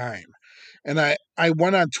time. And I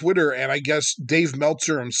went on Twitter, and I guess Dave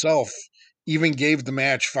Meltzer himself even gave the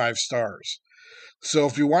match 5 stars. So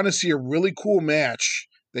if you want to see a really cool match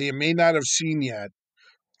that you may not have seen yet,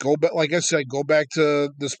 go back. Like I said, go back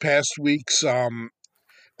to this past week's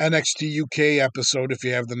NXT UK episode if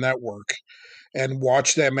you have the network, and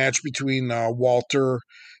watch that match between Walter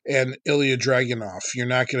and Ilya Dragunov. You're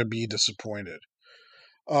not going to be disappointed.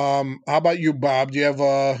 How about you, Bob? Do you have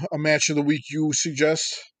a match of the week you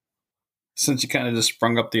suggest? Since you kind of just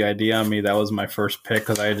sprung up the idea on me, that was my first pick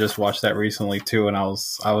because I had just watched that recently too, and I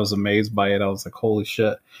was amazed by it. I was like, "Holy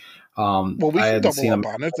shit!" Well, we I can double up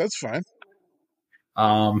on it. That's fine.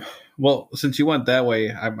 Well, since you went that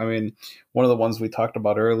way, I mean, one of the ones we talked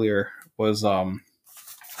about earlier was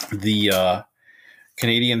the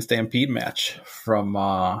Canadian Stampede match from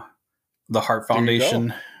the Hart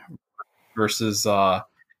Foundation versus I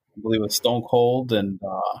believe it was Stone Cold and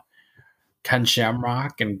Ken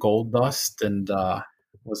Shamrock and Goldust and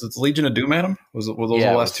was it the Legion of Doom, Adam? Were those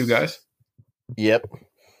the last two guys? Yep.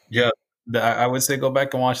 Yeah, I would say go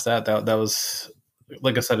back and watch that. That was,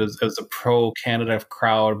 like I said, it was a pro Canada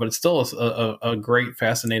crowd, but it's still a great,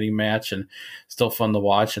 fascinating match and still fun to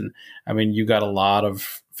watch. And I mean, you got a lot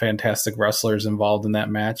of fantastic wrestlers involved in that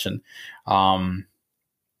match, and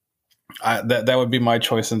that would be my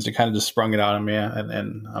choice since you kind of just sprung it out on me,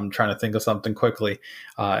 and I'm trying to think of something quickly,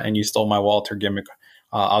 and you stole my Walter gimmick.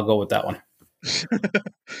 I'll go with that one.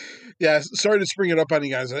 Yeah, sorry to spring it up on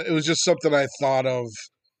you guys. It was just something I thought of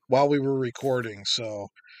while we were recording. So,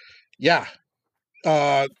 yeah,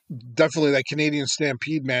 definitely that Canadian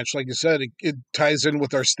Stampede match. Like you said, it ties in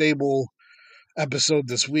with our stable episode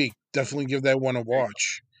this week. Definitely give that one a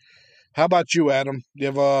watch. How about you, Adam? Do you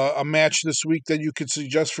have a match this week that you could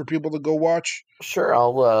suggest for people to go watch? Sure.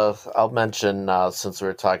 I'll mention since we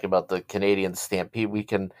were talking about the Canadian Stampede, we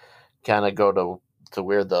can kind of go to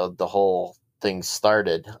where the whole things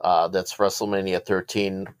started. That's WrestleMania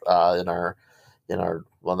 13 in our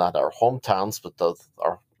well, not our hometowns, but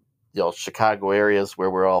our Chicago areas where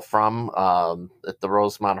we're all from, at the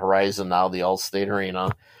Rosemont Horizon, now the Allstate Arena.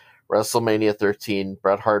 WrestleMania 13,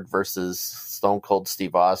 Bret Hart versus Stone Cold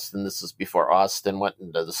Steve Austin. This is before Austin went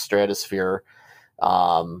into the stratosphere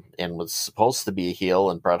and was supposed to be a heel,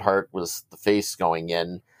 and Bret Hart was the face going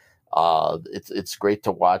in. It's great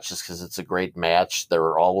to watch just because it's a great match.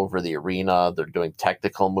 They're all over the arena. They're doing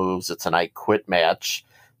technical moves. It's an I Quit match,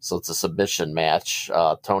 so it's a submission match.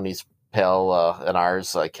 Tony's pal and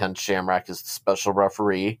ours, Ken Shamrock, is the special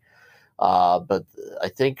referee. But I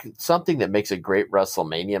think something that makes a great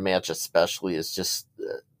WrestleMania match especially is just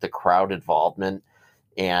the crowd involvement.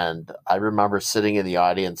 And I remember sitting in the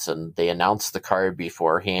audience, and they announced the card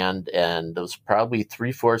beforehand, and it was probably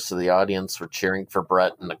 3/4 of the audience were cheering for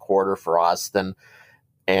Bret and 1/4 for Austin.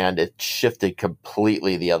 And it shifted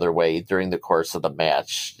completely the other way during the course of the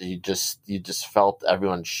match. You just felt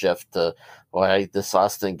everyone shift to, boy, this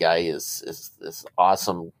Austin guy is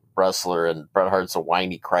awesome wrestler, and Bret Hart's a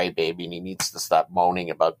whiny crybaby, and he needs to stop moaning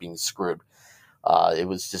about being screwed. It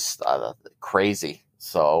was just crazy.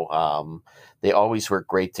 So they always work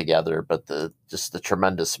great together, but the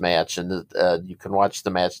tremendous match, and you can watch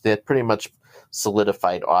the match. They had pretty much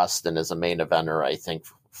solidified Austin as a main eventer, I think,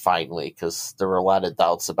 finally, because there were a lot of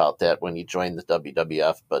doubts about that when he joined the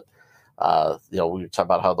WWF. But we were talking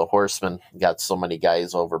about how the Horsemen got so many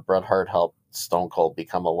guys over. Bret Hart helped Stone Cold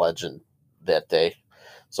become a legend that day.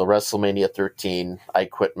 So WrestleMania 13, I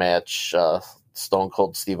Quit match, Stone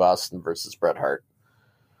Cold Steve Austin versus Bret Hart.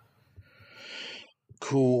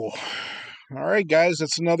 Cool. All right, guys,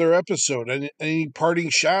 that's another episode. Any parting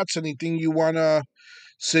shots? Anything you want to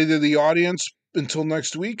say to the audience until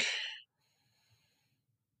next week?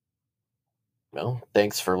 Well,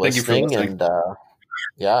 thanks for listening. And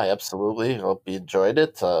yeah, absolutely. Hope you enjoyed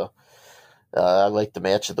it. I like the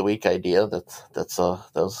match of the week idea. That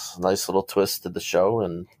was a nice little twist to the show,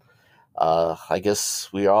 and I guess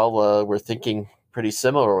we all were thinking pretty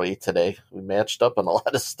similarly today. We matched up on a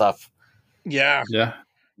lot of stuff. Yeah,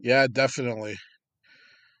 definitely.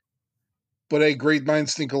 But hey, great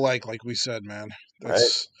minds think alike, like we said, man.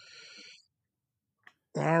 That's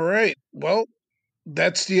all right. Well,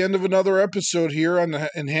 that's the end of another episode here on the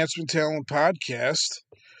Enhancement Talent Podcast.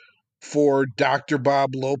 For Dr.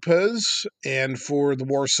 Bob Lopez and for the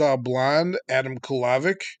Warsaw Blonde, Adam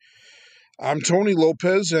Kulawik, I'm Tony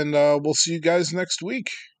Lopez, and we'll see you guys next week.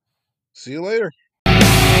 See you later.